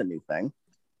center. That's a new thing.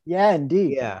 Yeah,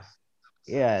 indeed.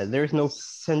 Yeah. There's no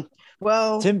sense.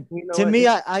 Well, to me,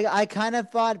 I kind of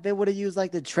thought they would have used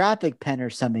like the traffic pen or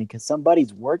something because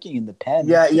somebody's working in the pen.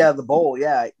 Yeah, the bowl.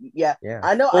 Yeah.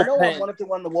 I know. I wanted to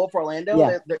win the Wolf Orlando.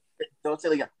 Yeah. They'll say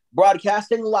like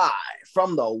broadcasting live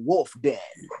from the Wolf Den.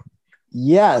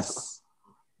 Yes.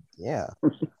 Yeah.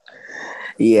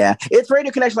 Yeah, it's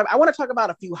Radio Connection Live. I want to talk about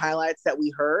a few highlights that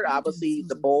we heard. Obviously,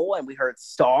 the Bowl, and we heard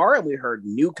Star, and we heard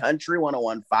New Country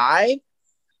 101.5.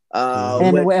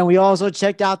 And we also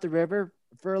checked out the river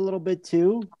for a little bit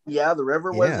too. Yeah, the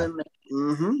river was in there.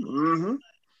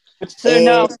 Which they're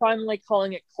now finally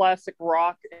calling it classic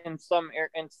rock in some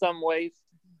ways.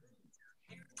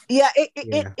 Yeah,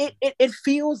 it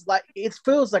feels like a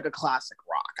classic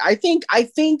rock. I think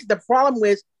the problem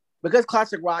with because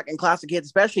classic rock and classic hits,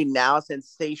 especially now since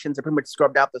stations are pretty much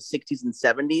scrubbed out the 60s and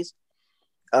 70s,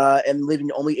 and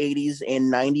leaving only 80s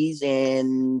and 90s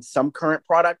and some current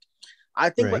product. I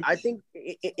think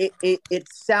it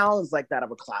sounds like that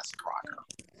of a classic rocker.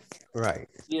 Right.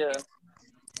 Yeah.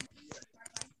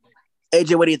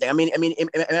 AJ, what do you think? I mean, in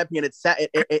my opinion, it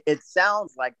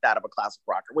sounds like that of a classic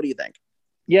rocker. What do you think?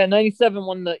 Yeah, 97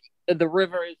 when the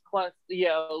river is class.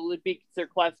 Yeah, would be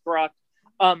considered classic rock.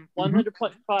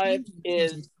 100.5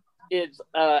 is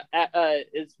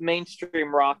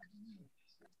mainstream rock.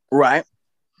 Right.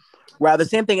 Well, the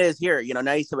same thing it is here.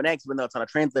 97X, even though it's on a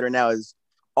translator now, is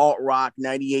alt rock.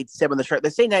 98.7 the track. They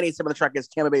say 98.7 the track is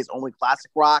Tampa Bay's only classic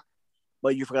rock,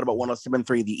 but you forgot about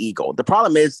 107.3 the Eagle. The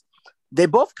problem is they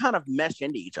both kind of mesh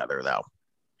into each other, though.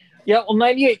 Yeah, well,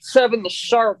 98.7 the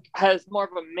Shark has more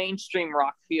of a mainstream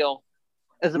rock feel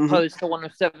as opposed to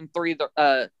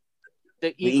 107.3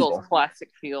 the Eagles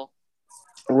classic feel.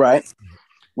 Right.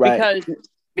 Because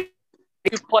you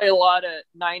play a lot of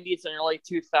 90s and early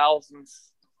 2000s.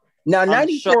 Now,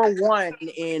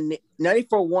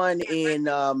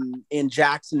 94.1 in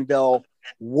Jacksonville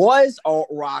was alt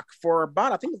rock for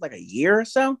about, I think it was like a year or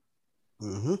so.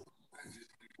 Mm-hmm.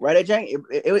 Right, AJ?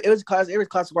 It was classic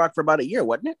rock for about a year,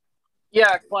 wasn't it?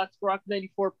 Yeah, classic rock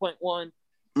 94.1.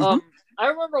 I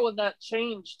remember when that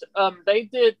changed.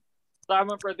 I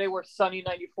remember they were Sunny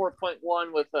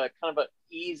 94.1 with a kind of an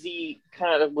easy,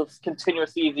 with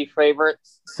continuous easy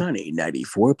favorites. Sunny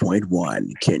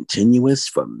 94.1, continuous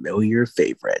familiar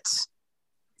favorites.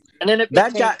 And then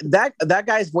that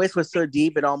guy's voice was so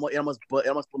deep it almost blew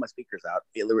my speakers out.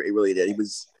 It really did. He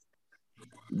was.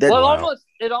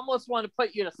 It almost wanted to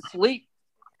put you to sleep.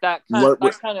 That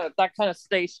kind of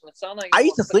station. It sounded like I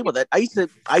used to sleep with it. I used to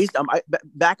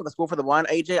back at the School for the Blind,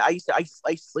 AJ. I used to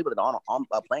sleep with it on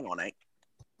playing all night.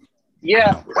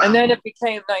 Yeah, and then it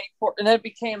became 94, and then it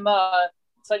became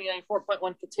Sunny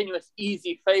 94.1 continuous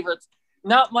easy favorites.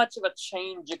 Not much of a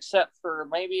change except for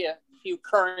maybe a few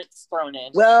currents thrown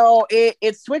in. Well,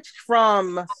 it switched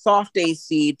from soft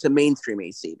AC to mainstream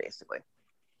AC, basically.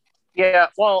 Yeah,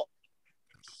 well,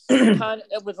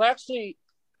 it was actually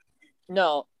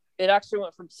no. It actually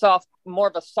went from more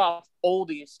of a soft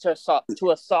oldies to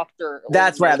a softer.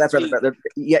 That's right.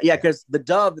 Yeah, because the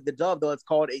dub though it's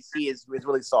called AC is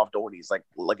really soft oldies, like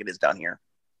it is down here.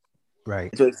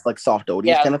 Right. So it's like soft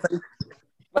oldies kind of thing.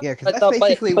 Yeah, because that's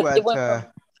basically what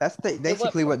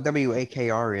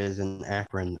WAKR is in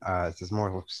Akron. It's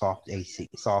more of soft AC,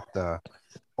 soft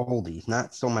oldies,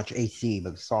 not so much AC,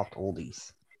 but soft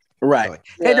oldies. Right. So,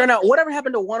 hey, Darnell, whatever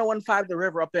happened to 101.5 The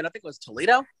River up in? I think it was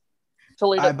Toledo.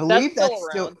 I believe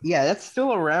that's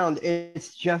still around.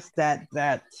 It's just that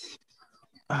that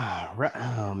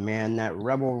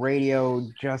Rebel Radio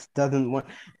just doesn't want.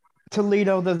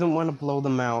 Toledo doesn't want to blow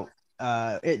them out.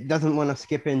 It doesn't want to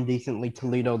skip in decently.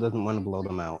 Toledo doesn't want to blow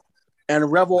them out. And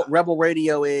Rebel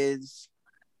Radio is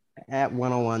at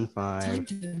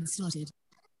 101.5.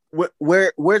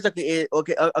 Where's the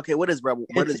okay? What is Rebel?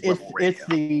 Rebel Radio? It's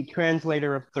the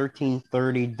translator of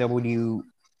 1330 W.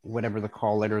 Whatever the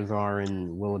call letters are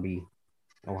in Willoughby,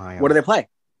 Ohio. What do they play?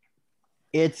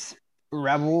 It's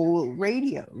Rebel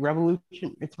Radio.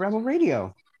 Revolution. It's Rebel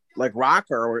Radio. Like rock,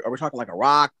 or are we talking like a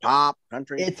rock, pop,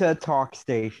 country? It's a talk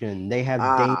station. They have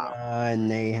Dana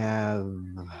and they have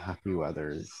a few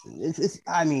others.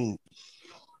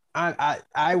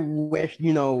 I wish,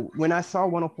 when I saw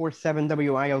 104.7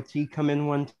 WIOT come in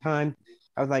one time,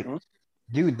 I was like,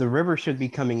 dude, the river should be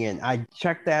coming in. I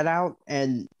checked that out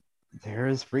and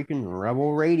there's freaking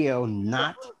Rebel Radio.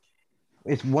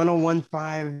 It's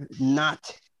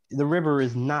 101.5. The river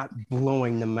is not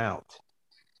blowing them out.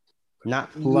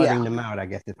 Not flooding them out, I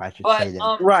guess, if I should say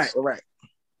that. Right.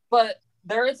 But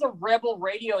there is a Rebel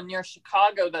Radio near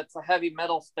Chicago that's a heavy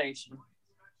metal station.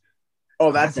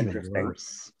 Oh, that's interesting.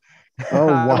 Oh,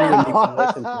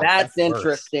 wow. That's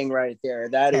interesting right there.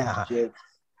 That is good.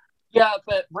 Yeah,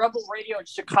 but Rebel Radio in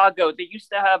Chicago, they used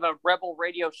to have a Rebel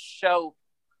Radio show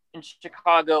in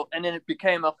Chicago, and then it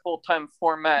became a full-time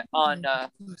format on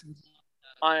a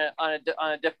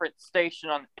different station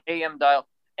on AM dial,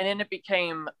 and then it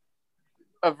became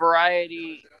a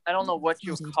variety. I don't know what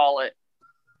you call it,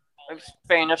 like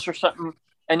Spanish or something.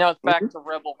 And now it's back to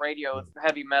Rebel Radio with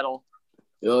heavy metal.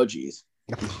 Oh, geez.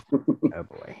 Oh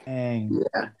boy. Dang.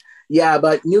 Yeah,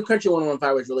 but New Country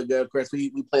 101.5 was really good. Of course,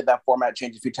 we played that format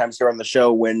change a few times here on the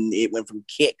show when it went from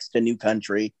Kicks to New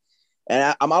Country.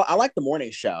 And I like the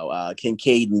morning show,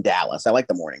 Kincaid and Dallas. I like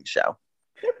the morning show.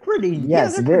 They're pretty.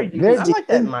 Yes, they're pretty good. I like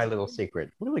that My Little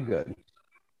Secret. Really good.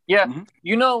 Yeah,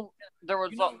 there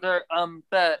was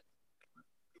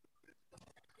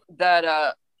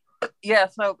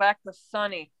so back to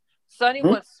Sunny. Sunny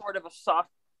was sort of a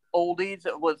soft oldies.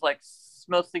 It was like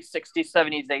mostly 60s,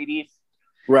 70s, 80s.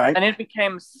 Right. And it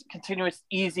became continuous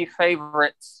easy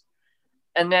favorites.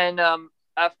 And then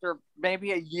after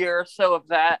maybe a year or so of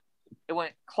that, it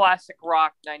went classic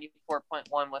rock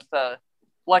 94.1 with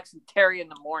Lex and Terry in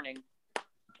the morning.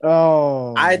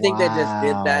 Oh, I think they just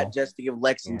did that just to give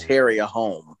Lex and Terry a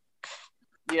home.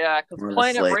 Yeah, because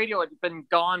Planet Radio had been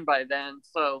gone by then.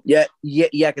 So yeah,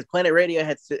 because Planet Radio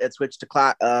had switched to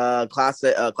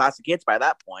classic hits by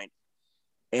that point,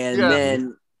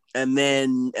 and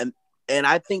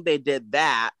I think they did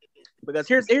that because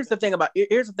here's the thing about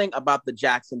the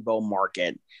Jacksonville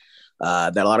market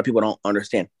that a lot of people don't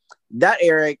understand. That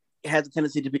area has a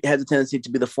tendency to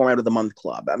be the format of the month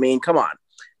club. I mean, come on.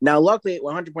 Now, luckily,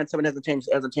 100.7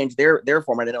 hasn't changed their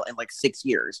format in like 6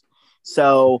 years.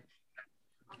 So,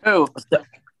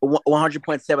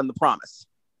 100.7 The Promise.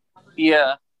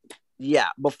 Yeah.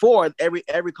 Before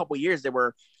every couple of years,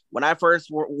 when I first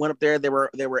went up there, they were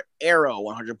Arrow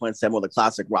 100.7 with a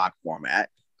classic rock format.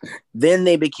 Then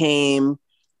they became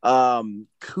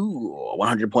Cool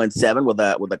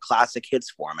 100.7 with a classic hits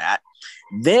format.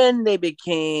 Then they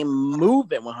became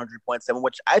Movin' 100.7,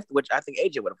 which I think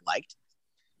AJ would have liked.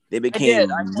 They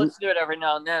became. I listen to it every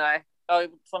now and then. I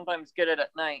sometimes get it at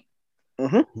night.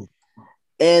 Mm-hmm.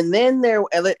 And then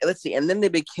let's see. And then they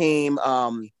became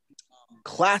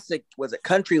classic. Was it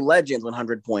Country Legends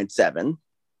 100.7?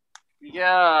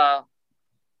 Yeah.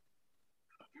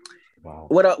 Wow.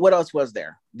 What else was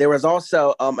there? There was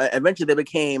also eventually they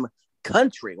became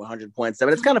Country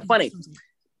 100.7. It's kind of funny.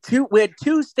 We had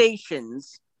two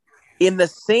stations in the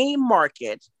same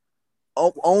market,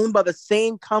 owned by the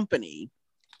same company,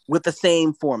 with the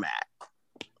same format.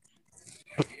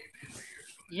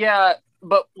 Yeah,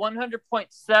 but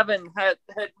 100.7 had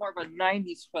more of a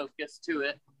 90s focus to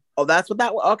it. Oh, that's what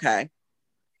that was. Okay.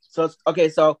 So it's okay.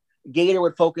 So Gator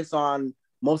would focus on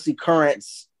mostly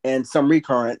currents and some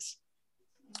recurrents,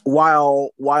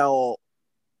 while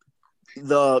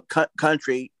the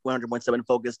Country 100.7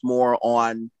 focused more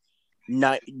on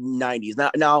 90s.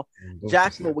 Now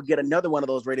Jacksonville would get another one of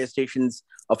those radio stations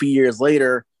a few years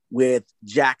later with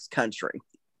Jack's Country.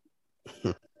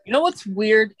 You know what's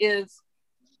weird is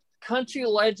Country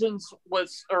Legends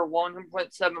was, or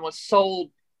 100.7 was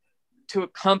sold to a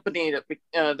company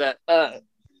that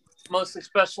mostly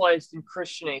specialized in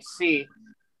Christian AC,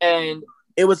 and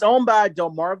it was owned by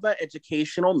Delmarva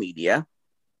Educational Media.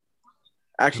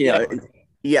 Actually,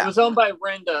 yeah. It was owned by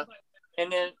Renda,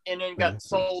 and then got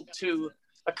sold to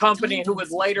a company who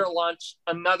would later launch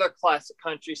another classic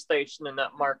country station in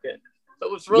that market. So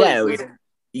it was really weird.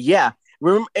 Yeah.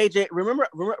 Remember, AJ, remember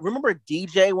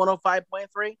DJ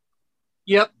 105.3?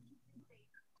 Yep.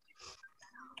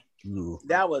 Ooh.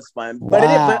 That was fun.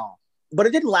 Wow. But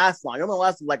it didn't last long. It only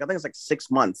lasted I think it's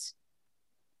 6 months.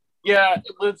 Yeah,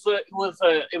 it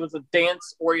was a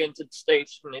dance oriented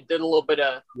station. It did a little bit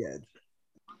of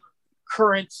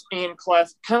currents and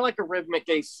class, kind of like a rhythmic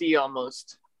AC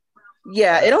almost.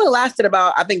 Yeah, it only lasted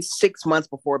about, I think, 6 months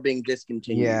before being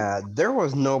discontinued. Yeah, there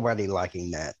was nobody liking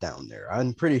that down there.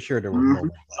 I'm pretty sure there was nobody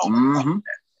liking that.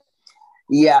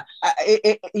 Yeah,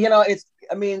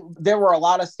 there were a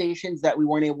lot of stations that we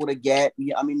weren't able to get.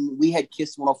 I mean, we had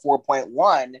Kiss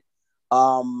 104.1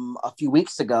 a few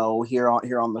weeks ago here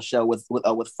on the show with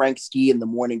Frank Ski in the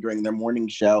morning during their morning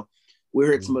show. We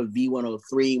heard some of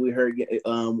V103. We heard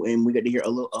and we got to hear a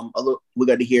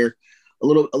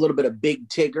little bit of Big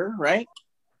Tigger, right?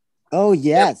 Oh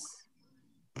yes.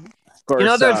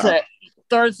 Course,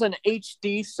 there's an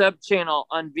HD sub channel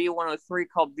on V103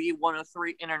 called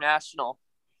V103 International.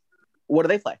 What do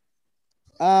they play?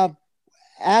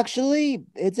 Actually,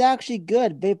 it's actually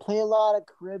good. They play a lot of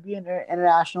Caribbean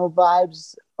international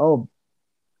vibes. Oh,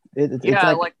 it's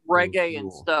like reggae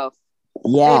and stuff.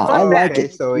 Yeah, I like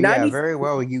it. So yeah, very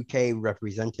well UK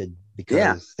represented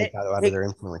because they got a lot of their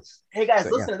influence. Hey guys,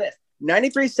 listen to this.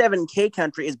 93.7 K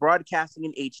Country is broadcasting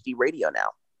in HD radio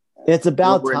now. It's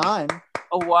about time.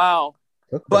 Oh wow.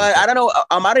 But I don't know.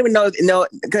 I don't even know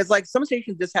because some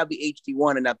stations just have the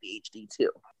HD1 and not the HD2.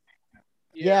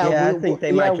 Yeah, I think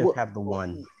they might just have the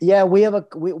one. Yeah, we have a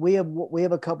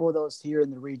couple of those here in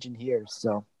the region here.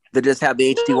 So they just have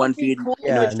the HD1 feed.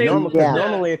 Yeah,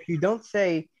 normally if you just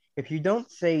say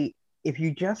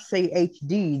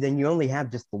HD, then you only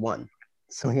have just the one.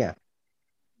 So yeah.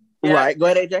 Right. Go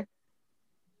ahead, AJ.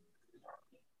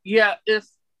 Yeah,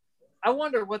 I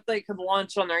wonder what they could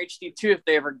launch on their HD2 if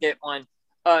they ever get one.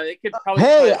 It could probably.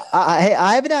 Hey,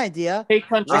 I have an idea. Hey,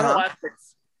 Country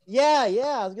Classics. Yeah,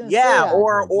 I was gonna say that. that.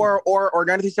 or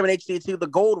 93.7 HD2, the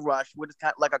Gold Rush, which is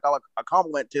kind of like a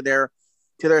compliment to their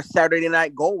Saturday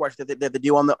Night Gold Rush that they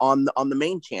do on the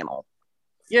main channel.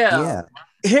 Yeah.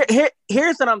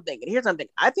 Here's what I'm thinking.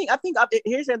 I think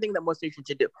here's the thing that most stations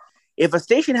should do. If a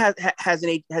station has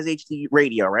HD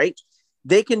radio, right?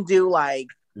 They can do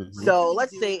so.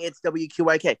 Let's say it's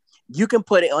WQYK. You can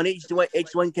put it on HD1.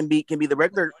 HD1 can be the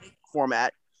regular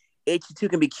format. HD2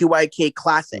 can be QYK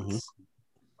Classics.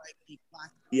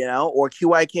 Or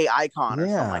QYK Icon or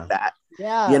something like that.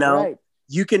 Yeah, right.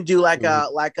 You can do like a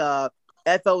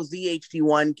FLZ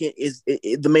HD1 is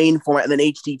the main format, and then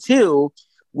HD2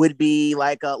 would be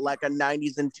like a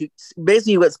 90s and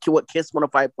basically what Kiss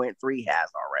 105.3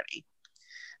 has already.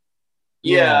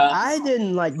 Yeah, I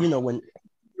didn't when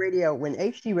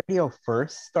HD radio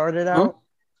first started out.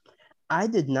 I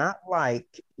did not like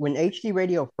when HD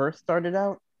radio first started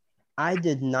out. I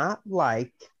did not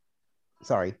like.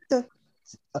 Sorry, got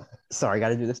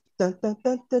to do this.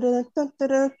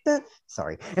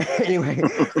 Sorry. Anyway,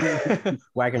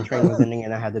 Wagon Train was ending,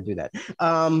 and I had to do that.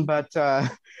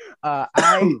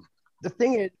 The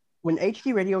thing is, when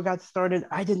HD radio got started,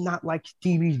 I did not like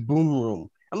Stevie's Boom Room.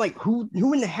 I'm like, who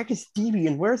in the heck is Stevie,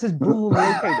 and where's his boom room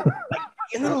located?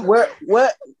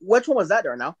 Which one was that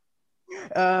there now?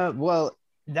 Well,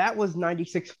 that was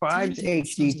 96.5's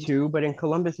HD2, but in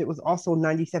Columbus it was also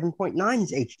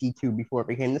 97.9's HD2 before it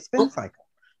became the spin cycle.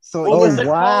 So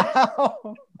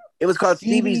wow. It was called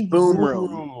Stevie's Boom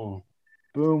Room.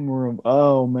 Boom Room.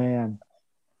 Oh man.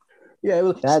 Yeah, it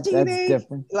was that's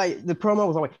different. Like the promo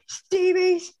was always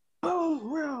Stevie's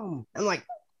Boom Room. I'm like,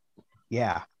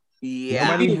 Yeah.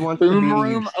 Yeah. Nobody wants to Boom be.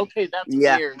 room. Okay, that's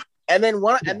Yeah. weird. And then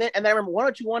and then I remember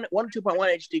 102.1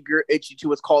 HD2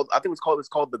 was called, I think it was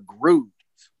called the Groove.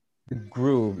 The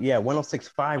Groove. Yeah,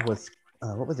 106.5 was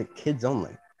what was it? Kids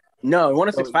only. No,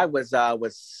 106.5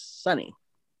 was Sunny.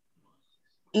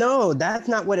 No, that's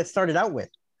not what it started out with.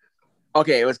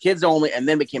 Okay, it was kids only, and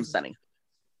then became Sunny.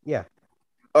 Yeah.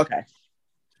 Okay.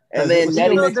 And then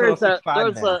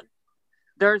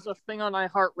there's a thing on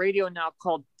iHeartRadio now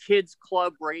called Kids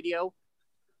Club Radio.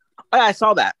 Oh, I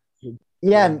saw that.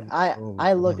 Yeah,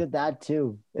 I looked at that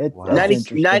too. It's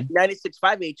 96.5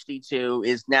 HD2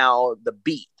 is now the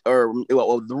Beat, or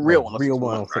the real one. Real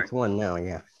 106.1 now,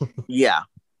 yeah.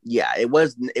 yeah. It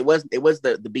was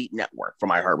the Beat network from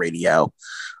iHeartRadio.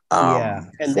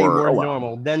 And they were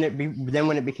normal. Then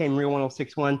when it became Real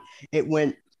 106.1, it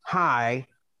went high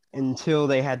until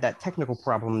they had that technical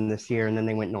problem this year, and then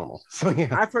they went normal. So yeah.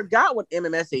 I forgot what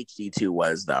MMS HD2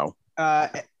 was though.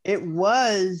 It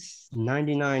was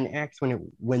 99X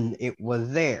when it was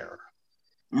there.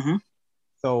 Mm-hmm.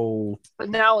 So, but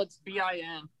now it's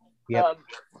BIN. Yep.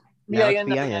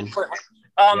 BIN.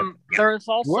 There's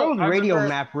also World Radio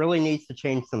Map really needs to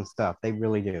change some stuff. They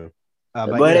really do.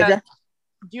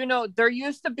 You know, there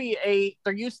used to be a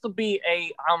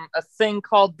thing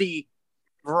called the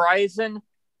Verizon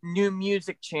New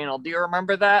Music Channel. Do you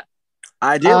remember that?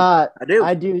 I do. I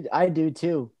do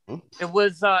too. It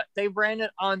was they ran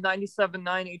it on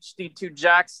 97.9 HD2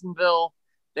 Jacksonville.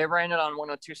 They ran it on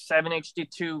 102.7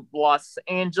 HD2 Los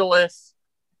Angeles.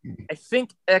 I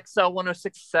think XL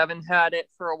 106.7 had it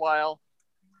for a while.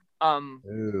 And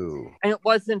it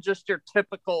wasn't just your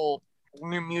typical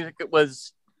new music. It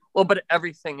was a little bit of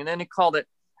everything. And then he called it,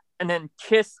 and then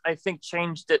KISS, I think,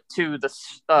 changed it to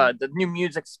the new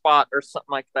music spot or something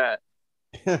like that.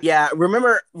 Yeah,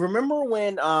 remember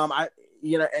when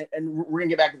and we're gonna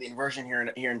get back to the inversion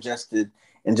here in just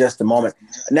a moment.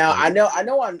 Now I know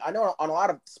on a lot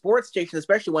of sports stations,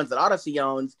 especially ones that Odyssey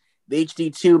owns, the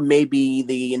HD2 may be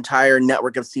the entire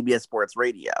network of CBS Sports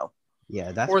Radio.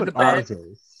 Yeah, that's what ours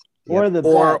is. Or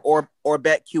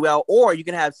BetQL, or you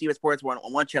can have CBS Sports on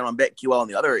one channel and BetQL on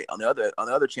the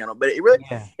other channel. But it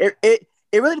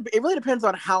really depends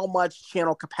on how much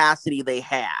channel capacity they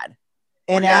had.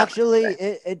 And actually,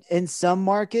 in some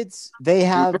markets, they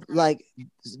have like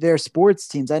their sports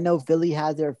teams. I know Philly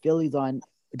has their Phillies on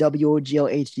WOGL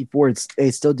HD4.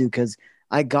 They still do, because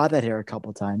I got that here a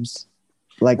couple times.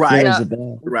 Like, right.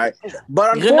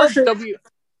 But unfortunately,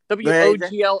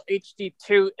 WOGL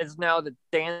HD2 is now the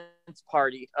dance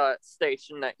party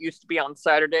station that used to be on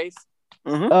Saturdays.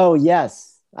 Mm-hmm. Oh,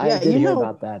 yes. I did hear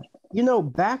about that. You know,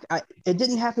 it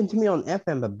didn't happen to me on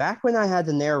FM, but back when I had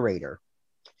the narrator,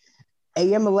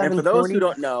 AM 1140. And for those who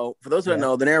don't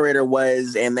know, the narrator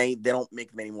was, and they don't make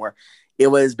them anymore. It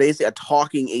was basically a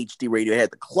talking HD radio. It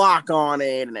had the clock on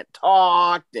it, and it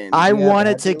talked. And I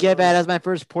wanted to get that as my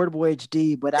first portable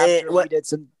HD, but after we did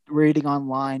some reading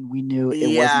online, we knew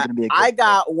it wasn't going to be a good I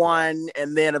got one,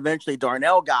 and then eventually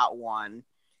Darnell got one.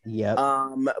 Yep.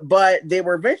 But they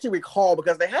were eventually recalled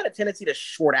because they had a tendency to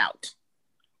short out.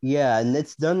 Yeah, and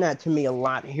it's done that to me a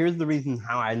lot. Here's the reason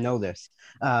how I know this,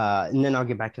 and then I'll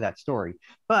get back to that story.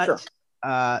 But sure.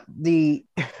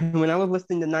 When I was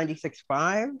listening to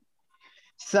 96.5,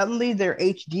 suddenly their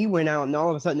HD went out, and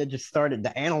all of a sudden it just started.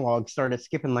 The analog started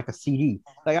skipping like a CD.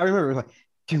 Like I remember, it was like.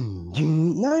 I'm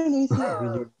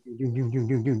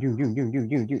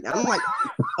like,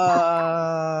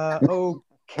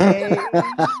 okay.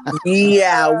 We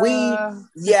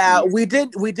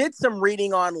did some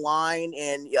reading online,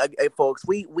 and folks,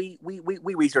 we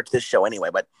researched this show anyway,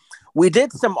 but we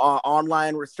did some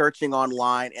online researching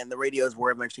online, and the radios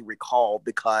were eventually recalled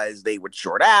because they would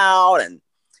short out and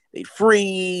they'd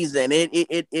freeze, and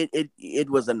it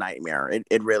was a nightmare.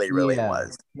 It really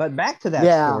was. But back to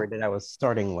that story that I was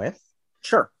starting with.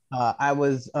 Sure. I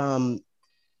was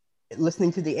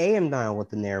listening to the AM dial with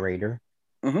the narrator.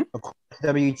 Mm-hmm. Of course,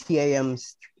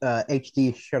 WTAM's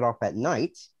HD shut off at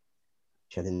night,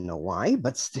 which I didn't know why,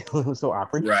 but still it was so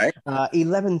awkward. Right.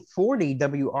 1140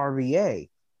 WRVA.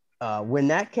 When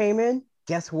that came in,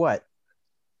 guess what?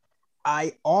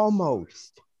 I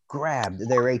almost grabbed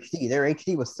their HD. Their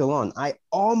HD was still on. I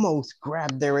almost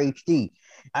grabbed their HD.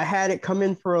 I had it come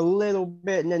in for a little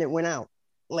bit, and then it went out.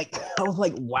 Like, I was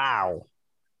like, wow.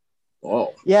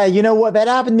 Oh. Yeah, you know what? That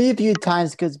happened to me a few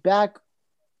times, because back,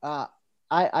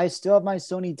 I still have my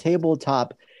Sony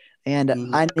tabletop, and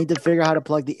I need to figure out how to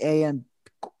plug the AM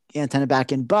antenna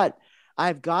back in. But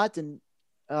I've gotten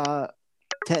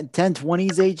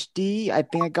 1020s HD. I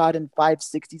think I got in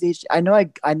 560s HD. I know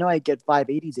I get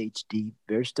 580s HD.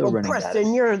 They're still running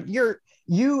Preston, that.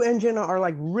 you and Jenna are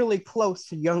like really close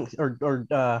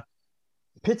to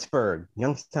Pittsburgh.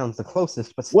 Youngstown's the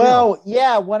closest, but still. Well,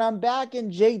 yeah, when I'm back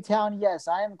in J-Town, yes,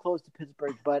 I am close to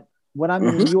Pittsburgh, but when I'm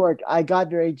in New York, I got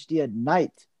their HD at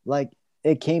night. Like,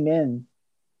 it came in.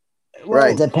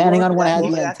 Right. Depending on when I had the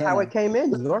antenna. That's how it came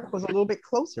in. New York was a little bit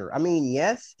closer. I mean,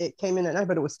 yes, it came in at night,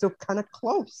 but it was still kind of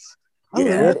close.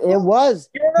 Yeah, it was.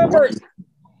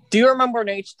 Do you remember an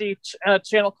HD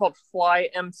channel called Fly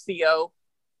MCO?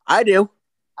 I do.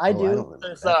 I do.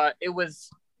 It was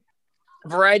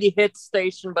variety hits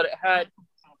station, but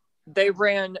they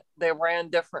ran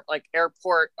different like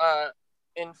airport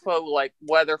info, like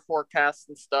weather forecasts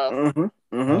and stuff.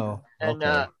 And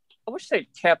I wish they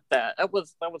kept that. That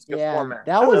was good format.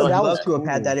 I would love to have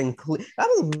had that in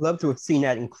I would love to have seen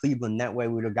that in Cleveland. That way,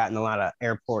 we would have gotten a lot of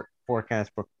airport forecasts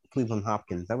for Cleveland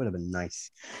Hopkins. That would have been nice.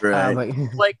 Right.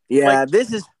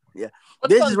 This is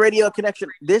Radio Connection.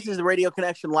 This is Radio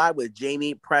Connection Live with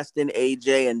Jamie, Preston,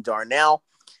 AJ, and Darnell.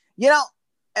 You know,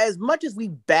 as much as we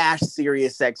bash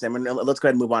Sirius XM, and let's go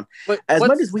ahead and move on.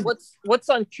 What's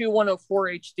on Q104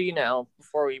 HD now?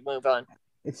 Before we move on,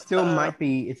 it still might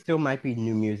be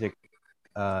new music.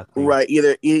 Right,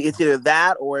 it's either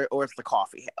that or it's the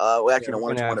coffee. Actually, no,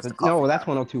 it's the coffee. No, that's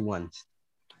 102.1.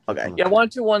 Okay. Yeah,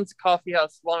 102.1's Coffee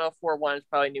House. 104.1 is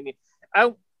probably new music.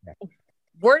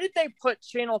 Where did they put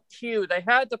Channel Q? They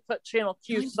had to put Channel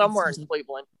Q somewhere in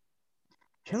Cleveland.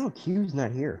 Channel Q's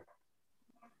not here.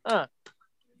 Huh.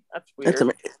 That's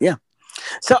weird. Yeah.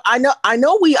 So I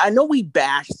know we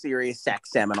bash Sirius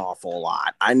XM an awful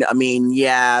lot. I mean,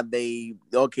 yeah, the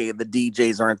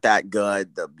DJs aren't that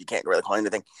good. You can't really call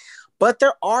anything, but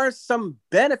there are some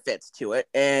benefits to it,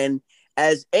 and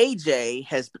as AJ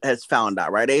has found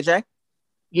out, right, AJ?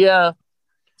 Yeah.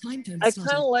 I kind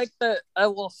of like I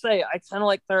will say, I kind of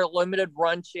like their limited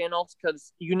run channels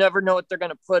because you never know what they're going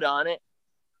to put on it.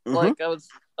 Mm-hmm. Like I was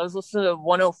listening to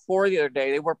 104 the other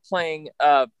day. They were playing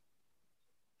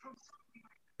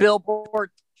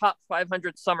Billboard Top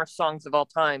 500 Summer Songs of All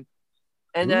Time,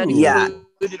 and then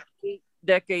included 8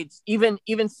 decades. Even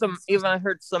I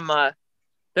heard some.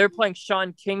 They were playing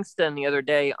Sean Kingston the other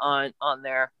day on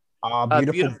there.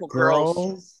 Beautiful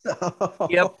girls.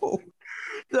 Yep.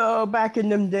 So back in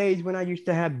them days when I used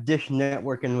to have Dish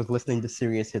Network and was listening to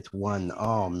Sirius Hits 1.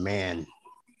 Oh man.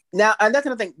 Now, and that's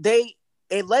another thing.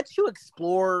 It lets you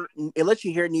explore. It lets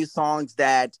you hear new songs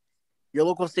that your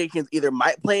local stations either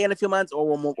might play in a few months or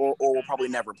will probably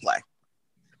never play.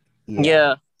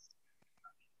 Yeah.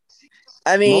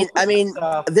 I mean,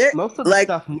 most of the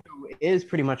stuff new is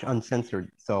pretty much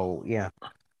uncensored. So yeah.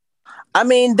 I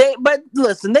mean, but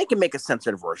listen, they can make a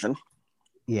censored version.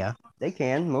 Yeah, they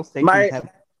can. Most stations have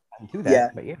do that. Yeah,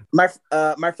 but yeah.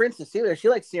 My friend Cecilia, she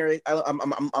likes Sirius. I'm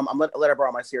let her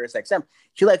borrow my Sirius XM.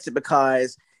 She likes it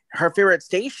because her favorite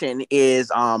station is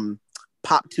Pop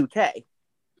 2K. Yeah,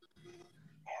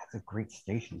 it's a great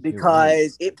station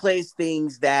because it plays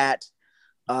things that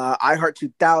iHeart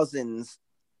 2000s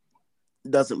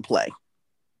doesn't play.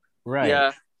 Right.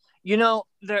 Yeah. You know,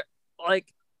 they're like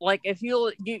if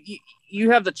you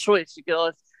have the choice, you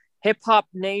go Hip Hop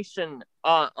Nation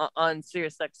on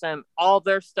Sirius XM, all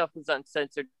their stuff is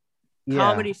uncensored. Yeah.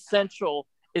 Comedy Central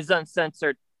is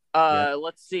uncensored.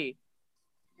 Let's see.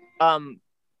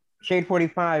 Shade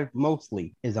 45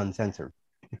 mostly is uncensored.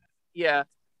 Yeah.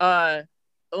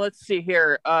 Let's see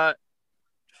here.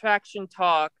 Faction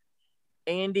Talk,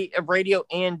 Radio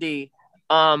Andy,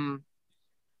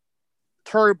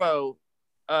 Turbo,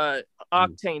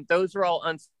 Octane. Those are all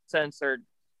uncensored.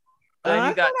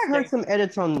 I thought I heard some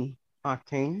edits on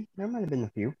Octane. There might have been a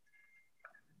few.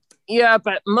 Yeah,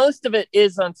 but most of it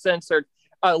is uncensored.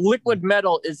 Liquid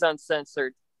Metal is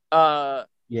uncensored. Yeah,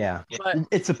 but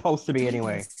it's supposed to be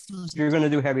anyway. If you're gonna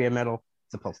do heavy metal,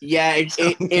 it's supposed to be. Yeah,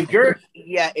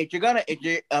 if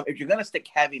you're gonna stick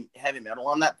heavy metal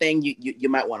on that thing, you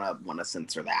might want to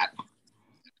censor that.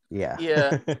 Yeah.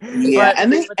 Yeah. Yeah.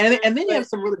 And then you have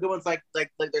some really good ones like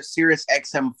their Sirius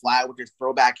XM Flat, which is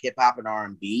throwback hip hop and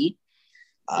R&B.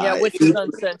 Which is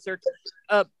uncensored.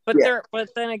 But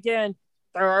then again,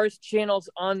 there are channels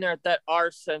on there that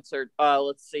are censored.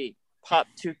 Let's see. Pop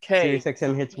 2K. Sirius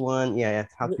XM Hits 1. Yeah,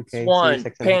 Pop 2K. One.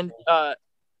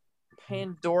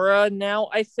 Pandora Now,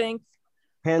 I think.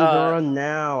 Pandora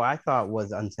Now, I thought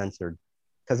was uncensored.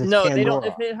 Because it's no, Pandora. They don't.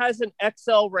 If it has an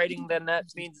XL rating, then that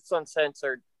means it's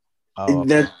uncensored. Oh,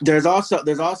 okay. There's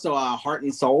also Heart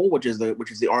and Soul, which is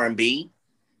the R&B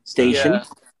station. Yeah.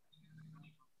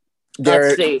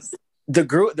 The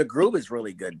groove is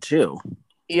really good too.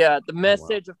 Yeah, the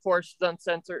message, of course, is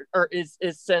uncensored or is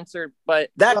censored, but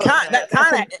that kind of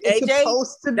AJ.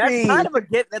 That's kind of a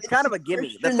gimme.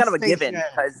 That's kind of a given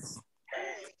because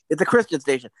It's a Christian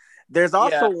station. There's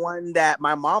also Yeah. one that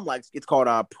my mom likes. It's called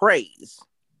Praise.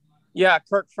 Yeah,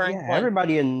 Kirk Franklin. Yeah,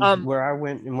 everybody in where I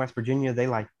went in West Virginia, they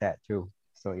like that too.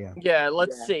 So yeah. Yeah,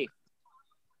 let's see.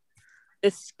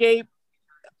 Escape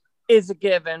is a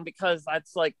given because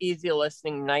that's like easy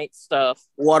listening night stuff.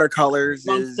 Watercolors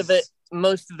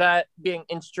most of that being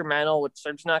instrumental, which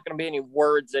there's not going to be any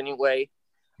words anyway.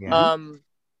 Yeah.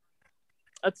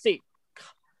 Let's see.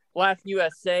 Laugh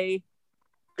USA.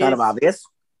 Kind of obvious.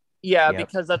 Yeah, Yep.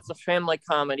 because that's a family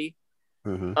comedy.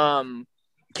 Mm-hmm.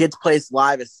 Kids Place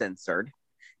Live is censored.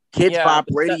 Kids Yeah, Pop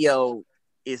but Radio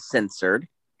is censored.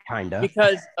 Kinda.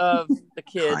 Because of the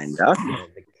kids. Kinda. Yeah,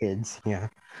 the kids. Yeah.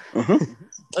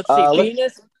 Let's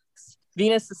see.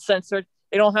 Venus is censored.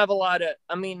 They don't have a lot of.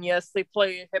 I mean, yes, they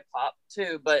play hip hop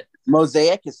too, but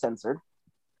Mosaic is censored.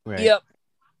 Right. Yep.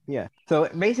 Yeah. So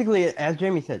basically, as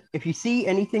Jamie said, if you see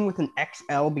anything with an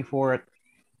XL before it,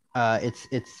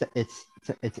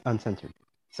 it's uncensored.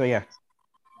 So yeah.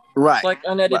 Right. Like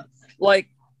unedited. Like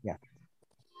yeah.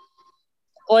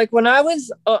 Like when I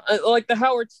was like the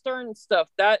Howard Stern stuff,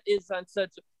 that is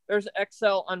uncensored. There's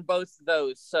XL on both of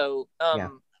those. So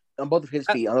on both of his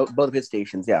feet, on both of his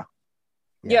stations. Yeah.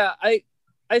 Yeah.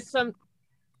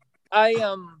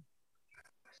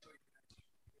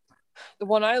 The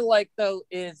one I like though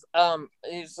is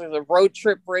the Road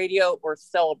Trip Radio or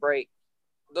Celebrate.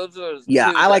 Those are two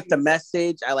I like The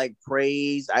Message. I like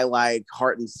Praise. I like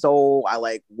Heart and Soul. I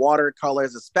like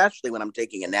Watercolors, especially when I'm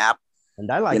taking a nap. And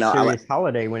I like Sirius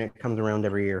Holiday when it comes around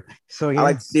every year. So yeah. I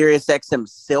like Sirius XM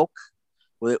Silk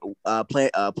with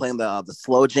playing the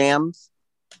slow jams.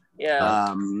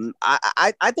 Yeah.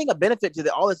 I think a benefit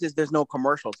to all this is there's no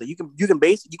commercials, so you can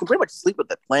pretty much sleep with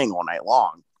it playing all night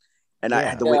long, and I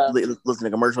have to listen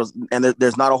to commercials, and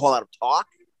there's not a whole lot of talk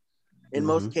in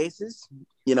most cases.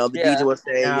 The DJ will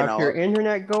say, now, if your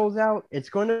internet goes out, it's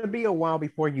going to be a while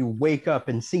before you wake up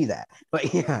and see that.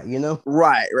 But yeah,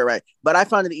 Right. But I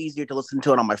find it easier to listen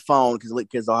to it on my phone because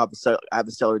I have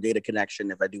the cellular data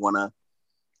connection if I do want to,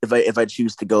 if I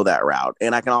choose to go that route,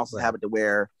 and I can also have it to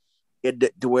where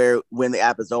when the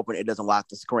app is open, it doesn't lock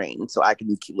the screen, so I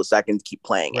can keep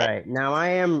playing it. Right now,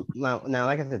 now,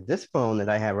 like I said, this phone that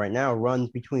I have right now runs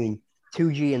between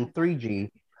 2G and 3G.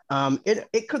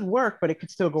 It could work, but it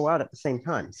could still go out at the same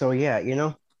time. So yeah, I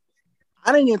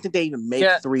didn't even think they even make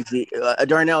 3G.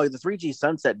 Darnell, the 3G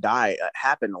sunset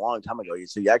happened a long time ago.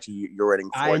 So you're running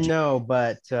 4G. I know,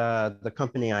 but the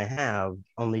company I have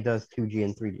only does 2G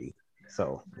and 3G.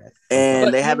 So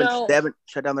they haven't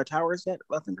shut down their towers yet.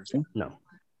 That's interesting. No.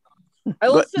 I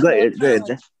listened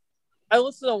Good. I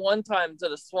listened to one time to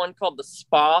this one called The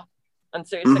Spa on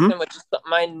Sirius XM, which is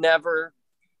something I never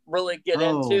really get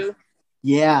into.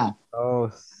 Yeah.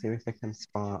 Oh, Sirius XM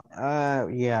Spa.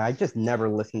 Yeah, I just never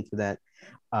listened to that.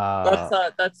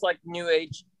 That's like new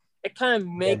age. It kind of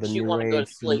makes you want to go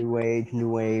to sleep. New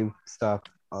wave stuff.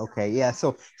 Okay, yeah.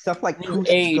 So stuff like New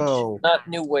age, not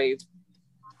new wave.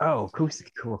 Oh,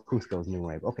 Cusco's new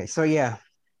wave. Okay, so yeah.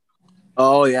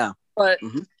 Oh yeah. But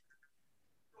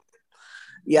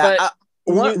yeah,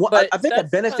 I think the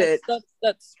benefit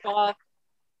that Spa.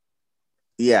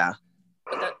 Yeah.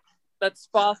 That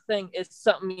Spa thing is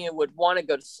something you would want to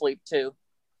go to sleep to.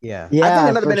 Yeah. I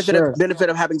think another benefit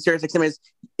of having Sirius XM is,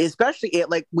 especially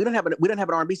we don't have an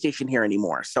R&B station here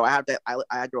anymore, so I have to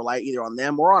rely either on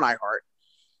them or on iHeart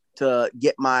to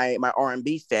get my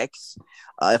R&B fix.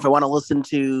 If I want to listen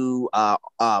to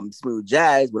smooth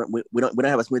jazz, we don't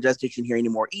have a smooth jazz station here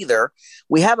anymore either.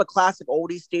 We have a classic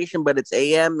oldies station, but it's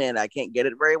AM and I can't get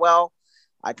it very well.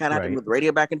 I kind of have to move the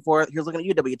radio back and forth. Here's looking at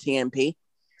you, WTMP.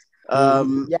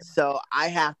 So I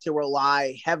have to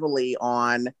rely heavily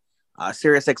on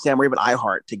Sirius XM or even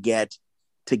iHeart to get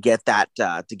that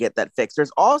fix.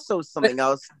 There's also something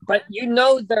else, but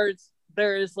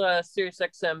there's Sirius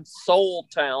XM Soul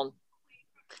Town.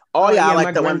 Oh yeah, I my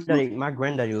like that one. My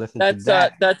granddaddy listened to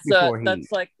that. That's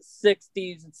like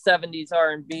 60s and 70s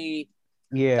R&B.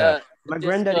 Yeah, my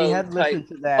granddaddy had listened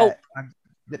to that.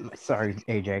 Sorry,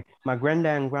 AJ. My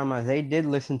granddad and grandma, they did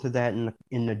listen to that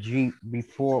in the Jeep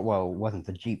before. Well, it wasn't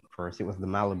the Jeep first. It was the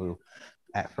Malibu.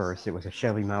 At first, it was a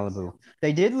Chevy Malibu.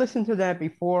 They did listen to that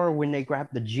before when they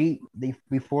grabbed the Jeep.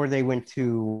 Before they went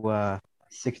to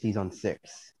 60s on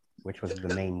 6, which was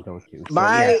the main go-to. So,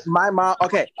 my mom.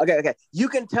 Okay. You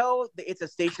can tell that it's a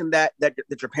station that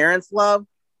your parents love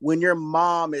when your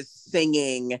mom is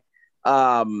singing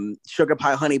 "Sugar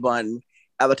Pie Honey Bun"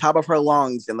 at the top of her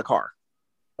lungs in the car.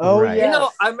 Oh yeah.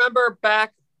 I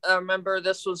remember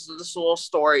this was this little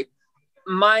story.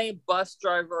 My bus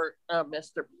driver,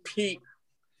 Mr. Pete,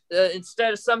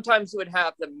 sometimes he would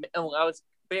have I was a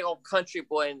big old country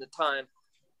boy in the time.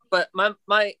 but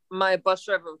my bus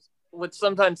driver would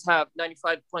sometimes have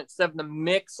 95.7 The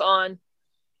Mix on,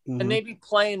 and they'd be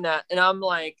playing that, and I'm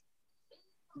like,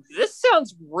 this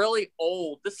sounds really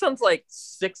old. This sounds like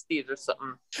 60s or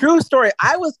something. True story.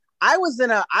 I was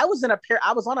on a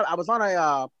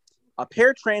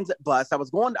paratransit bus. I was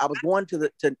going to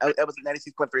it was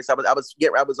 96.3. So I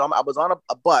was on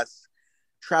a bus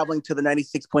traveling to the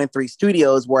 96.3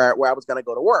 studios where I was going to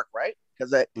go to work, right?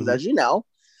 Because as you know,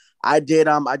 I did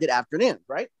afternoons,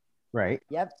 right? Right.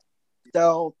 Yep.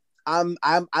 So I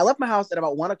left my house at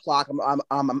about 1 o'clock.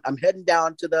 I'm heading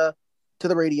down to the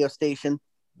radio station,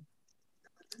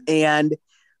 and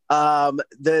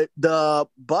the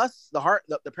bus, the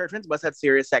paratransit bus had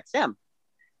Sirius XM,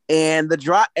 and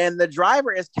the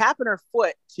driver is tapping her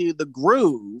foot to the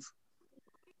groove,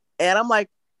 and I'm like,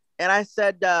 and I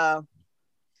said,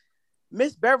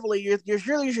 Miss Beverly, you're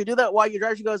surely you should do that while you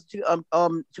drive. She goes,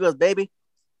 baby,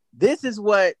 this is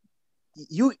what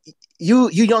you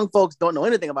young folks don't know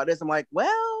anything about this. I'm like, well,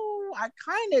 I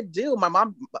kind of do. My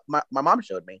mom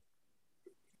showed me.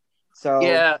 So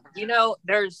yeah,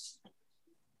 there's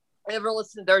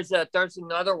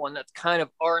another one that's kind of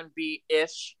R&B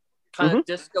ish, kind of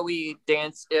disco-y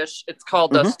dance ish. It's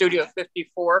called Studio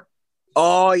 54.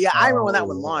 Oh yeah, I remember when that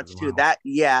one launched too. That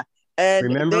and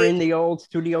remembering the old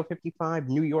Studio 55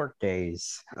 New York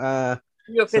days. Studio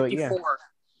 54. So, yeah.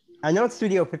 I know it's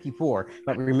Studio 54,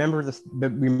 but remembering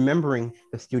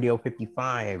the Studio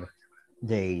 55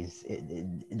 days,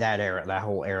 that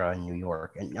whole era in New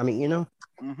York, and I mean,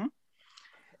 Mm-hmm.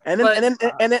 And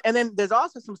then there's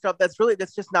also some stuff that's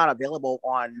just not available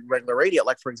on regular radio.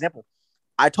 Like, for example,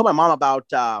 I told my mom about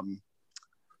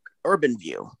Urban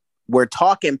View, where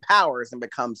talk empowers and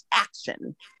becomes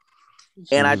action,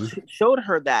 and I showed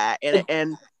her that,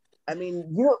 and I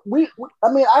mean,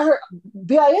 I heard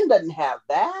BIN doesn't have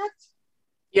that.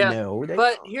 Yeah, no,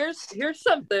 but here's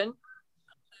something.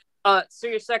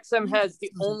 Sirius XM has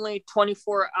the only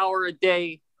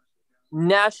 24-hour-a-day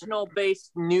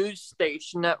national-based news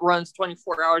station that runs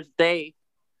 24 hours a day.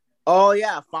 Oh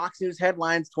yeah, Fox News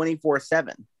headlines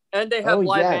 24/7, and they have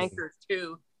live anchors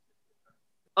too.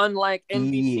 Unlike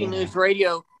NBC News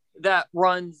Radio, that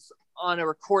runs on a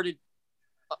recorded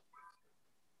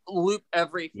loop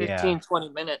every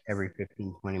 15-20 minutes. Every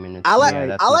 15-20 minutes. I like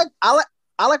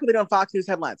what they do on Fox News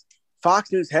headlines.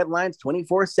 Fox News headlines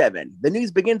 24/7. The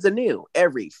news begins anew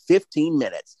every 15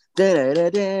 minutes.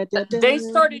 They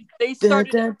started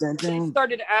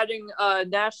adding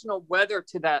national weather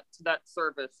to that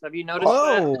service. Have you noticed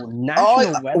that?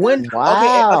 National weather.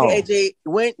 Wow. Okay, AJ.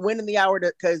 When in the hour?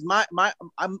 Because I'm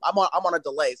on a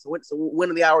delay. So when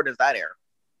in the hour does that air?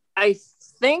 I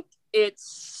think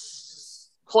it's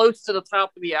close to the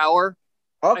top of the hour.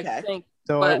 Okay. I think,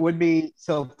 it would be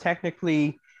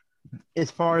technically, as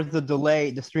far as the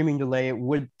delay, the streaming delay, it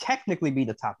would technically be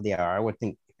the top of the hour. I would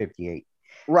think 58.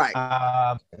 Right.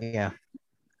 Yeah.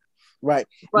 Right.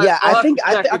 But yeah. I think.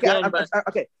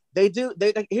 Okay. They do.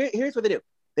 Here's what they do.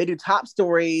 They do top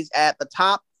stories at the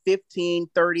top 15,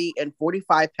 30, and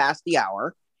 45 past the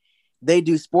hour. They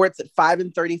do sports at 5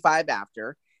 and 35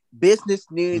 after. Business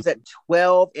news at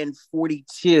 12 and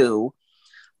 42.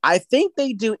 I think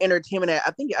they do entertainment at,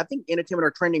 I think entertainment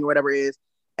or trending or whatever it is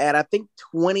at, I think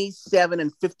 27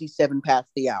 and 57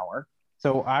 past the hour.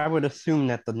 So I would assume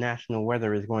that the national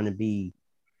weather is going to be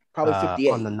probably 58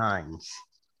 on the 9s.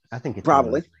 I think it's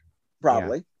probably.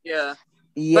 Yeah.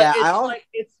 Yeah. But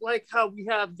it's like how we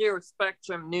have here with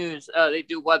Spectrum News. They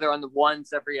do weather on the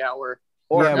 1s every hour.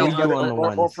 We do on the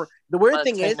 1s. The weird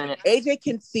thing is, minutes. AJ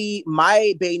can see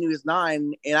my Bay News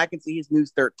 9, and I can see his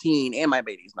News 13 and my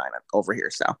Bay News 9 over here.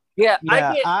 So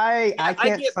I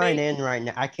can't sign in right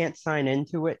now. I can't sign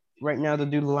into it right now to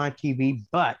do the live TV,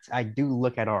 but I do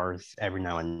look at ours every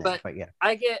now and then. But yeah,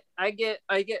 I get.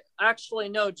 Actually,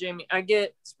 no, Jamie, I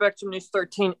get Spectrum News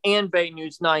 13 and Bay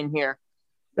News 9 here.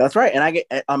 That's right, and I get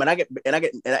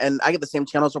the same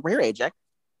channels over here, AJ.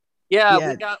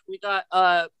 Yeah, we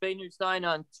got Bay News 9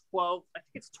 on 12. I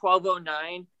think it's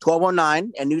 12:09.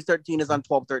 12:09, and News 13 is on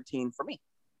 12:13 for me,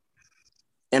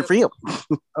 and for you.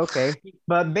 Okay,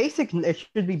 but it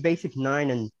should be basic 9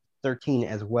 and 13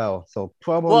 as well. So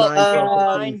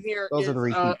 12:09. 9 here those are the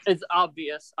repeats. Is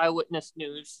obvious. Eyewitness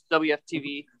News,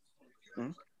 WFTV.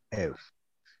 Oh.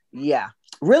 Yeah,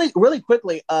 really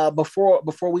quickly. Before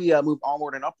we move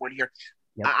onward and upward here.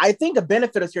 Yep. I think a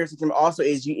benefit of Sirius XM also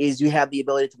is you have the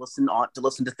ability to listen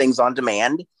to things on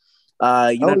demand.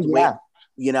 I mean,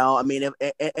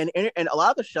 and a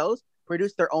lot of the shows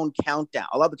produce their own countdown.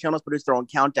 A lot of the channels produce their own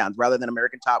countdowns rather than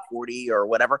American Top 40 or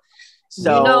whatever.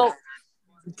 So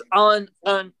on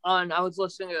I was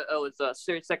listening to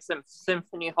Sirius XM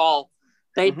Symphony Hall.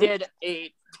 They did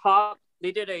a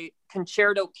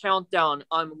concerto countdown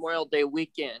on Memorial Day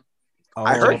weekend.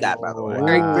 I heard that, by the way.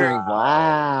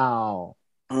 Wow.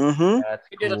 Mm-hmm.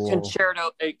 They did a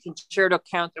concerto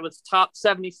count. It was top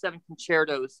 77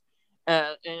 concertos,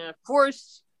 and of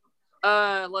course,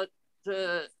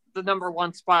 the number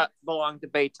one spot belonged to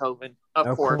Beethoven.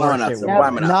 Of course.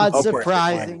 Not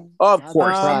surprising. Of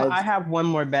course. I have one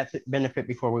more benefit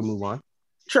before we move on.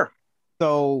 Sure.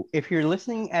 So if you're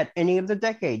listening at any of the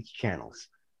Decades channels,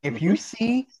 if you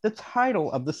see the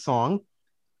title of the song,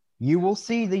 you will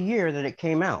see the year that it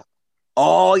came out.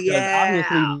 Oh, Because yeah.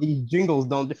 obviously, these jingles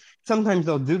don't. Sometimes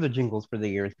they'll do the jingles for the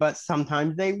years, but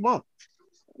sometimes they won't.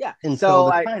 Yeah. And so the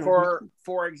like title-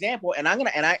 for example, and I'm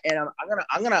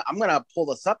gonna pull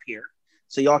this up here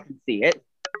so y'all can see it.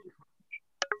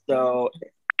 So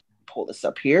pull this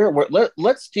up here.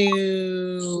 Let's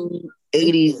do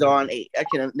 80s on 8.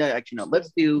 Actually, no.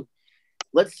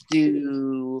 Let's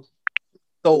do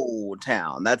Soul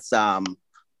Town. That's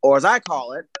or as I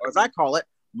call it,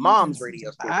 Mom's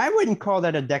radio station. I wouldn't call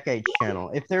that a Decades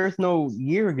channel. If there's no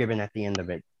year given at the end of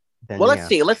it, then Well,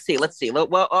 yeah. let's see.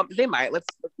 Well, they might. Let's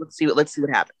see what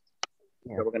happens.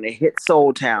 So we're gonna hit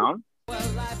Soul Town.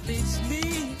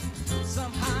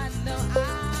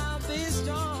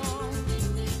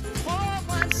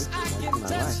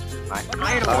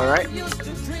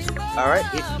 All right.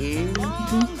 It is.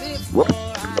 Whoop.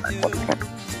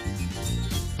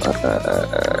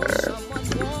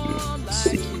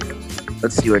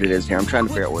 Let's see what it is here. I'm trying to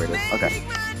figure out where it is. Okay.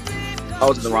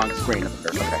 Oh, it's in the wrong screen.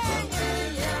 Okay.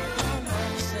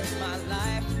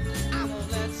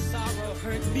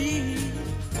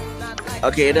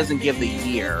 Okay, it doesn't give the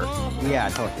year. Yeah, I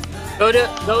told you. Go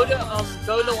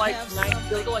to like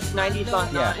 90s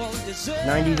on 9. Yeah,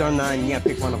 90s on 9. Yeah,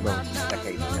 pick one of those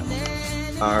Decades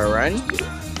channels. All right.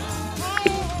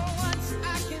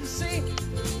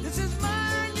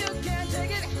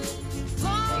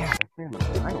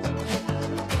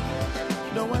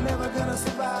 No one ever gonna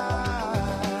survive.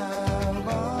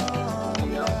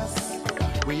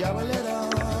 We are a little.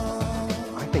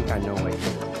 I think I know it.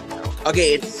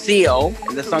 Okay, it's Seal,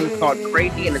 and the song is called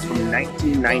Crazy, and it's from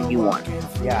 1991.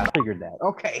 Yeah, I figured that.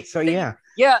 Okay, so yeah.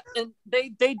 Yeah, and they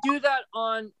do that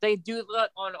on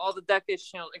all the Decades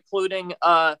channels, including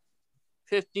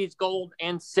 50s Gold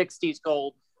and 60s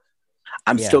Gold.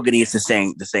 I'm still getting used to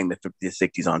saying the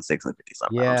 60s on 6 and the 50s on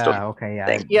 5. Yeah, I'm still okay, yeah.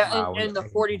 saying- Yeah, and the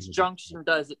 40s Junction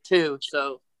does it too.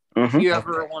 So if you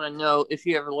ever want to know, if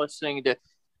you ever listening to,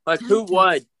 like, who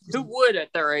would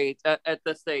at their age at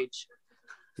this age?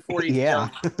 40s Yeah.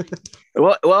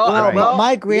 Well,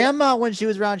 my grandma, when she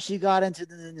was around, she got into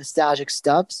the nostalgic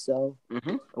stuff. So,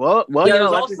 well, yeah,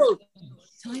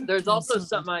 there's also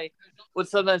something I would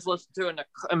sometimes listen to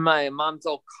in my mom's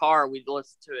old car. We'd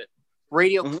listen to it.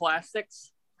 Radio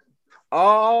Classics.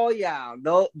 Oh yeah,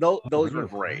 those are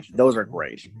great. Those are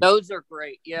great. Those are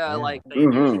great. Yeah, like they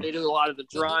do a lot of the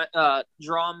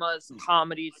dramas,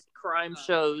 comedies, crime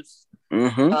shows,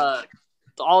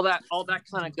 all that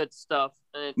kind of good stuff.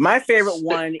 And My favorite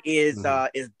one is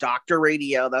Doctor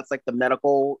Radio. That's like the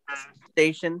medical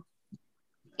station.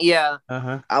 Yeah.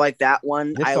 I like that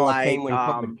one. This I all like came when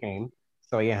COVID came.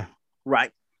 So yeah.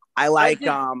 Right. I like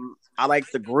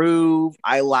the Groove.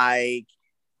 I like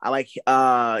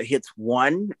Hits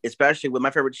One, especially with my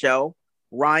favorite show,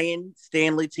 Ryan,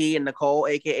 Stanley T, and Nicole,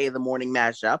 aka the Morning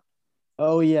Mashup.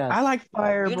 Oh yeah. I like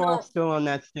Fireball still on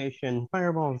that station.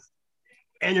 Fireball's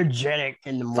energetic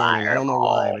in the morning. I don't know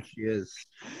why, but she is.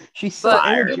 She's so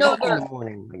energetic in the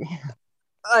morning.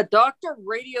 Dr.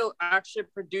 Radio actually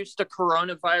produced a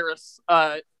coronavirus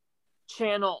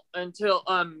channel until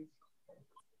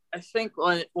I think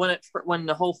when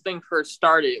the whole thing first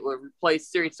started, it would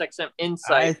replace SiriusXM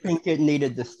Insight. I think it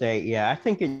needed to stay. Yeah, I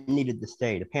think it needed to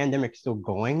stay. The pandemic's still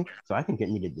going, so I think it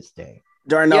needed to stay.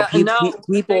 Darnell, people,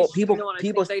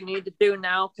 they need to do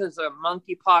now because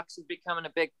monkeypox is becoming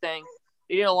a big thing.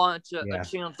 They need to launch a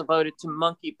channel devoted to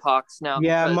monkeypox now.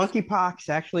 Yeah, monkeypox.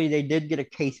 Actually, they did get a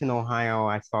case in Ohio.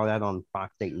 I saw that on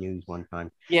Fox 8 News one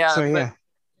time. Yeah. So yeah.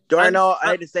 Darnell,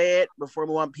 I had to say it before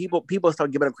we went. People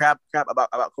started giving a crap about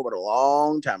COVID a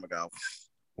long time ago.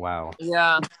 Wow.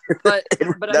 Yeah, but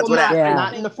that's what happened.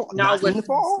 Not in the fall. Not when the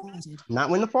fall. Not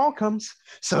when the fall comes.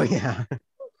 So yeah.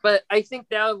 But I think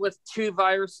now with 2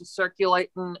 viruses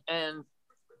circulating and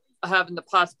having the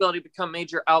possibility to become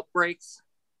major outbreaks,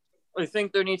 I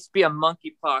think there needs to be a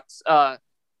monkeypox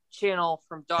channel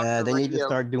from Dr. They need to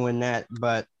start doing that,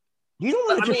 but you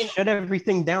don't want to just shut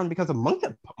everything down because of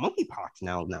monkeypox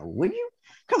now, would you?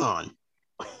 Come on.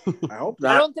 I hope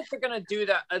not. I don't think they're going to do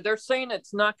that. They're saying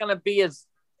it's not going to be as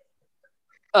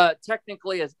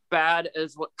technically as bad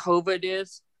as what COVID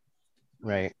is.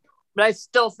 Right. But I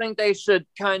still think they should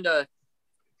kind of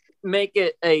make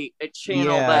it a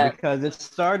channel because it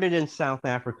started in South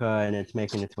Africa and it's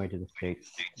making its way to the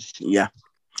States. Yeah.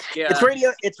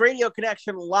 It's Radio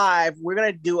Connection Live. We're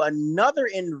gonna do another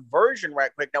inversion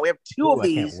right quick. Now we have two of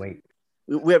these. I can't wait.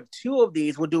 We have two of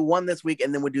these. We'll do one this week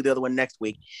and then we'll do the other one next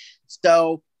week.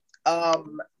 So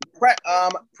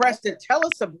Preston, tell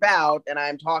us about, and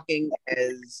I'm talking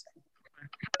as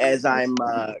I'm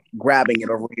grabbing it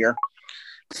over here.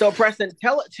 So Preston,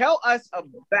 tell us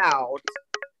about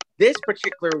this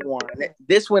particular one.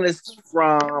 This one is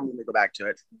from, let me go back to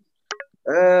it.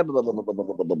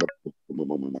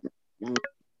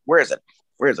 Where is it?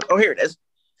 Oh, here it is.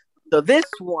 So this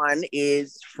one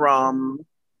is from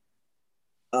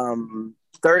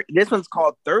this one's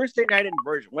called Thursday Night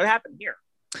Inversion. What happened here?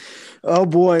 Oh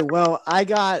boy. Well, I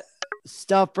got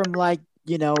stuff from the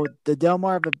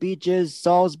Delmarva Beaches,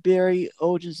 Salisbury,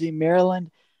 Oceansea,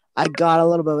 Maryland. I got a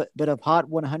little bit of Hot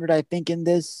 100, I think, in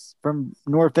this from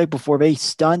Norfolk before they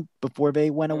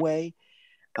went away.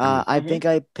 I think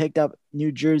I picked up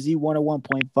New Jersey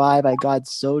 101.5. I got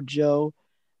Sojo.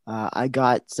 I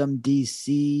got some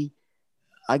DC.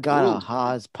 I got a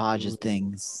hodgepodge of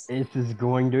things. This is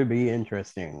going to be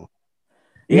interesting.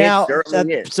 Now,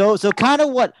 so kind of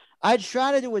what I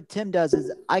try to do what Tim does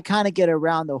is I kind of get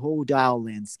around the whole dial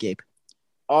landscape.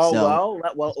 Well,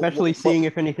 especially seeing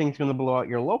if anything's going to blow out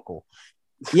your local.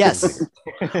 Yes.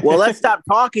 Well, let's stop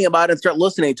talking about it and start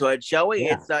listening to it, shall we?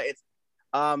 Yeah.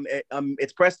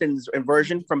 It's Preston's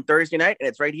inversion from Thursday night, and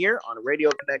it's right here on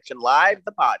Radio Connection Live,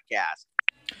 the podcast.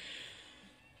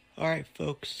 All right,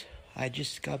 folks. I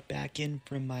just got back in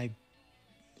from my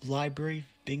library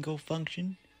bingo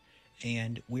function,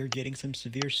 and we're getting some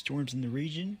severe storms in the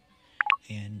region,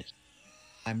 and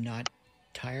I'm not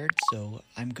tired, so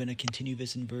I'm going to continue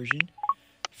this inversion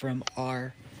from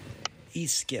our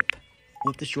E-Skip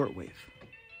with the shortwave.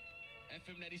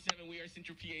 FM 97, we are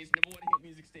Central PA's #1 hit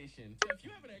music station. So if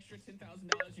you have an extra $10,000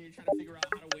 and you're trying to figure out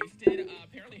how to waste it,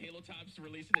 apparently Halo Top's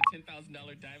releasing a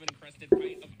 $10,000 diamond-encrusted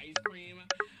pint of ice cream.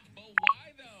 But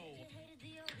why, though?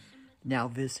 Now,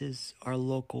 this is our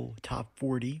local top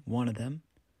 40, one of them.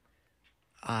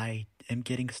 I am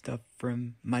getting stuff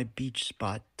from my beach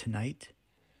spot tonight.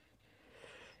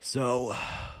 So,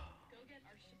 go get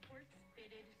our supports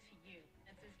fitted to you.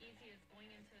 That's as easy as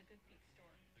going into a Good Feet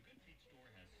store. The Good Feet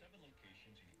store has 7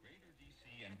 locations in Greater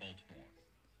DC and Baltimore.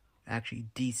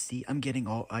 Actually, DC, I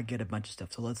get a bunch of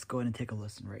stuff. So let's go ahead and take a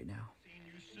listen right now. Seeing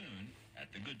you soon at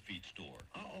the Good Feet store.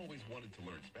 I always wanted to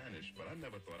learn Spanish, but I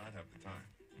never thought I'd have the time.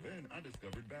 Then I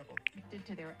discovered Babbel.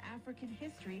 To their African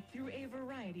history through a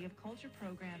variety of culture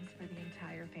programs for the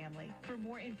entire family. For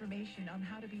more information on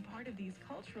how to be part of these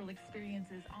cultural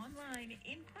experiences online,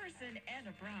 in person, and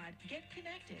abroad, get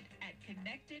connected at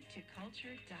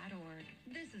connectedtoculture.org.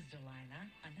 This is Delilah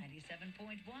on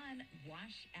 97.1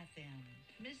 Wash FM.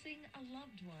 Missing a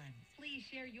loved one? Please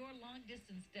share your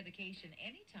long-distance dedication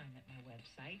anytime at my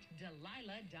website,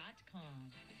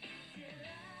 Delilah.com.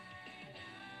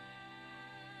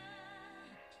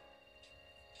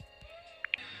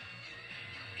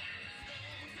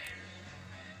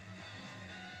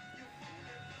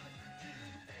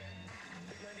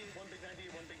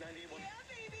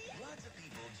 Lots of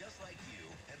people just like you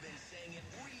have been saying it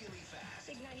really fast.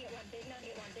 Big 98.1, Big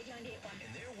 98.1, Big 98.1.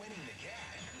 And they're winning the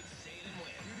cash with Say It and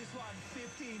Win. You just won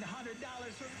 $1,500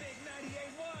 from Big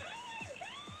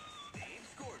 98.1. Dave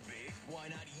scored big. Why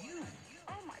not you?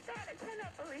 Oh my God, I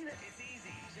cannot believe it. It's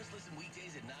easy. Just listen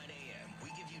weekdays at 9 a.m.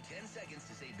 We give you 10 seconds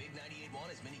to say Big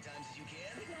 98.1 as many times as you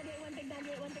can. Big 98.1, Big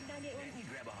 98.1, Big 98.1. And you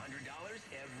grab $100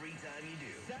 every time you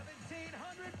do. $1,700.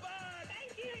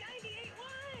 Thank you,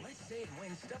 98.1. Let's Say It and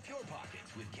Win stuff your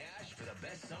pockets with cash for the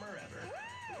best summer ever.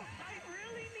 Woo! I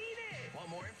really need it. Want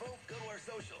more info? Go to our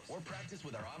socials or practice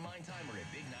with our online timer at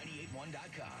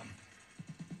big981.com.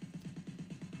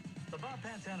 The Bob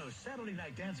Pantano Saturday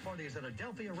Night Dance Party is at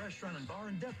Adelphia Restaurant and Bar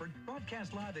in Deptford,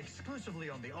 broadcast live exclusively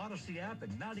on the Odyssey app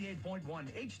and 98.1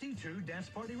 HD2 Dance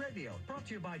Party Radio. Brought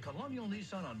to you by Colonial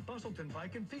Nissan on Bustleton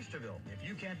Pike in Feasterville. If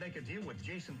you can't make a deal with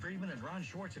Jason Friedman and Ron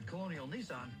Schwartz at Colonial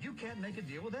Nissan, you can't make a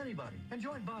deal with anybody. And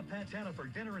join Bob Pantano for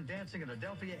dinner and dancing in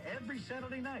Adelphia every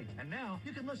Saturday night. And now,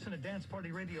 you can listen to Dance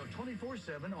Party Radio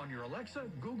 24/7 on your Alexa,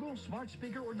 Google, smart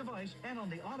speaker, or device, and on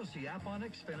the Odyssey app on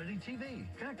Xfinity TV.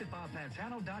 Connect at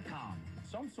BobPantano.com.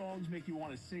 Some songs make you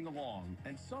want to sing along,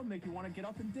 and some make you want to get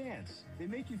up and dance. They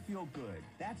make you feel good.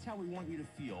 That's how we want you to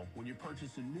feel when you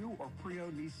purchase a new or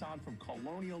pre-owned Nissan from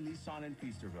Colonial Nissan in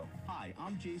Feasterville. Hi,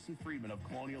 I'm Jason Friedman of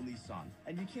Colonial Nissan,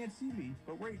 and you can't see me,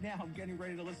 but right now I'm getting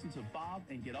ready to listen to Bob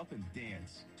and get up and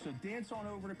dance. So dance on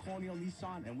over to Colonial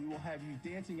Nissan, and we will have you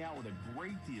dancing out with a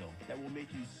great deal that will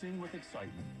make you sing with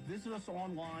excitement. Visit us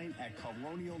online at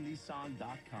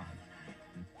colonialnissan.com.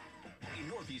 In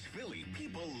Northeast Philly,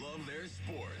 people love their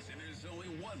sports, and there's only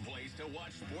one place to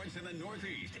watch sports in the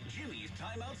Northeast. Jimmy's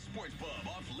Timeout Sports Pub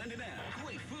off Linden Ave.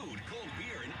 Great food, cold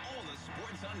beer, and all the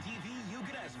sports on TV you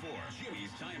could ask for.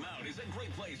 Jimmy's Timeout is a great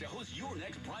place to host your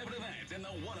next private event in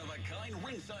the one-of-a-kind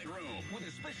ringside room with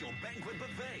a special banquet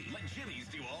buffet. Let Jimmy's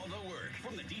do all the work.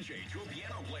 From the DJ to a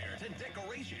piano player to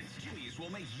decorations, Jimmy's will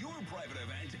make your private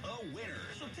event a winner.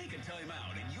 So take a time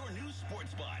out at your new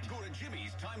sports spot. Go to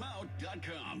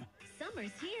jimmystimeout.com.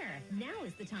 Summer's here. Now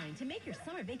is the time to make your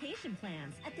summer vacation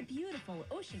plans at the beautiful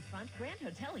oceanfront Grand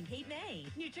Hotel in Cape May,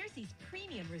 New Jersey's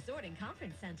premium resort and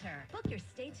conference center. Book your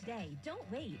stay today. Don't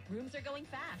wait. Rooms are going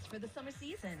fast for the summer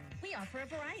season. We offer a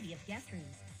variety of guest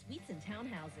rooms, suites and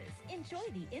townhouses. Enjoy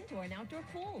the indoor and outdoor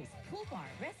pools, pool bar,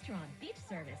 restaurant, beach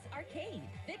service, arcade,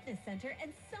 fitness center,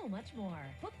 and so much more.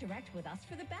 Book direct with us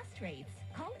for the best rates.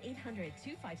 Call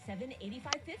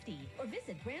 800-257-8550 or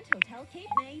visit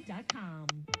grandhotelcapemay.com.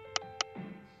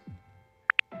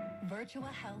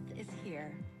 Virtua Health is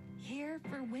here. Here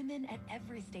for women at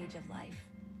every stage of life.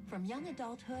 From young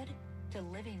adulthood to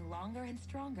living longer and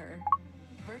stronger,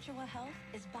 Virtua Health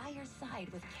is by your side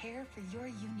with care for your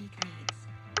unique needs.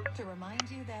 To remind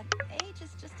you that age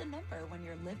is just a number when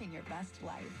you're living your best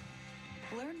life.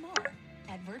 Learn more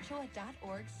at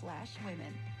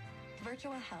virtua.org/women.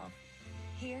 Virtua Health.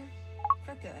 Here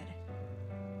for good.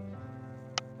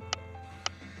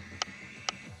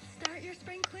 Start your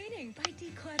spring cleaning by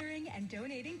decluttering and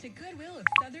donating to Goodwill of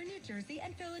Southern New Jersey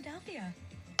and Philadelphia.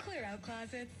 Clear out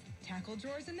closets, tackle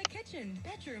drawers in the kitchen,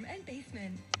 bedroom, and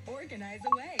basement. Organize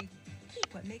away.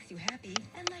 Keep what makes you happy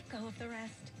and let go of the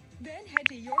rest. Then head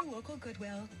to your local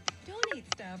Goodwill. Donate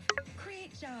stuff.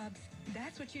 Create jobs.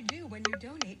 That's what you do when you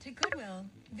donate to Goodwill.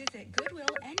 Visit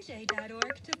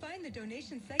goodwillnj.org to find the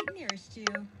donation site nearest you.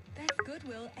 That's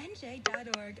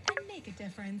goodwillnj.org and make a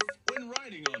difference. When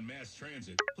riding on mass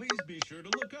transit, please be sure to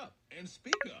look up and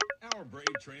speak up. Our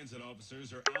brave transit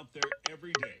officers are out there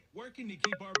every day, working to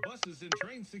keep our buses and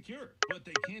trains secure, but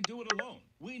they can't do it alone.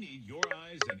 We need your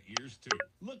eyes and ears too.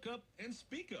 Look up and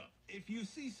speak up. If you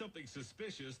see something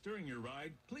suspicious during your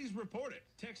ride, please report it.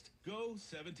 Text GO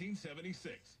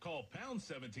 1776, call pound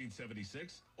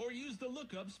 1776, or use the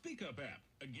Look Up Speak Up app.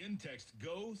 Again, text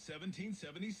GO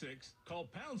 1776, call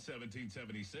pound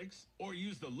 1776, or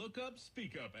use the Look Up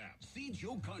Speak Up app. See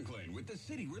Joe Conklin with the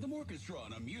City Rhythm Orchestra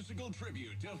on a musical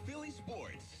tribute to Philly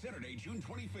sports. Saturday, June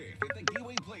 25th at the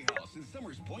Gateway Playhouse in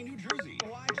Summers Point, New Jersey.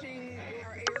 Watching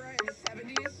our era in the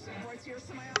 70s brought tears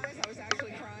to my eyes. I was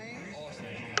actually crying. Awesome.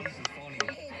 This is funny.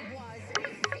 It was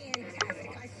fantastic.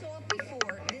 I saw it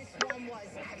before. This one was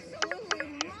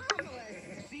absolutely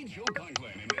marvelous. See Joe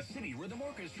Conklin and the City Rhythm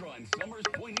Orchestra in Summers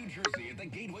Point, New Jersey at the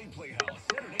Gateway Playhouse.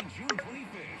 Saturday, June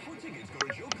 25th. For tickets, go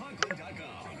to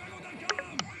joeconklin.com.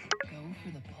 Go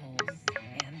for the pulls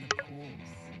and the pools.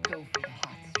 Go for the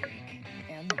hot streak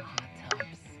and the hot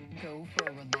tubs. Go for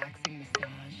a relaxing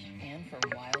massage and for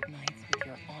wild nights with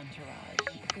your entourage.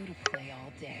 Go to play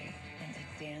all day and to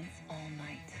dance all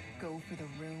night. Go for the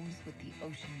rooms with the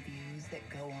ocean views that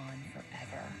go on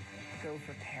forever. Go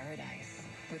for paradise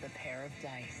with a pair of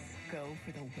dice. Go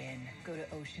for the win. Go to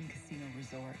Ocean Casino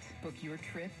Resort. Book your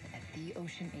trip at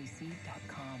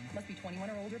theoceanac.com. Must be 21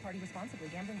 or older. Party responsibly.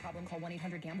 Gambling problem? Call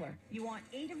 1-800-GAMBLER. You want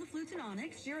 8 of the flutes in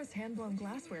onyx? Jira's hand-blown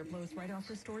glassware blows right off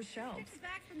the store's shelves.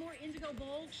 Back for more indigo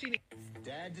bowls.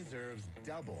 Dad deserves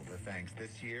double the thanks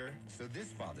this year. So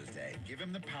this Father's Day, give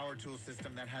him the power tool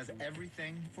system that has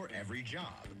everything for every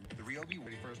job. The Ryobi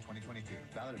 31st, 2022.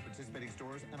 Valid at participating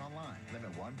stores and online.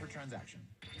 Limit 1 per transaction.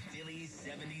 Philly's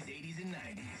 70s, 80s, and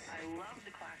 90s. I love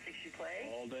the classics you play.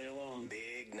 All day long.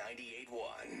 Big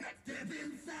 98.1. Step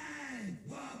inside,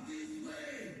 walk this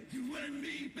way, you and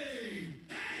me, babe. Hey,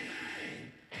 hey.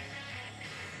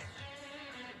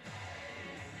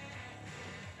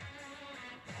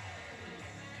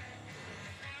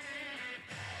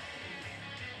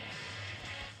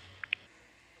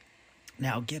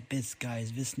 Now get this,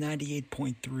 guys. This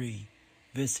 98.3.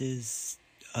 This is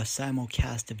a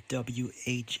simulcast of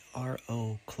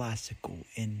WHRO Classical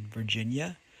in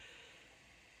Virginia.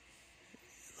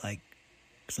 Like,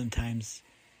 sometimes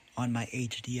on my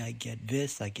HD I get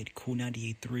this, I get Cool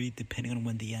 98.3, depending on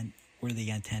when where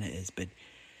the antenna is. But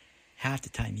half the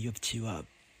time you have to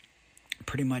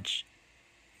pretty much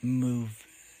move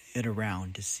it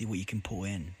around to see what you can pull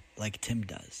in, like Tim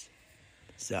does.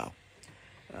 So,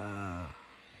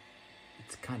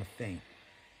 it's kind of faint,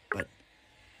 but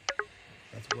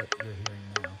that's what you're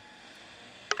hearing now.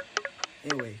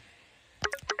 Anyway.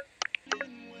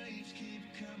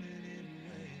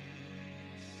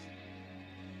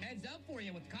 Heads up for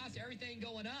you, with the cost of everything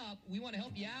going up, we want to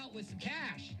help you out with some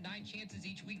cash. 9 chances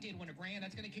each weekday to win a grand.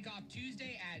 That's going to kick off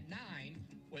Tuesday at 9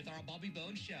 with our Bobby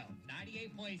Bones Show.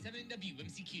 98.7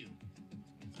 WMCQ.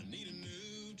 I need a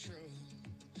new truck.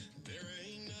 There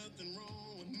ain't nothing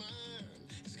wrong with mine.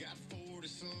 It's got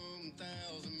 40-some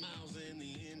thousand miles and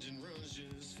the engine runs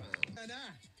just fine.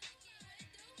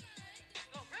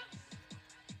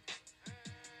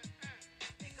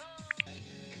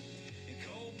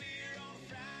 Cold beer on a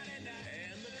Friday night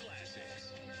and the classics.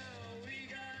 We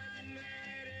got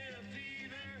mad in a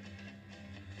fever,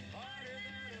 harder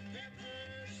than a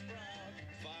pepper sprout.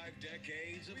 5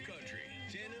 decades of country,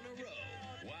 10 in a row.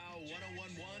 Wow,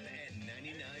 101.1 and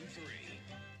 99.3.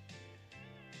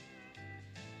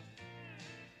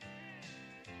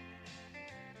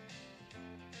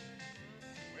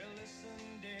 Well,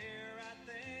 listen, dear, I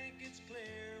think it's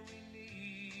clear we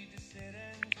need to sit and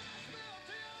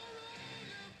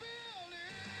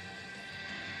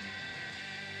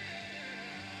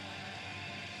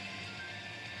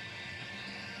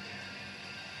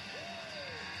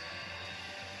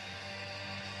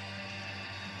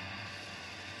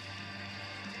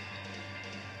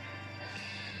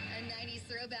A 90s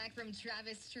throwback from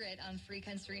Travis Tritt on Free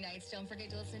Country Nights. Don't forget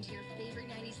to listen to your favorite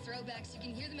 90s throwbacks. You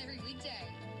can hear them every weekday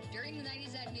during the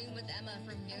 90s at noon with Emma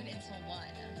from noon until 1.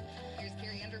 Here's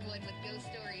Carrie Underwood with Ghost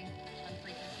Story on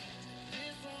Free Country Nights.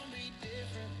 this won't be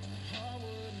different. I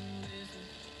wouldn't listen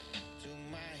to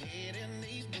my head and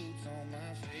these boots on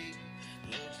my feet.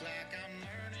 Looks like I'm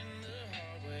learning the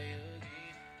hard way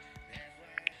again. That's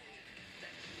why.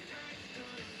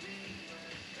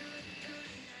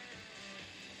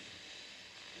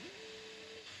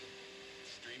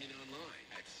 Streaming online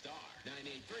at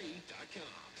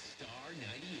star983.com. Star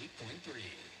 98.3.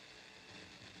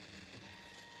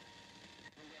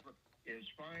 Is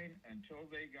fine until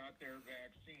they got their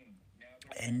vaccine.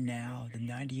 And now the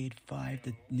 98.5,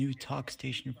 the new talk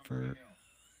station for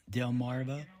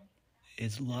Delmarva,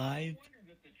 is live,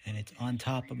 and it's on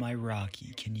top of my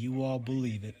Rocky. Can you all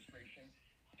believe it?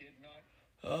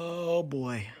 Oh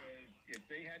boy. If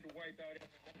they had to wipe out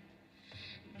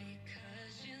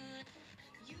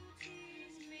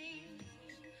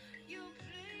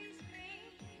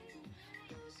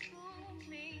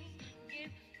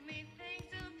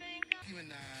Nicki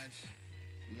Minaj,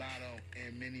 Lotto,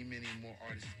 and many, many more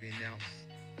artists be announced.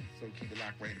 So keep it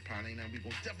locked right in the Pound. Now we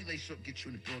gonna definitely get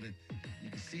you in the building. You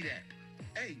can see that.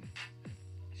 Hey,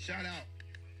 shout out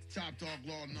Top Dog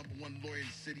Law, #1 lawyer in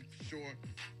the city for sure.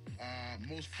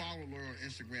 Most followed lawyer on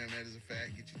Instagram, that is a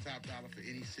fact. Get your top dollar for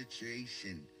any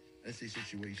situation. Let's say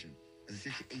situation. As a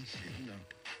situation, you know.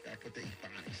 Gotta put the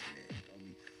ebonics in there. You know what I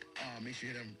mean? Make sure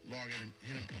you hit him, log in, and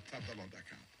hit him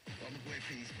topdoglaw.com. So I'm gonna go ahead and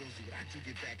pay these bills, but I do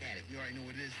get back at it. You already know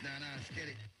what it is. Nah, let's get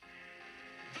it.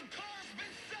 The car's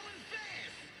been selling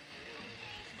fast.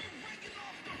 Been breaking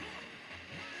off the hook.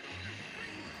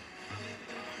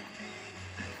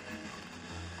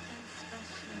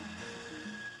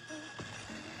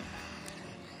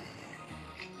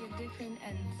 You're different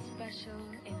and special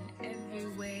in every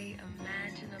way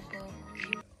imaginable.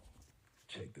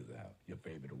 Check this out. Your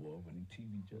favorite award-winning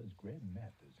TV judge, Greg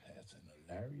Mathers, has an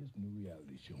hilarious new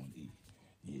reality show on E!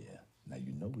 Yeah, now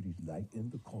you know what he's like in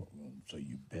the courtroom, so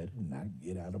you better not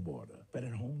get out of order. But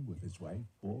at home with his wife,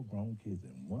 4 grown kids,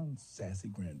 and 1 sassy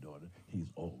granddaughter,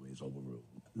 he's always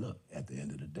overruled. Look, at the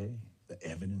end of the day, the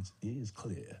evidence is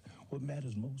clear. What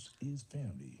matters most is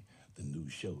family. The new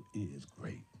show is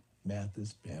great.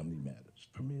 Mathers Family Matters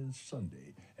premieres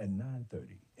Sunday at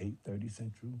 9:30, 8:30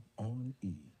 Central on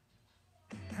E!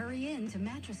 Hurry in to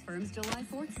Mattress Firm's July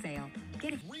 4th sale.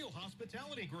 Get a Real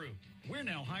Hospitality Group. We're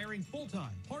now hiring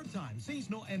full-time, part-time,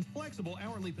 seasonal, and flexible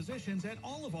hourly positions at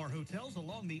all of our hotels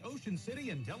along the Ocean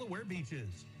City and Delaware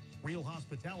beaches. Real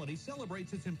Hospitality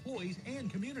celebrates its employees and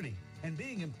community, and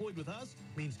being employed with us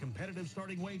means competitive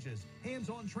starting wages,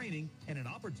 hands-on training, and an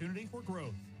opportunity for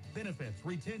growth. Benefits,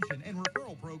 retention, and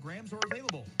referral programs are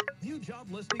available. View job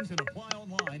listings and apply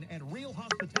online at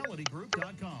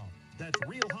realhospitalitygroup.com. That's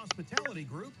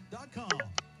realhospitalitygroup.com.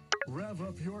 Rev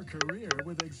up your career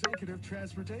with Executive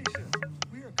Transportation.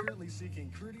 We are currently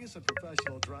seeking courteous and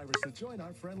professional drivers to join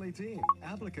our friendly team.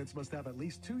 Applicants must have at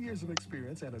least 2 years of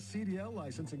experience and a CDL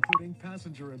license, including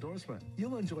passenger endorsement.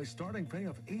 You'll enjoy starting pay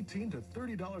of $18 to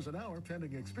 $30 an hour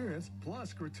pending experience,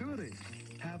 plus gratuity.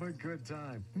 Have a good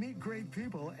time, meet great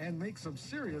people, and make some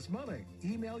serious money.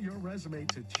 Email your resume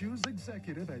to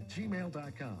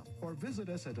chooseexecutive@gmail.com or visit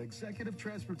us at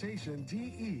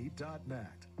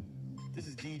executive-transportation.de.net. This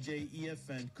is DJ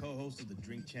EFN, co-host of the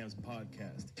Drink Champs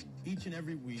podcast. Each and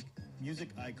every week, music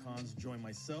icons join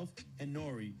myself and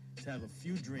Nori to have a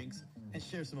few drinks and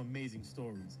share some amazing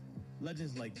stories.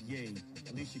 Legends like Ye,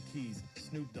 Alicia Keys,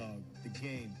 Snoop Dogg, The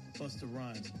Game, Busta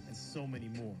Rhymes, and so many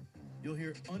more. You'll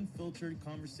hear unfiltered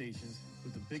conversations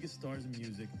with the biggest stars in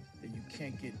music that you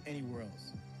can't get anywhere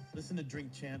else. Listen to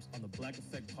Drink Champs on the Black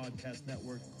Effect Podcast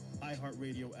Network,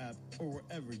 iHeartRadio app, or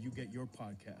wherever you get your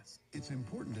podcasts. It's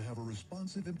important to have a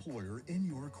responsive employer in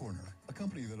your corner. A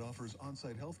company that offers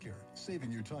on-site health care,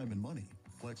 saving you time and money.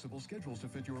 Flexible schedules to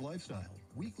fit your lifestyle,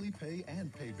 weekly pay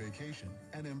and paid vacation.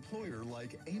 An employer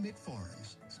like Amick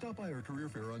Farms. Stop by our career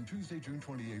fair on Tuesday, June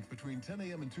 28th between 10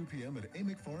 a.m. and 2 p.m. at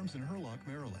Amick Farms in Hurlock,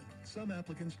 Maryland. Some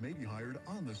applicants may be hired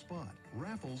on the spot.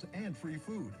 Raffles and free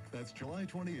food. That's July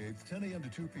 28th, 10 a.m. to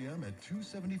 2 p.m. at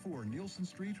 274 Nielsen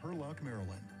Street, Hurlock,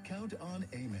 Maryland. Count on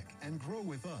Amick and grow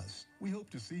with us. We hope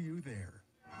to see you there.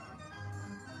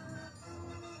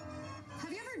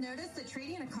 Have you ever noticed that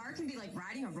trading in a car can be like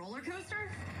riding a roller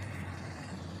coaster?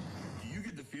 Do you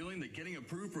get the feeling that getting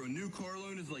approved for a new car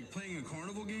loan is like playing a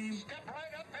carnival game? Step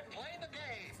right up and play the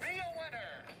game. Be a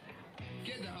winner.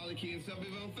 Get to Holly Key in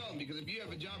Shelbyville and Felton, because if you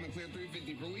have a job and clear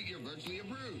 $350 per week, you're virtually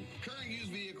approved. Current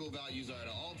used vehicle values are at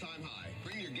an all-time high.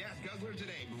 Bring your gas guzzler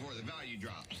today before the value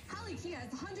drops. Holly Kia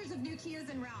has hundreds of new Kias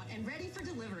en route and ready for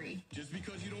delivery. Just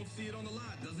because you don't see it on the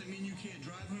lot doesn't mean you can't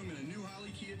drive home in a new Holly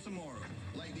Kia tomorrow.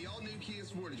 Like the all-new Kia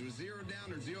Sportage with 0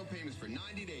 down or 0 payments for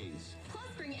 90 days.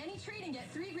 Plus, bring any trade and get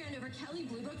 $3,000 over Kelly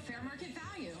Blue Book fair market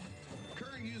value.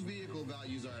 Current used vehicle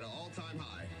values are at an all-time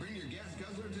high. Bring your gas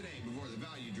guzzler today before the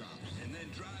value drops. And then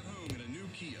drive home in a new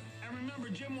Kia. And remember,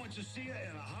 Jim wants to see you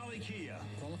in a Holly Kia.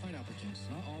 Qualified applicants.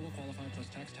 Not all will qualify, plus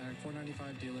tax tag,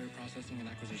 $495 dealer processing and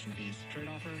acquisition fees. Trade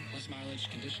offer, less mileage,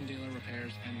 condition dealer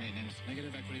repairs and maintenance.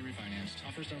 Negative equity refinanced.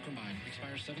 Offers don't combine.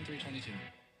 Expires 7/3/22.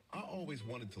 I always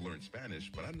wanted to learn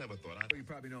Spanish, but I never thought I'd... Well, you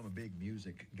probably know I'm a big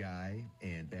music guy,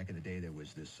 and back in the day there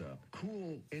was this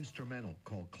cool instrumental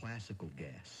called Classical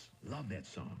Gas. Love that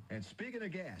song. And speaking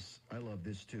of gas, I love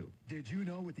this too. Did you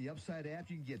know with the Upside app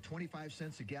you can get 25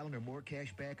 cents a gallon or more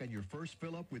cash back on your first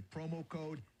fill-up with promo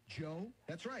code Joe?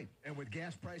 That's right. And with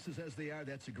gas prices as they are,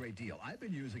 that's a great deal. I've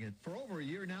been using it for over a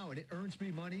year now, and it earns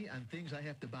me money on things I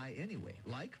have to buy anyway,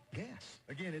 like gas.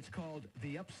 Again, it's called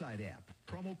the Upside app.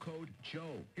 Promo code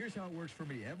Joe. Here's how it works for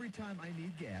me. Every time I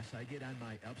need gas, I get on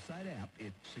my Upside app.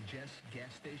 It suggests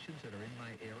gas stations that are in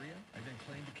my area. I then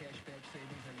claim the cashback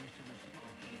savings I wish to receive.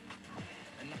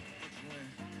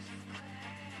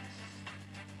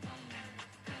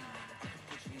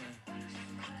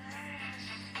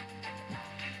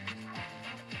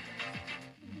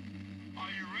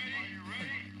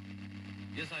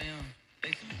 Yes, I am.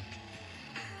 Basically.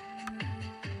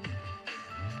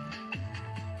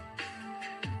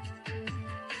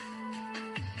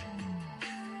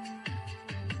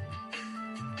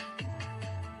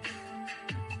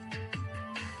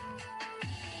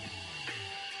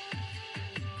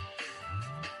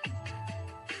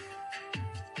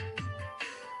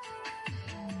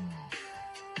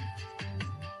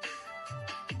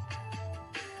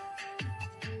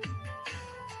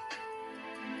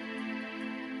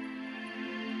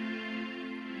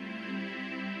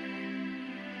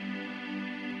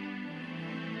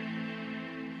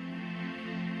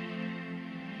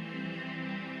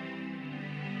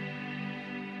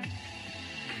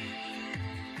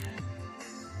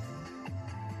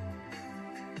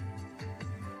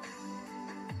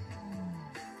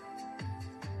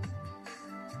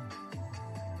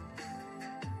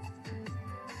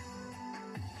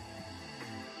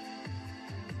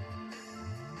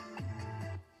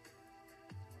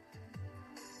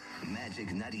 Magic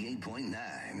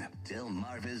 98.9.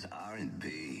 Delmarva's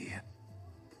R&B.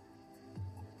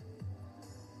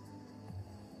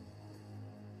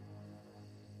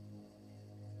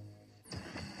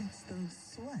 It's the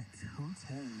Sweat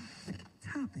Hotel.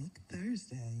 Topic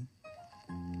Thursday.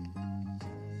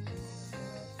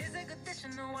 Is a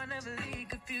conditional I never leave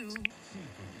confused.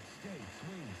 Seafood, steaks,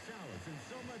 wings, salads, and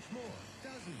so much more.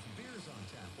 Dozens of beers on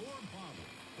tap or bottled.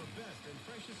 The best and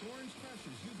freshest orange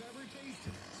crushers you've ever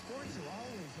tasted. Sports are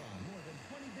always on more than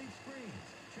 20 big screens.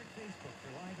 Check Facebook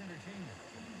for live entertainment.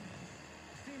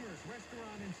 Steamers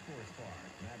Restaurant and Sports Bar,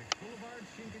 Maddox Boulevard,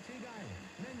 Chincoteague Island.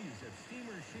 Menus at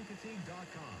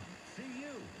steamerchincoteague.com. See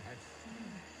you at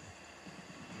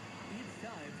It's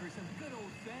time for some good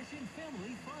old-fashioned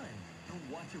family fun. The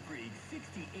Waterfree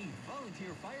 68th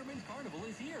Volunteer Firemen's Carnival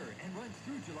is here and runs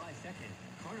through July 2nd.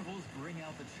 Carnivals bring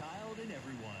out the child in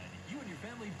everyone. You and your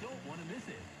family don't want to miss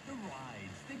it. The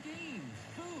rides, the games,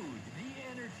 food, the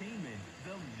entertainment,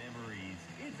 the memories.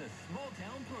 It's a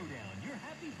small-town throwdown, your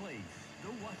happy place.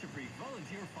 The Waterfree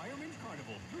Volunteer Firemen's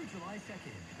Carnival through July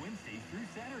 2nd. Wednesdays through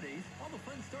Saturdays. All the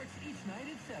fun starts each night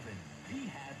at 7. Be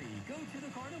happy. Go to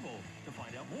the carnival. To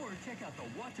find out more, check out the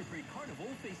Waterfree Carnival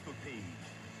Facebook page.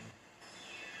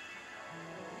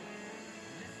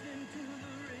 Listen to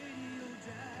the radio,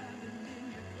 driving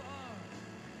in your car.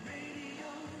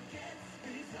 Radio gets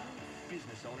results.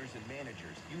 Business owners and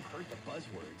managers, you've heard the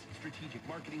buzzwords. Strategic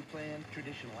marketing plan,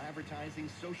 traditional advertising,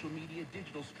 social media,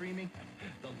 digital streaming.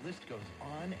 The list goes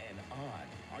on and on.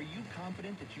 Are you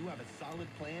confident that you have a solid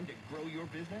plan to grow your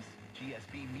business?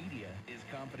 GSB Media is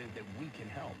confident that we can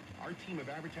help. Our team of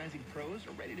advertising pros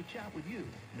are ready to chat with you.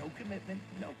 No commitment,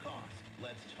 no cost.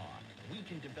 Let's talk. We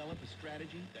can develop a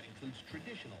strategy that includes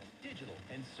traditional, digital,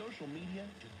 and social media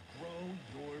to grow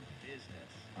your business.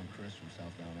 I'm Chris from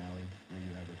Southbound Alley.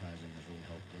 Radio advertising has really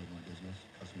helped grow my business.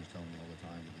 Customers tell me all the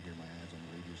time that they hear my ads on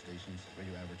the radio stations.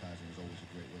 Radio advertising is always a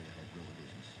great way to help grow a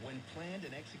business. When planned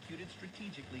and executed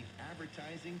strategically,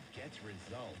 advertising gets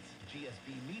results. GSB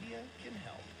Media can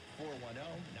help.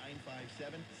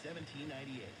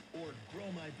 410-957-1798 or grow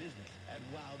my business at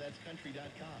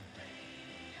wowthat'scountry.com.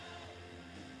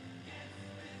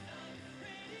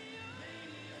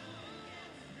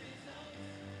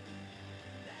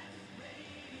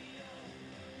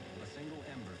 A single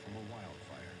ember from a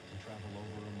wildfire can travel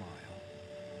over a mile.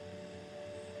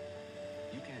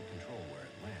 You can't control where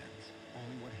it lands,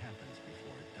 only what happens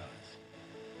before it does.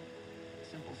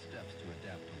 Simple steps to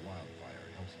adapt to wildfire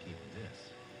helps keep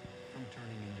this from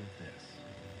turning into this.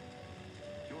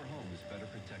 Your home is better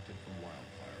protected from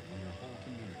wildfire when your whole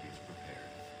community is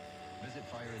prepared. Visit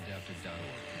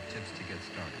fireadapted.org for tips to get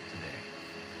started today.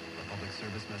 A public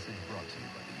service message brought to you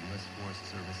by the U.S. Forest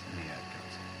Service and the Ad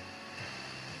Council.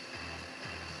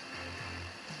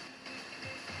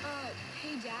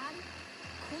 Hey, Dad?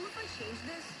 Cool if I change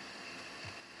this?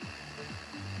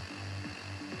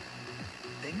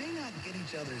 They may not get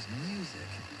each other's music,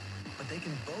 but they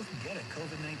can both get a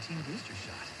COVID-19 booster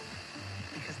shot.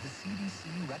 Because the CDC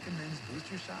recommends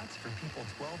booster shots for people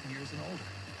 12 years and older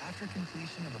after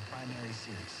completion of a primary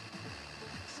series.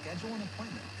 Schedule an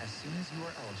appointment as soon as you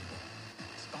are eligible.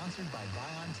 Sponsored by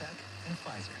BioNTech and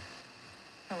Pfizer.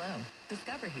 Hello,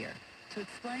 Discover here to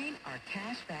explain our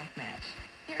cash back match.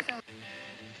 Here's our...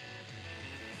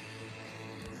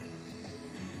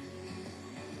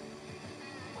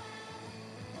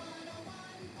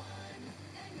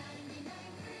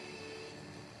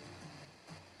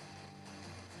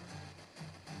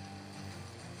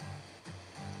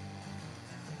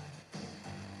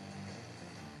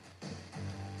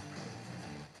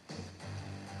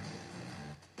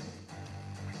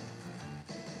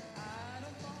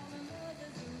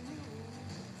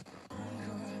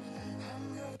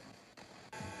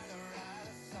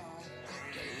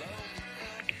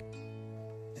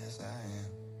 Yes, I am.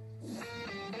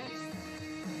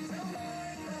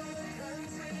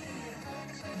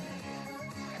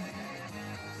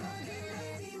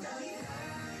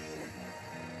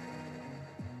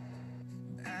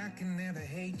 I can never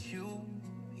hate you,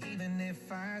 even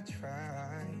if I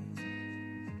try.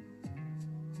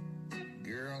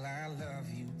 Girl, I love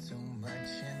you too much,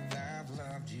 and I've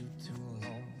loved you too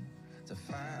long to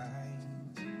fight.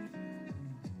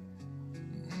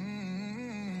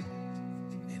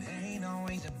 It ain't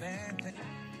always a bad thing.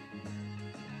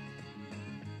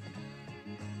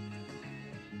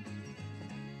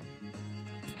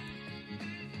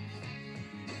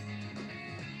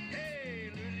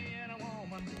 Hey, Louisiana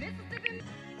woman. Mississippi.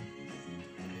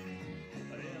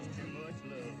 There's too much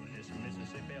love in this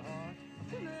Mississippi heart.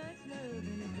 Too much love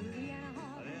in this Louisiana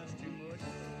heart. There's too much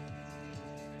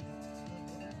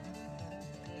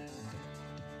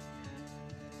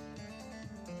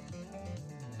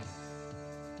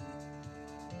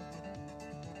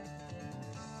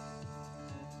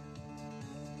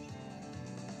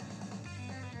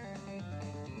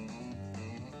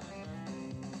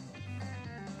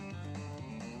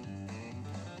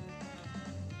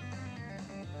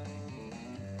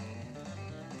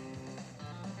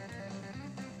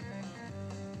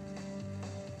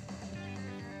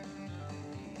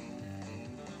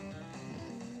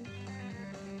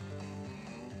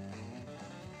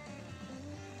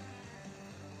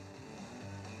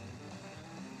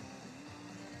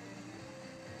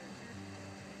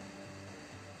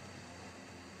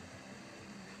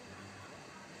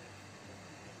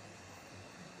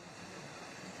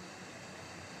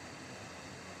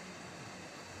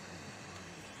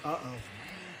Uh-oh.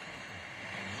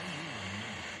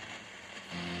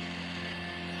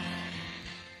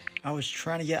 I was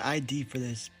trying to get ID for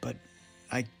this, but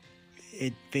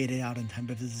it faded out in time.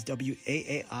 But this is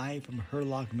WAAI from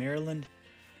Hurlock, Maryland.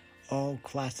 All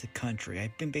classic country. I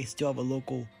think they still have a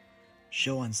local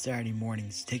show on Saturday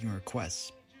mornings taking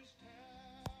requests.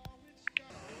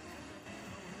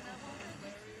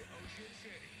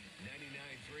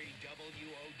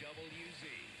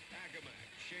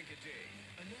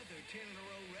 Another 10 in a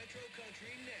row retro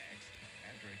country next.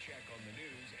 After a check on the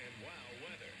news and wow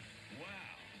weather.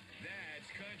 Wow,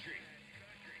 that's country.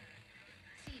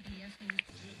 CBS News.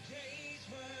 Today's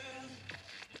World.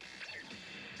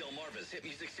 Delmarva's hit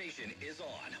music station is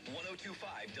on 102.5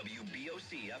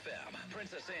 WBOC FM.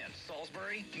 Princess Anne,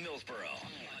 Salisbury, Millsboro.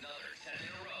 Another 10 in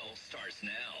a row starts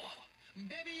now.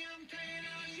 Baby, I'm playing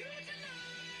on you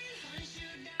tonight. Hunt you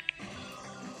down.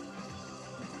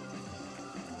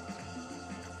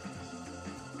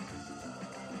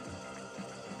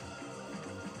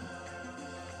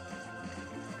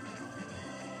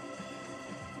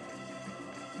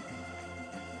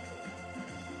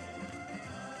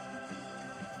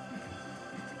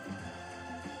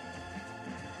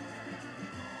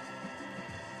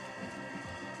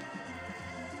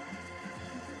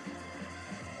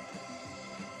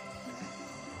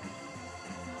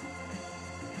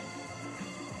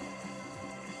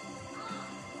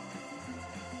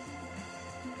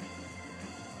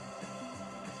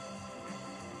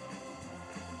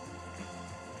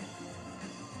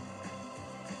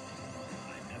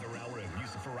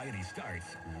 Variety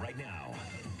starts right now.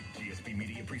 GSP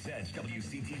Media presents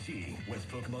WCTG, West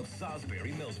Pocomoke,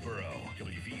 Salisbury, Millsboro.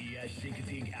 WVES,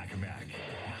 Chincoteague, Accomack.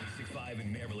 96.5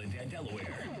 in Maryland and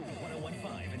Delaware.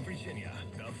 101.5 in Virginia.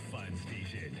 The Fun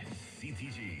Station.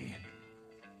 CTG.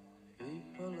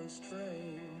 People are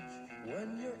strange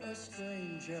when you're a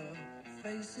stranger.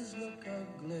 Faces look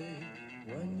ugly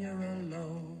when you're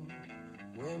alone.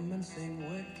 Women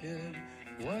seem wicked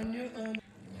when you're The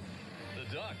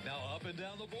Duck, now up and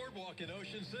down the boardwalk in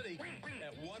Ocean City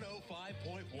at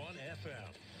 105.1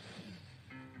 FM.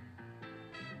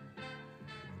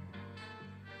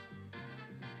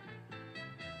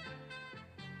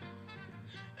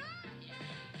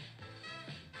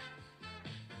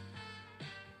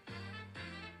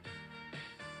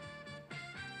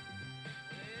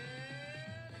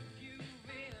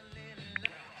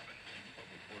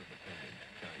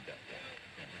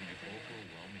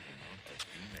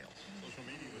 Social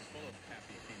media was full of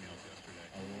happy females yesterday.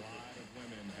 A lot of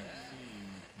women have seen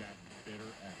that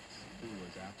bitter ex who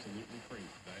was absolutely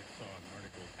crazy. I saw an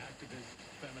article, activist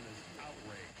feminist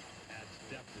outrage adds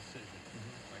death decision.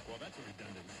 Like, well, that's a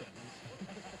redundant sentence.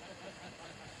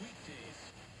 Weekdays.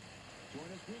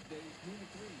 Join us weekdays, noon to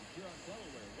 3, here on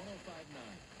Delaware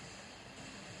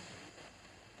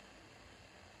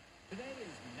 105.9. Today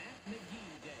is Matt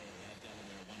McGee Day at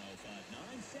Delaware 105.9.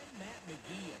 Send Matt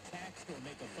McGee a text or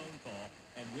make a phone call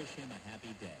and wish him a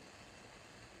happy day.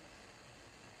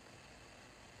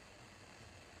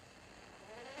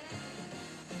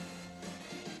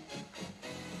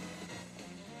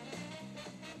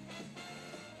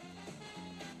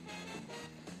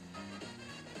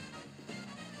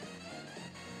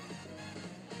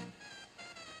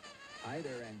 Hi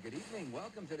there and good evening.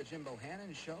 Welcome to the Jim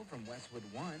Bohannon Show from Westwood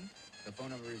One. The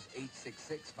phone number is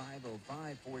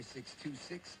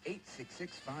 866-505-4626,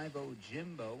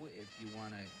 866-50-JIMBO if you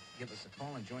want to give us a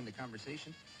call and join the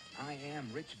conversation. I am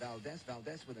Rich Valdez,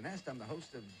 Valdez with an S. I'm the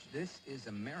host of This Is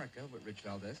America with Rich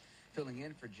Valdez, filling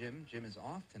in for Jim. Jim is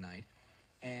off tonight.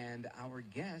 And our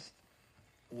guest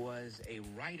was a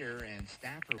writer and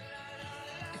staffer.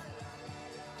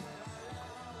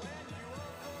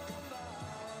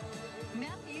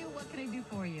 Matthew, what can I do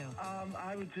for you?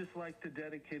 I would just like to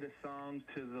dedicate a song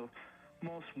to the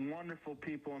most wonderful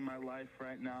people in my life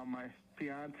right now, my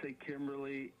fiance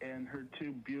Kimberly and her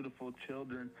two beautiful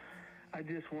children. I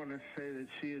just want to say that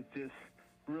she is just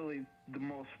really the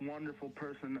most wonderful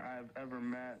person I've ever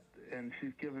met, and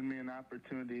she's given me an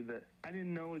opportunity that I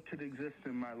didn't know it could exist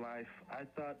in my life. I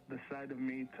thought the side of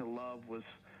me to love was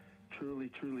truly,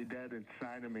 truly dead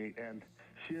inside of me, and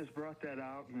she has brought that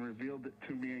out and revealed it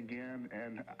to me again,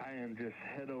 and I am just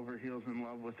head over heels in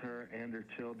love with her and her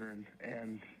children,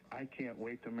 and I can't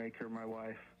wait to make her my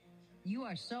wife. You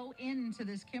are so into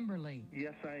this Kimberly.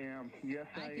 Yes, I am. Yes,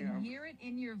 I am. I can hear it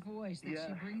in your voice that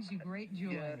she brings you great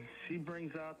joy. Yes, she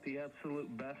brings out the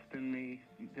absolute best in me.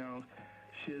 You know,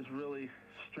 she has really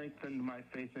strengthened my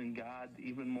faith in God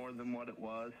even more than what it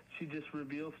was. She just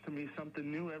reveals to me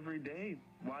something new every day,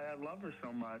 why I love her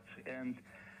so much. And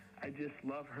I just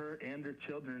love her and her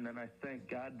children, and I thank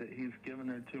God that he's given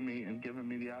her to me and given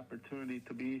me the opportunity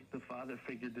to be the father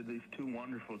figure to these two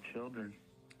wonderful children.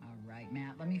 All right,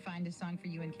 Matt, let me find a song for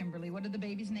you and Kimberly. What are the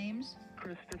babies' names?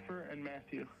 Christopher and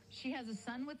Matthew. She has a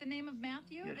son with the name of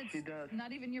Matthew? Yes, she does.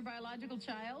 Not even your biological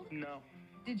child? No.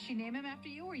 Did she name him after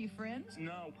you? Were you friends?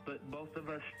 No, but both of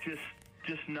us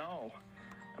just know.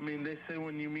 I mean, they say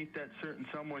when you meet that certain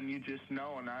someone, you just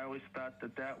know, and I always thought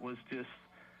that was just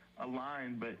a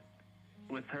line, but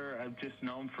with her, I've just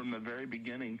known from the very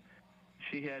beginning.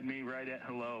 She had me right at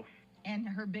hello. And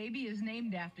her baby is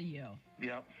named after you.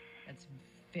 Yep. That's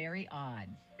very odd.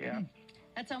 Yeah.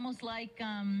 That's almost like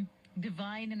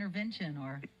divine intervention,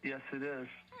 or... Yes, it is.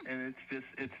 And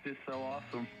it's just so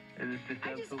awesome. It is just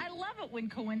I love it when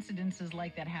coincidences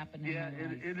like that happen in yeah, my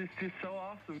life. it is just so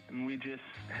awesome. And we just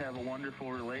have a wonderful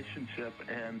relationship,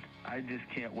 and I just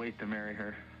can't wait to marry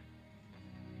her.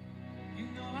 You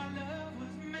know our love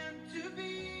was meant to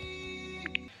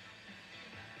be.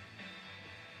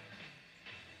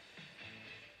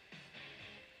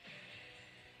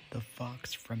 The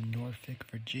Fox from Norfolk,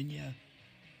 Virginia,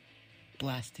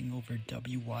 blasting over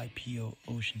WYPO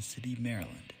Ocean City,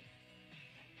 Maryland.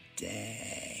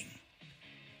 Dang.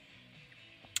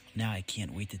 Now I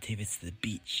can't wait to take this to the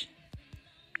beach.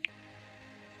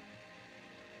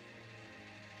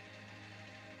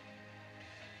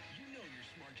 You know your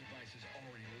smart device is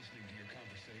already listening to your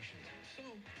conversations, so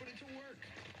put it to work.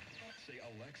 Say,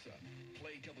 Alexa,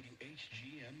 play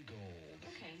WHGM Gold.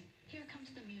 Okay, here comes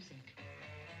the music.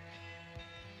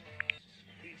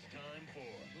 It's time for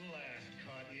Last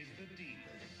Cut is the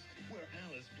Deepest, where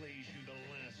Alice plays you the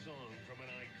last song from an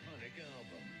iconic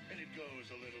album. And it goes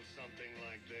a little something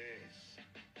like this.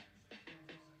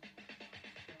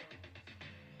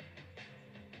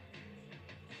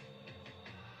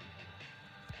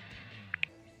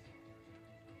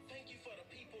 Thank you for the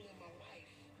people in my life,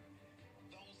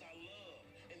 those I love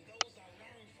and those I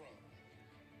learn from.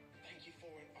 Thank you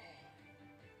for it all.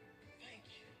 Thank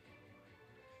you.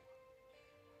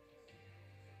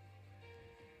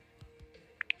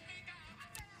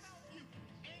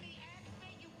 Any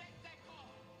accident, you make that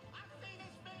call. I've seen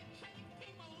this man change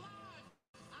people's lives.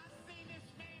 I've seen this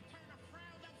man turn a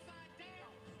crowd upside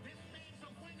down. This man's a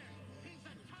winner. He's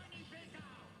attorney Big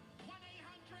Al.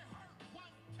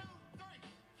 1-800-HURT-123.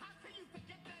 How can you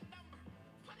forget that number?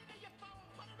 Put it in your phone.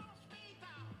 Put it on speed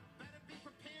dial. Better be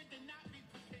prepared than not be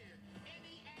prepared.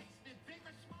 Any accident, big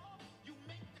or small, you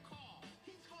make the call.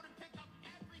 He's going to pick up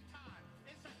every time.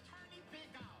 It's attorney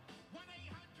Big Al.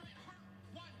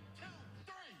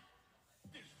 1-800-HURT-123.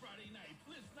 This Friday night,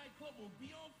 Bliss Nightclub will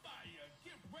be on fire.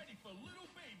 Get ready for Little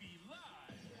Baby live.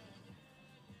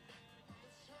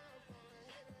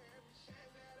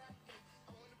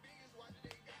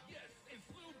 Yes, it's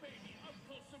Little Baby up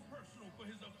close and personal for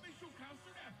his official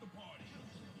concert after party.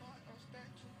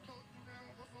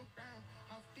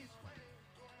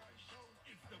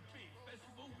 It's the big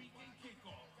festival weekend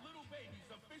kickoff. Little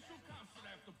Baby's official concert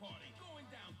after party going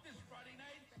down this Friday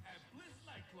night at Bliss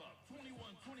Nightclub,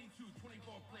 2122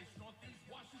 24th Place Northeast,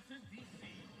 Washington, D.C.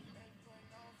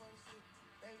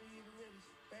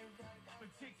 For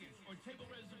tickets or table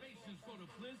reservations, go to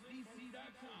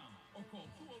blissdc.com or call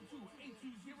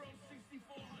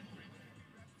 202-820-6400.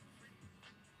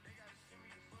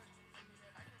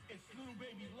 It's Little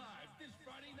Baby live this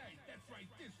Friday night. That's right,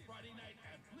 this Friday night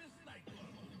at Bliss Nightclub.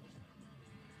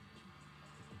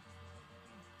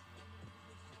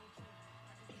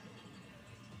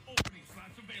 Opening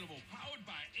slots available, powered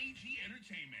by AG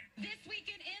Entertainment. This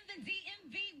weekend in the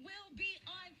DMV will be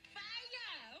on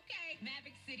fire. Okay.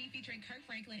 Maverick City featuring Kirk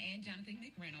Franklin and Jonathan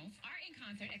McReynolds are in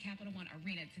concert at Capital One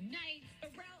Arena tonight.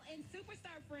 Pharrell and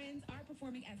Superstar Friends are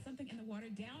performing at Something in the Water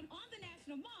down on the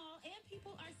National Mall, and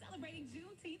people are celebrating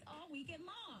Juneteenth all weekend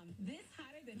long. This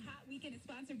Hotter Than Hot weekend is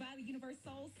sponsored by the Universe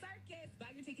Soul Circus.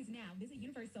 Buy your tickets now. Visit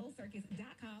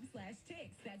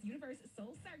universesoulcircus.com/tix. That's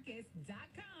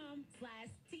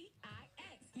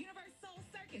universesoulcircus.com/TIX. Universe Soul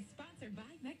Circus, sponsored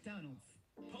by McDonald's.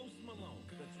 Post Malone,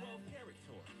 the 12 Carat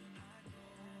Tour.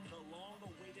 The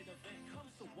long-awaited event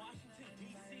comes to Washington,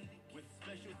 D.C. with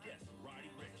special guest Roddy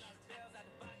Ricch.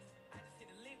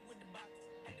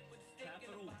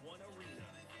 Capital One Arena,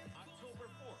 October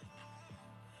 4th.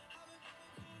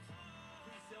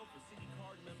 Pre-sale for City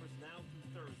Card members now through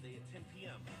Thursday at 10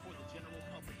 p.m. For the general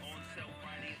public, on sale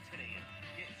Friday at 10 a.m.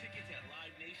 Get tickets at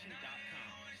livenation.com.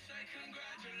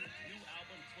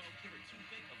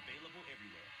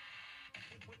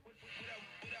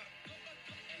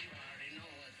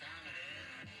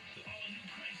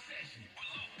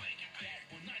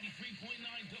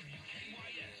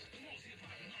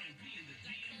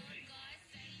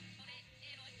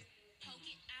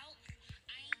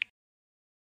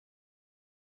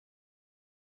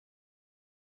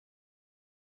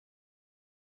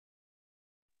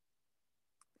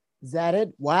 Is that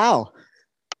it? Wow.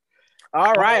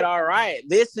 All right.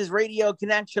 This is Radio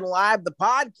Connection Live, the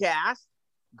podcast.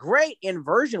 Great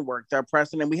inversion work there,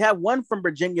 Preston. And we have one from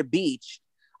Virginia Beach.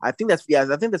 I think that's the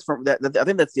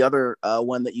other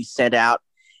one that you sent out.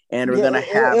 And we're gonna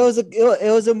have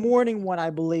it was a morning one,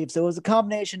 I believe. So it was a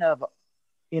combination of,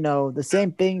 the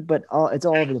same thing, but it's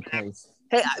all over the place.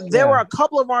 Hey, there were a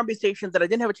couple of R&B stations that I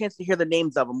didn't have a chance to hear the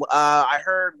names of them. I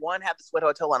heard one had the Sweat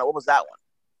Hotel on it. What was that one?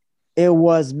 It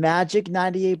was Magic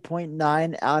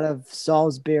 98.9 out of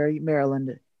Salisbury,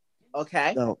 Maryland.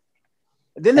 Okay. So,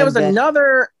 then there was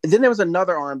another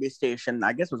R&B station.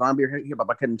 I guess it was R&B or hip hop.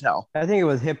 I couldn't tell. I think it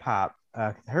was hip hop.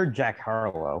 I heard Jack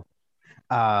Harlow.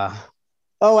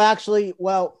 Actually,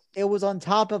 it was on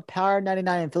top of Power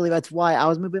 99 in Philly. That's why I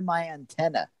was moving my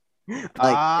antenna.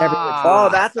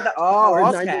 That's what.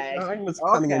 Okay. 99 was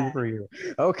coming in for you.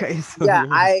 Okay. So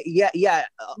you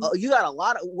got a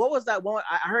lot of. What was that one?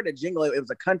 I heard a jingle. It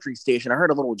was a country station. I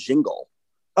heard a little jingle.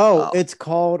 It's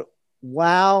called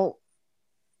Wow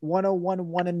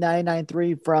 101.1 and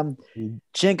 99.3 from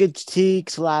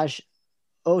Chincoteague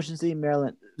 / Ocean City,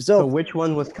 Maryland. So which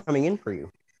one was coming in for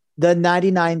you? The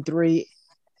 99.3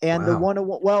 and the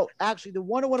 101. Well, actually, the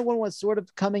 101.1 was sort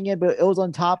of coming in, but it was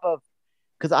on top of,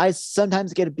 because I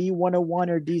sometimes get a B101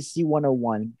 or DC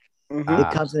 101.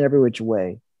 It comes in every which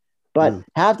way. But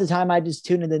half the time I just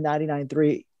tune in the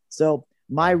 99.3. So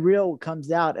my reel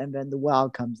comes out and then the wow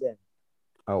comes in.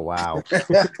 Oh, wow.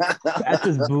 That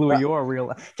just blew your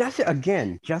reel. That's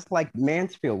again, just like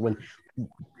Mansfield when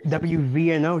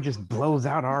WVNO just blows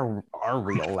out our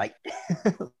reel. Like,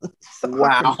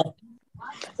 wow.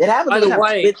 It happens. By the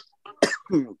way,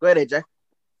 go ahead, AJ.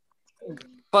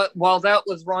 But while that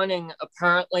was running,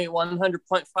 apparently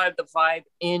 100.5 The Vibe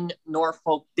in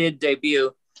Norfolk did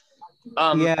debut.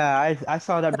 I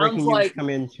saw that breaking news come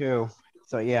in too.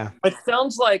 So yeah, it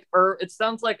sounds like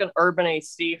an urban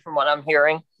AC from what I'm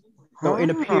hearing. So it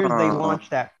appears they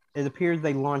launched that. It appears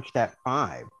they launched that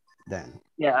 5 then.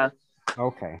 Yeah.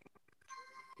 Okay.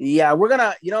 Yeah, we're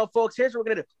gonna, folks. Here's what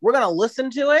we're gonna do. We're gonna listen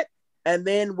to it, and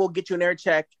then we'll get you an air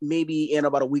check maybe in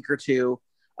about a week or two.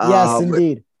 Yes,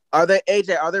 indeed. Are they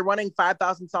running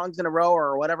 5,000 songs in a row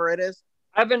or whatever it is?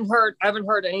 I haven't heard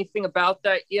anything about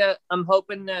that yet. I'm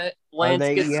hoping that Lance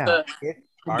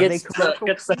gets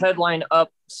the headline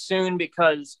up soon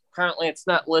because apparently it's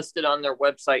not listed on their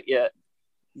website yet.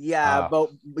 Yeah,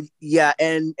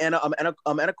 and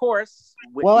of course.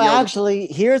 Actually,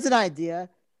 here's an idea.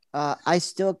 I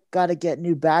still got to get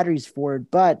new batteries for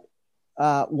it, but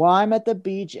while I'm at the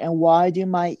beach and while I do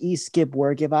my e-skip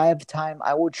work, if I have time,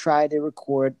 I will try to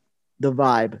record the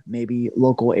vibe, maybe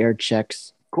local air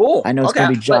checks. Cool. I know it's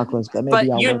gonna be jockless, but maybe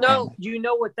you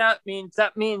know what that means.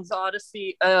 That means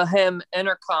Odyssey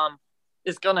Intercom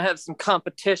is gonna have some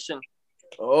competition.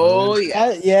 Oh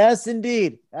yeah. Yes,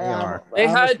 indeed. They had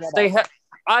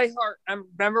iHeart. I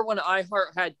remember when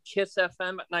iHeart had Kiss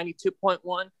FM at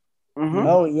 92.1.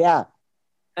 Oh yeah.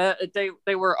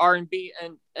 They were R&B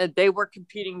and they were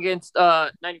competing against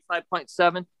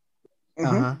 95.7.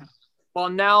 Well,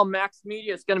 now Max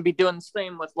Media is going to be doing the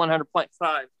same with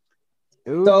 100.5.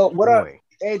 So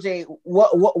AJ?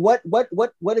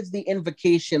 What is the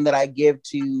invocation that I give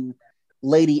to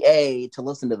Lady A to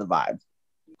listen to the vibe?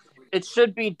 It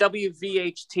should be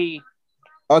WVHT.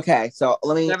 Okay, so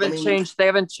they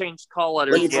haven't changed call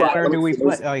letters. Where do we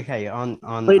play? Okay, on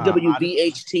play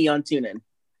WVHT on TuneIn.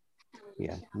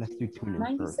 Yeah, let's do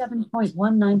TuneIn.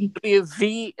 97.190.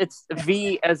 WV, it's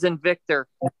V as in Victor.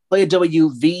 Play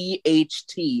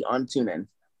WVHT on TuneIn.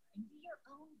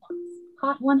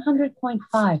 Hot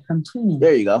 100.5 from TuneIn.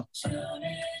 There you go.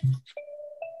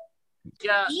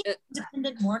 Yeah,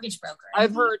 independent mortgage broker.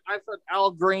 I've heard Al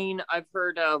Green. I've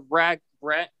heard Rag.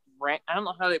 I don't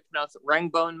know how they pronounce it.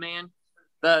 Rangbone Man.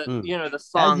 The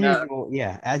song.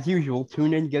 As usual,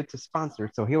 TuneIn gets a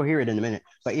sponsor, so he'll hear it in a minute.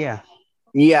 But yeah.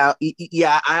 I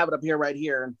have it up here, right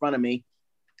here in front of me.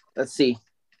 Let's see.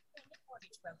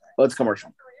 Oh, it's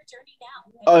commercial.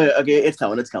 Oh, okay, it's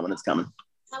coming.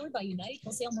 Powered by United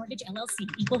Wholesale Mortgage LLC,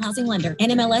 Equal Housing Lender,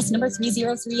 NMLS number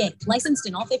 3038, licensed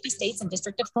in all 50 states and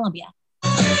District of Columbia.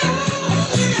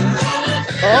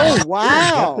 Oh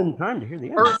wow! Just in time to hear the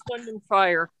end. Earth, Wind, and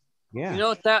Fire. Yeah. You know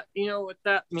what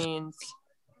that means.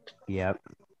 Yep.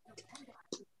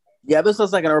 Yeah, this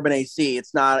looks like an urban AC.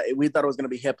 It's not. We thought it was going to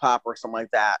be hip hop or something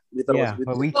like that. We thought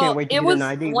but we can't wait to get an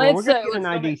ID. Well, we're going to get an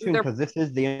ID soon because this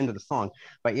is the end of the song.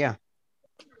 But yeah.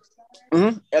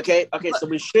 Okay. So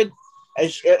we should.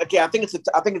 Okay, I think they're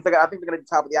going to be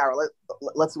top of the hour.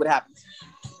 Let's see what happens.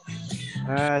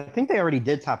 I think they already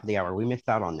did top of the hour. We missed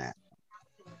out on that.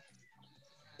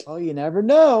 Oh, you never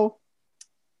know.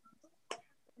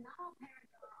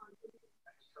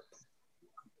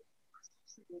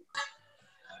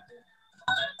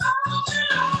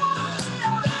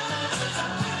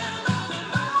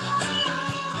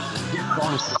 These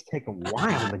songs just take a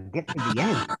while to get to the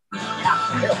end.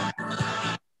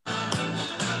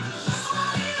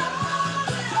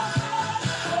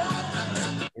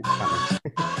 It's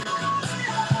coming.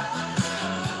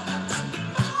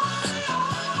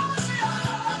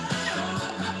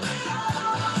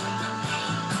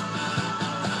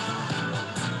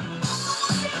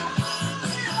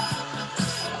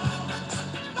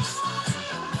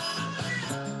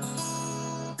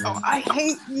 Oh, I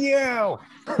hate you.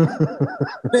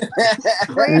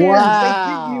 Traitors, they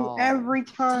hit you every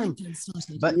time.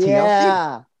 But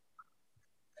TLC.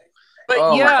 But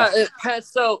Oh, my yeah, God. it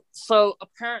has, so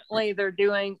apparently they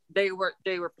were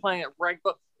playing at Reg,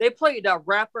 but they played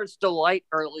Rapper's Delight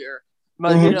earlier.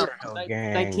 But you know, Sugar Hill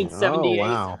Gang. 1978. Oh,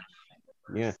 wow.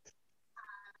 Yeah.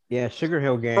 Yeah, Sugar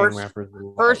Hill Gang rappers.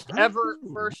 First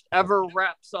ever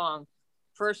rap song.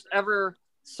 First ever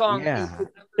song that you could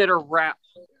consider rap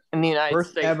in the United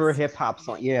First States. ever hip hop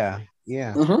song. Yeah.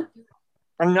 Yeah.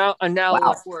 And now Wow.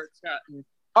 look where it's gotten.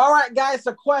 All right, guys.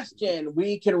 A question: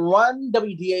 we can run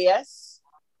WDAS,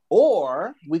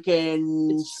 or we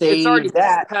can say It's already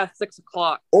that, past 6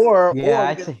 o'clock. or Yeah, or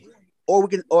I'd we can, say- or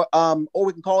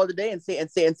we can call it a day and say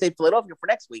Philadelphia for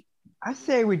next week. I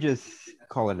say we just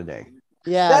call it a day.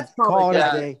 Yeah, That's call probably it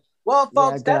a good. day. Well, Yeah,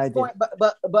 folks, good that's idea. point.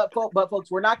 But folks,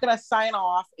 we're not going to sign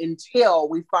off until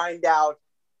we find out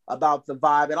about the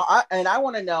vibe, and I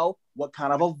want to know what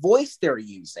kind of a voice they're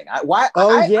using.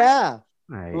 Yeah.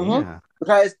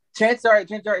 Because chances are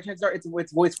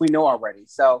it's voice we know already.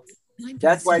 So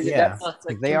that's why Yeah, that's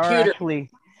they are actually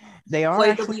Play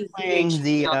playing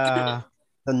WDH.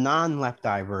 the non-left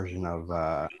eye version of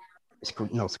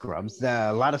Scrubs.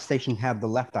 A lot of stations have the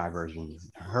left eye version,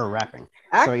 her rapping.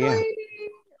 actually So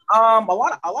yeah, a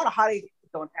lot of hotties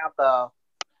don't have the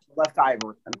left eye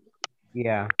version.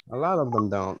 yeah, a lot of them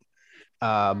don't.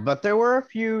 But there were a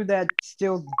few that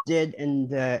still did,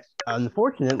 and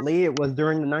unfortunately, it was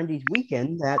during the '90s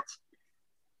weekend that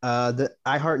the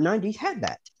iHeart '90s had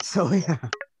that. So yeah.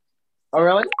 Oh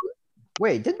really?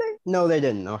 Wait, did they? No, they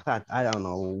didn't. No, I don't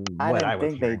know I what didn't I was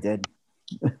think they hearing. did.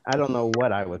 I don't know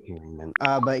what I was hearing then.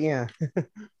 But yeah.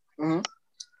 Mhm.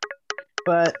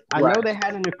 But I Right. know they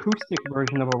had an acoustic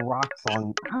version of a rock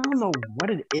song. I don't know what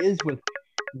it is with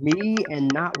me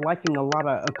and not liking a lot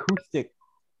of acoustic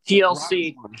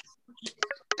TLC. rock songs.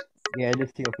 Yeah, it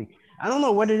is TLC. I don't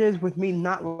know what it is with me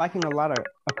not liking a lot of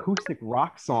acoustic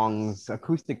rock songs, the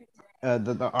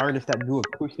artists that do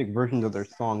acoustic versions of their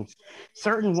songs.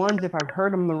 Certain ones, if I've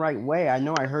heard them the right way, I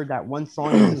know I heard that one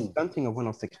song in the stunting of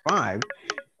 106.5,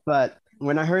 but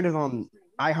when I heard it on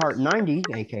iHeart 90,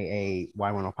 aka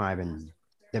Y105 and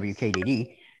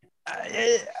WKDD,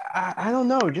 I don't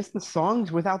know, just the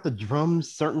songs without the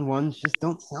drums, certain ones just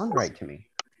don't sound right to me.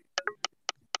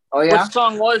 Oh yeah. What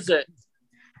song was it?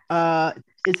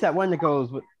 It's that one that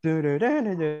goes with No,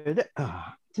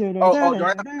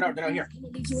 here.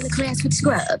 Class with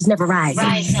Scrubs, never rise.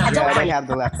 Yeah, they have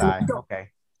the left eye. Okay.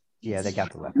 Yeah, they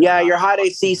got the left. Yeah, your hot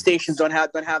AC stations don't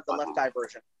have the left eye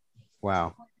version.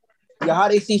 Wow. Your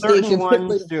hot AC Certain stations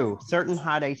ones do. Certain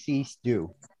hot ACs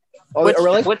do. Oh, which,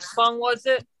 really? Which song was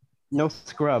it? No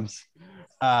Scrubs.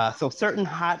 So certain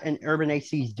hot and urban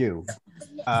ACs do.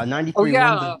 93. Oh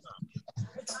yeah.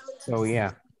 So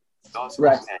yeah.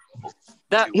 Right.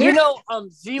 That you know,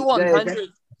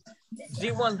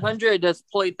 Z100 has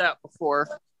played that before.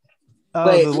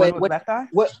 Wait, the wait, one with left eye?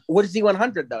 what is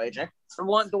Z100 though, AJ?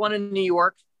 The one in New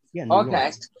York. Yeah.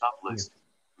 Okay.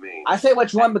 I say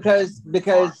which one because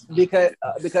there's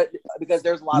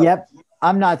a lot. Yep,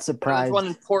 I'm not There's surprised. one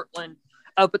in Portland.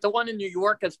 But the one in New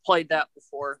York has played that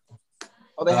before.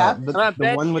 Oh, they have. The, And I the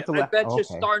bet one you, with the I left. bet you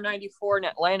Okay. Star 94 in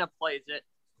Atlanta plays it.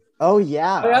 Oh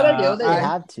yeah, Yeah, they do. They I do.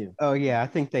 have to. Oh yeah, I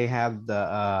think they have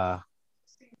the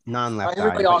non-left All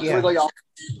right, here we eye. go, but y'all.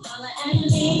 Here we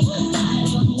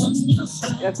go,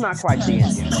 yeah, it's not quite the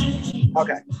end yet.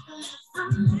 Okay.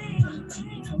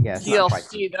 Yeah, it's not quite.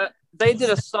 TLC. They did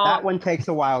a song. That one takes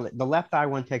a while. The left eye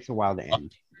one takes a while to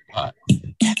end. Oh,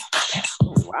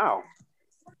 wow.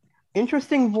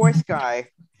 Interesting voice guy.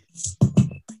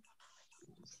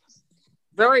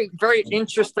 Very, very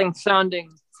interesting sounding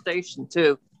station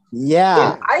too.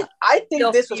 Yeah. I think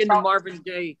TLC this was in the Marvin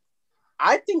Gaye.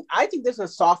 I think this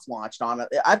was soft launched on it.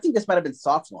 I think this might have been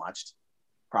soft launched,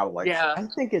 probably. Yeah. I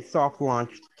think it's soft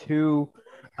launched too.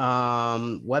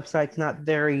 Website's not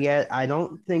there yet. I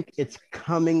don't think it's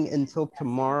coming until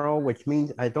tomorrow, which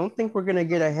means I don't think we're gonna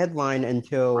get a headline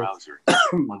until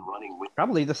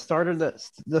probably the start of the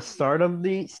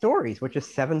stories, which is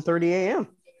 7:30 a.m.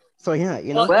 So yeah,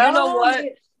 you know. Well, you know what?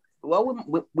 Well,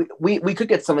 we could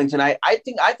get something tonight. I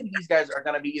think these guys are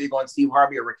going to be either going Steve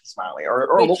Harvey or Ricky Smiley or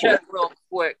Let me local. check real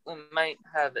quick. We might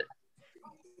have it.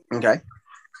 Okay.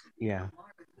 Yeah.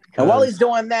 And while he's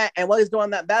doing that,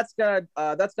 that's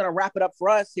gonna wrap it up for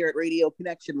us here at Radio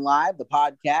Connection Live, the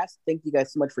podcast. Thank you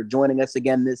guys so much for joining us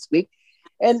again this week.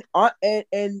 And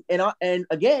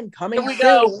again, coming Here we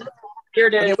go. Here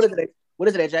it is. Okay, what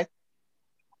is it, AJ?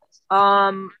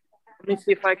 Let me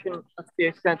see if I can. Let's see.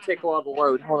 It's gonna take a while to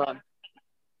load. Hold on.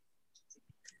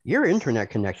 Your internet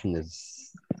connection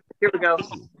is. Here we go.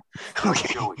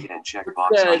 Okay. Go again. Check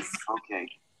box. Says- Okay.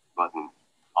 Button.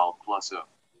 Alt plus O.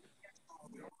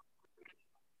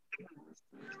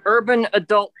 Urban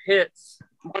Adult Hits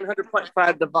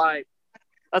 100.5 The Vibe.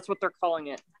 That's what they're calling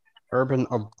it. Urban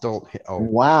adult hit. Oh,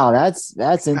 Wow,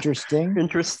 that's interesting.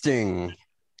 interesting.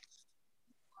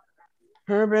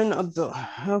 Urban adult.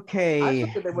 Okay. I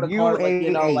figured they would have called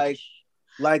it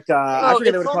I Oh,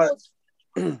 figured they would have called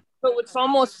it. So it's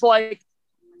almost like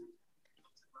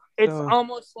So-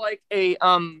 almost like a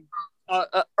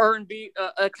R&B,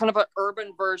 kind of an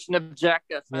urban version of Jack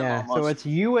FM. Yeah, so almost. it's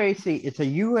UAC. It's a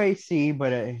UAC,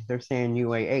 but they're saying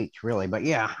UAH, really. But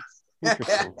yeah,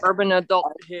 interesting. Urban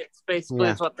Adult Hits, basically,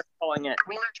 Yeah. is what they're calling it.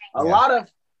 A lot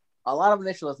of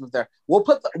initialisms there. We'll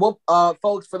put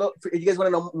folks for if you guys want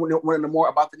to know more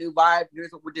about the new vibe.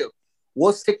 Here's what we'll do.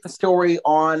 We'll stick the story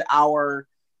on our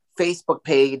Facebook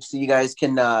page so you guys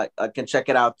can check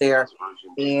it out there.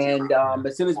 And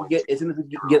as soon as we get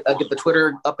the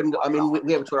Twitter up and I mean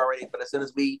we have a Twitter already, but as soon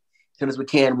as we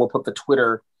can, we'll put the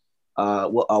Twitter.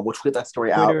 We'll tweet that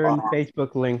story Twitter out. and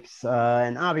Facebook links,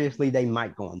 and obviously they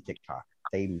might go on TikTok.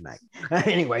 They might.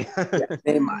 Anyway, Yeah,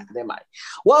 they might.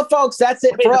 Well, folks, that's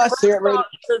it for us here at Radio.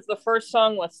 Says the first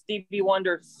song was Stevie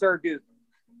Wonder's Sir Duke.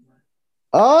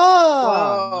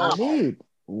 Oh, neat.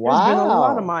 There's been a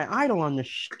lot of Wow. my idol on the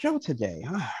show today.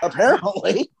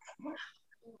 Apparently.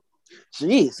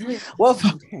 Jeez.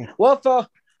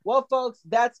 Well, folks,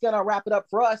 that's gonna wrap it up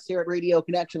for us here at Radio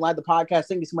Connection Live, the podcast.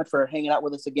 Thank you so much for hanging out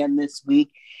with us again this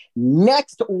week.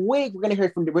 Next week, we're gonna hear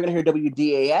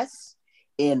WDAS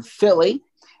in Philly,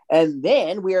 and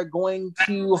then we are going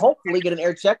to hopefully get an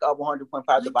air check of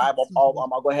 100.5 The Vibe.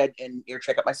 I'll go ahead and air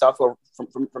check it myself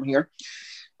from here.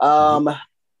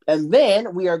 And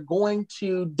then we are going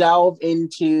to delve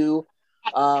into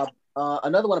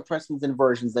another one of Preston's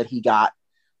inversions that he got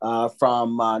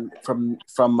from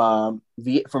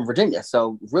Virginia.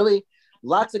 So really,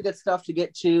 lots of good stuff to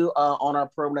get to on our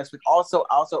program next week. Also,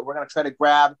 we're gonna try to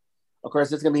grab. Of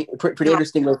course, it's gonna be pretty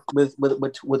interesting with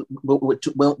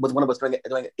one of us doing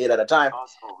it at a time.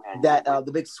 That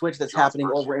the big switch that's happening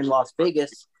over in Las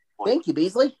Vegas. Thank you,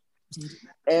 Beasley.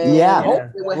 And Yeah.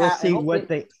 hopefully We'll see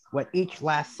what each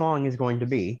last song is going to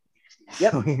be.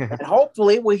 Yep. So, yeah. And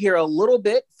hopefully we'll hear a little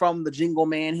bit from the Jingle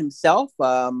Man himself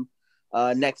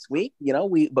next week.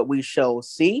 We shall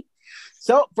see.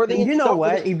 So for the And you know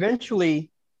what? Eventually,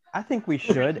 I think we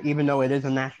should, even though it is a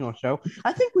national show,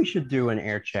 I think we should do an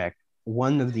air check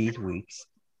one of these weeks.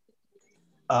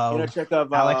 Check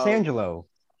of Alex Angelo.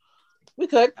 We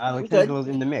could. Alex Angelo's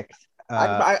in the mix.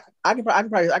 I can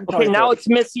probably. Okay, now it's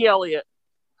Missy Elliott.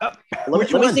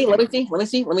 Let me see.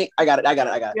 I got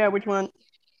it. Yeah, which one?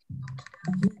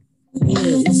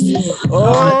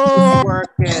 Oh,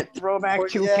 work it. Throwback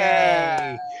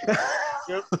 2K.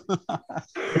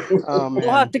 Oh, man.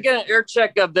 We'll have to get an air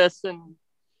check of this and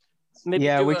maybe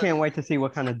we can't wait to see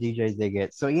what kind of DJs they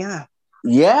get. So yeah.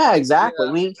 Yeah,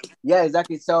 exactly.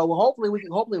 Exactly. So hopefully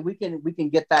we can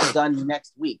get that done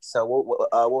next week. So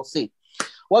we'll see.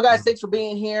 Well, guys, thanks for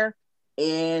being here.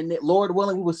 And Lord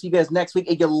willing, we will see you guys next week.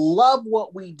 If you love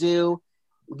what we do,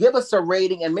 give us a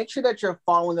rating and make sure that you're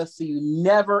following us so you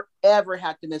never, ever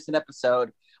have to miss an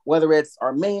episode, whether it's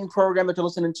our main program that you're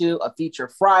listening to, a feature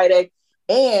Friday.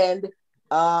 And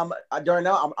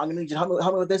Darnell, I'm going to need you to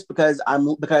help me with this because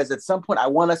at some point I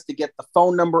want us to get the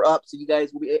phone number up so you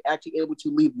guys will be actually able to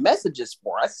leave messages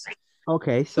for us.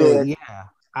 Okay, so With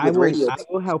I radio.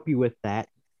 will help you with that.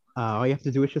 All you have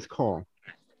to do is just call.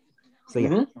 So yeah.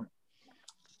 Mhm.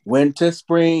 Winter,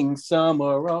 spring,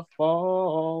 summer, or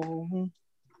fall.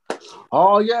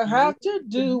 All you have to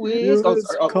do is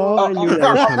call. I knew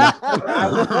that was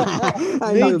coming.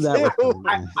 I knew that was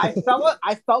coming.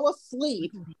 I fell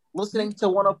asleep listening to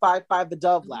 105.5 The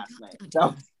Dove last night.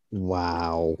 So,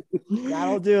 Wow.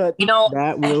 that'll do it.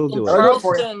 That will do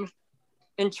it.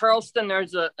 In Charleston,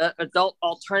 there's a adult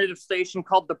alternative station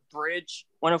called The Bridge,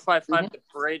 105.5 The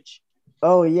Bridge.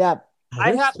 Oh yeah.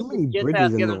 I There's happened so many to get bridges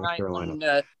that the in other North night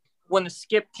Carolina. when the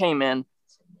skip came in.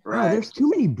 Wow, there's too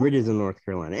many bridges in North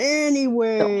Carolina.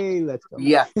 Anyway, let's go.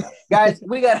 yeah, guys,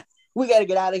 we got to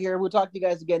get out of here. We'll talk to you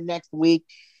guys again next week.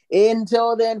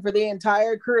 Until then, for the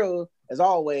entire crew, as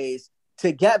always,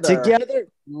 together,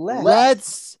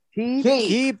 let's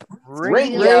keep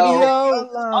radio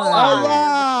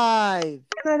alive.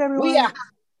 Good night, everyone.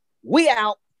 We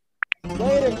out.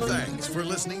 Later. Thanks for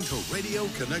listening to Radio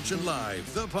Connection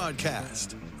Live, the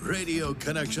podcast. Radio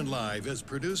Connection Live is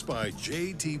produced by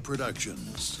JT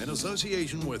Productions in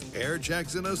association with Air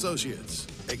Jackson Associates.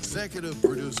 Executive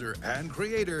producer and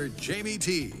creator Jamie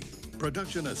T.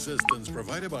 Production assistance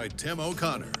provided by Tim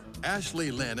O'Connor.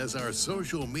 Ashley Lynn is our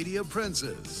social media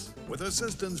princess, with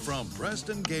assistance from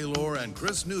Preston Gaylor and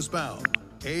Chris Newsbaum.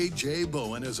 AJ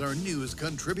Bowen is our news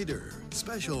contributor.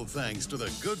 Special thanks to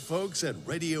the good folks at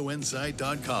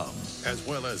RadioInside.com, as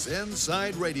well as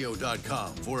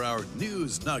InsideRadio.com for our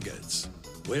news nuggets.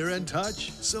 We're in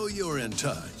touch, so you're in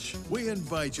touch. We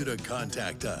invite you to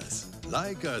contact us.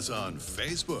 Like us on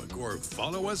Facebook or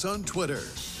follow us on Twitter.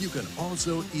 You can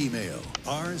also email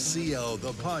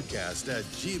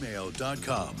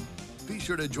rclthepodcast@gmail.com. Be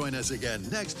sure to join us again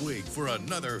next week for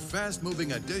another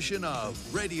fast-moving edition of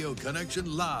Radio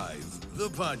Connection Live, the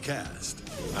podcast.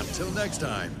 Until next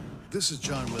time, this is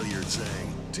John Williard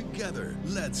saying, together,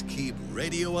 let's keep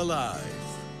radio alive.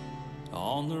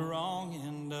 On the wrong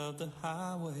end of the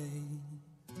highway,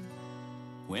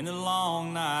 when the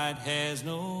long night has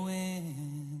no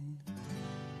end,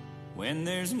 when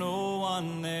there's no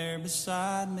one there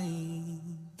beside me,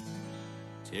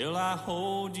 till I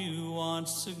hold you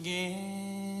once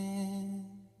again.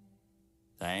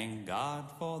 Thank God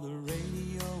for the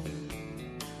radio.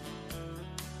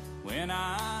 When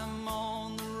I'm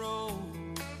on the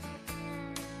road,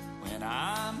 when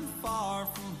I'm far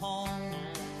from home,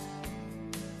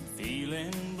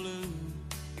 feeling blue.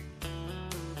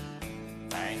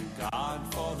 Thank God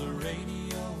for the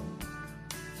radio,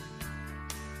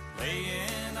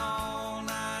 playing all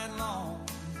night long,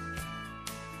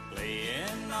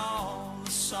 playing all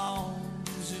the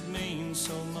songs that mean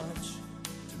so much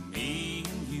to me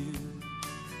and you.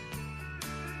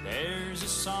 There's a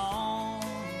song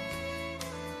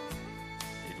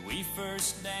that we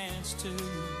first danced to, and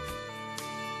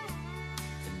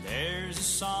there's a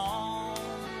song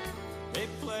they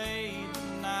played the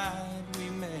night we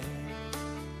met,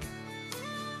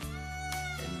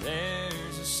 and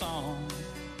there's a song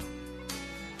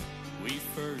we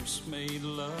first made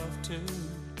love to.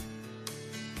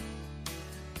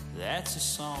 That's a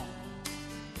song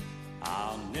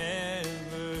I'll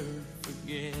never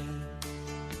forget.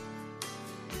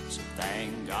 So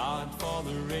thank God for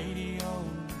the radio.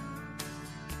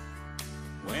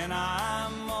 When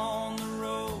I'm on the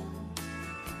road,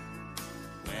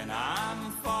 when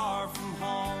I'm far from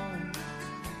home,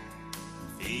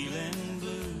 feeling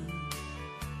blue.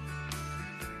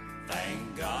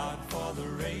 Thank God for the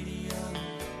radio,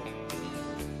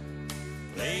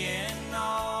 playing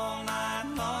all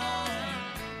night long,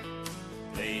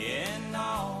 playing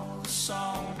all the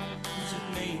songs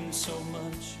that mean so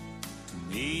much to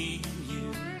me and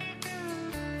you.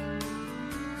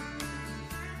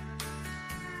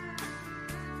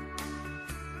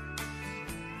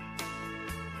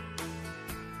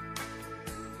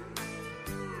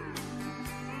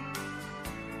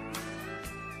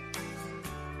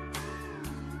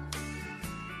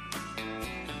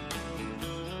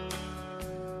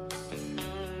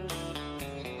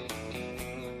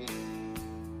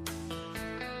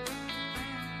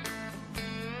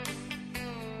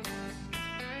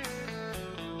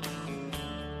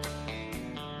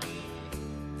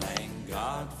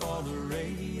 God for the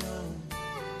radio.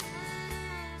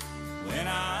 When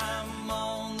I'm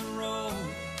on the road,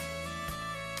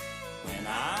 when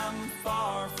I'm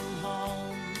far from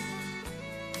home,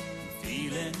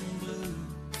 feeling blue.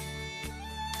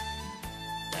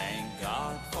 Thank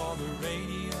God for the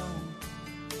radio,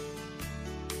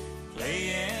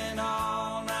 playing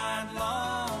all night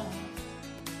long,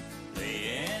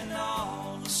 playing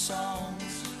all the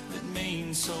songs that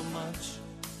mean so much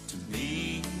to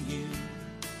me and you.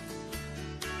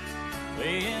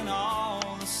 Playing all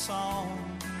the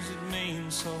songs that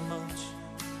mean so much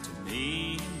to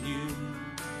me and you.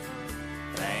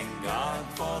 Thank God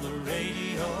for the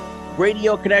radio.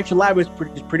 Radio Connection Live is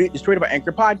distributed by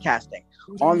Anchor Podcasting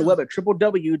on the web at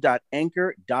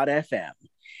www.anchor.fm.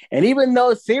 And even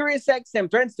though SiriusXM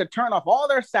threatens to turn off all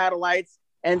their satellites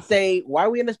and say, why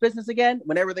are we in this business again?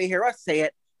 Whenever they hear us say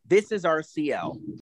it, this is RCL.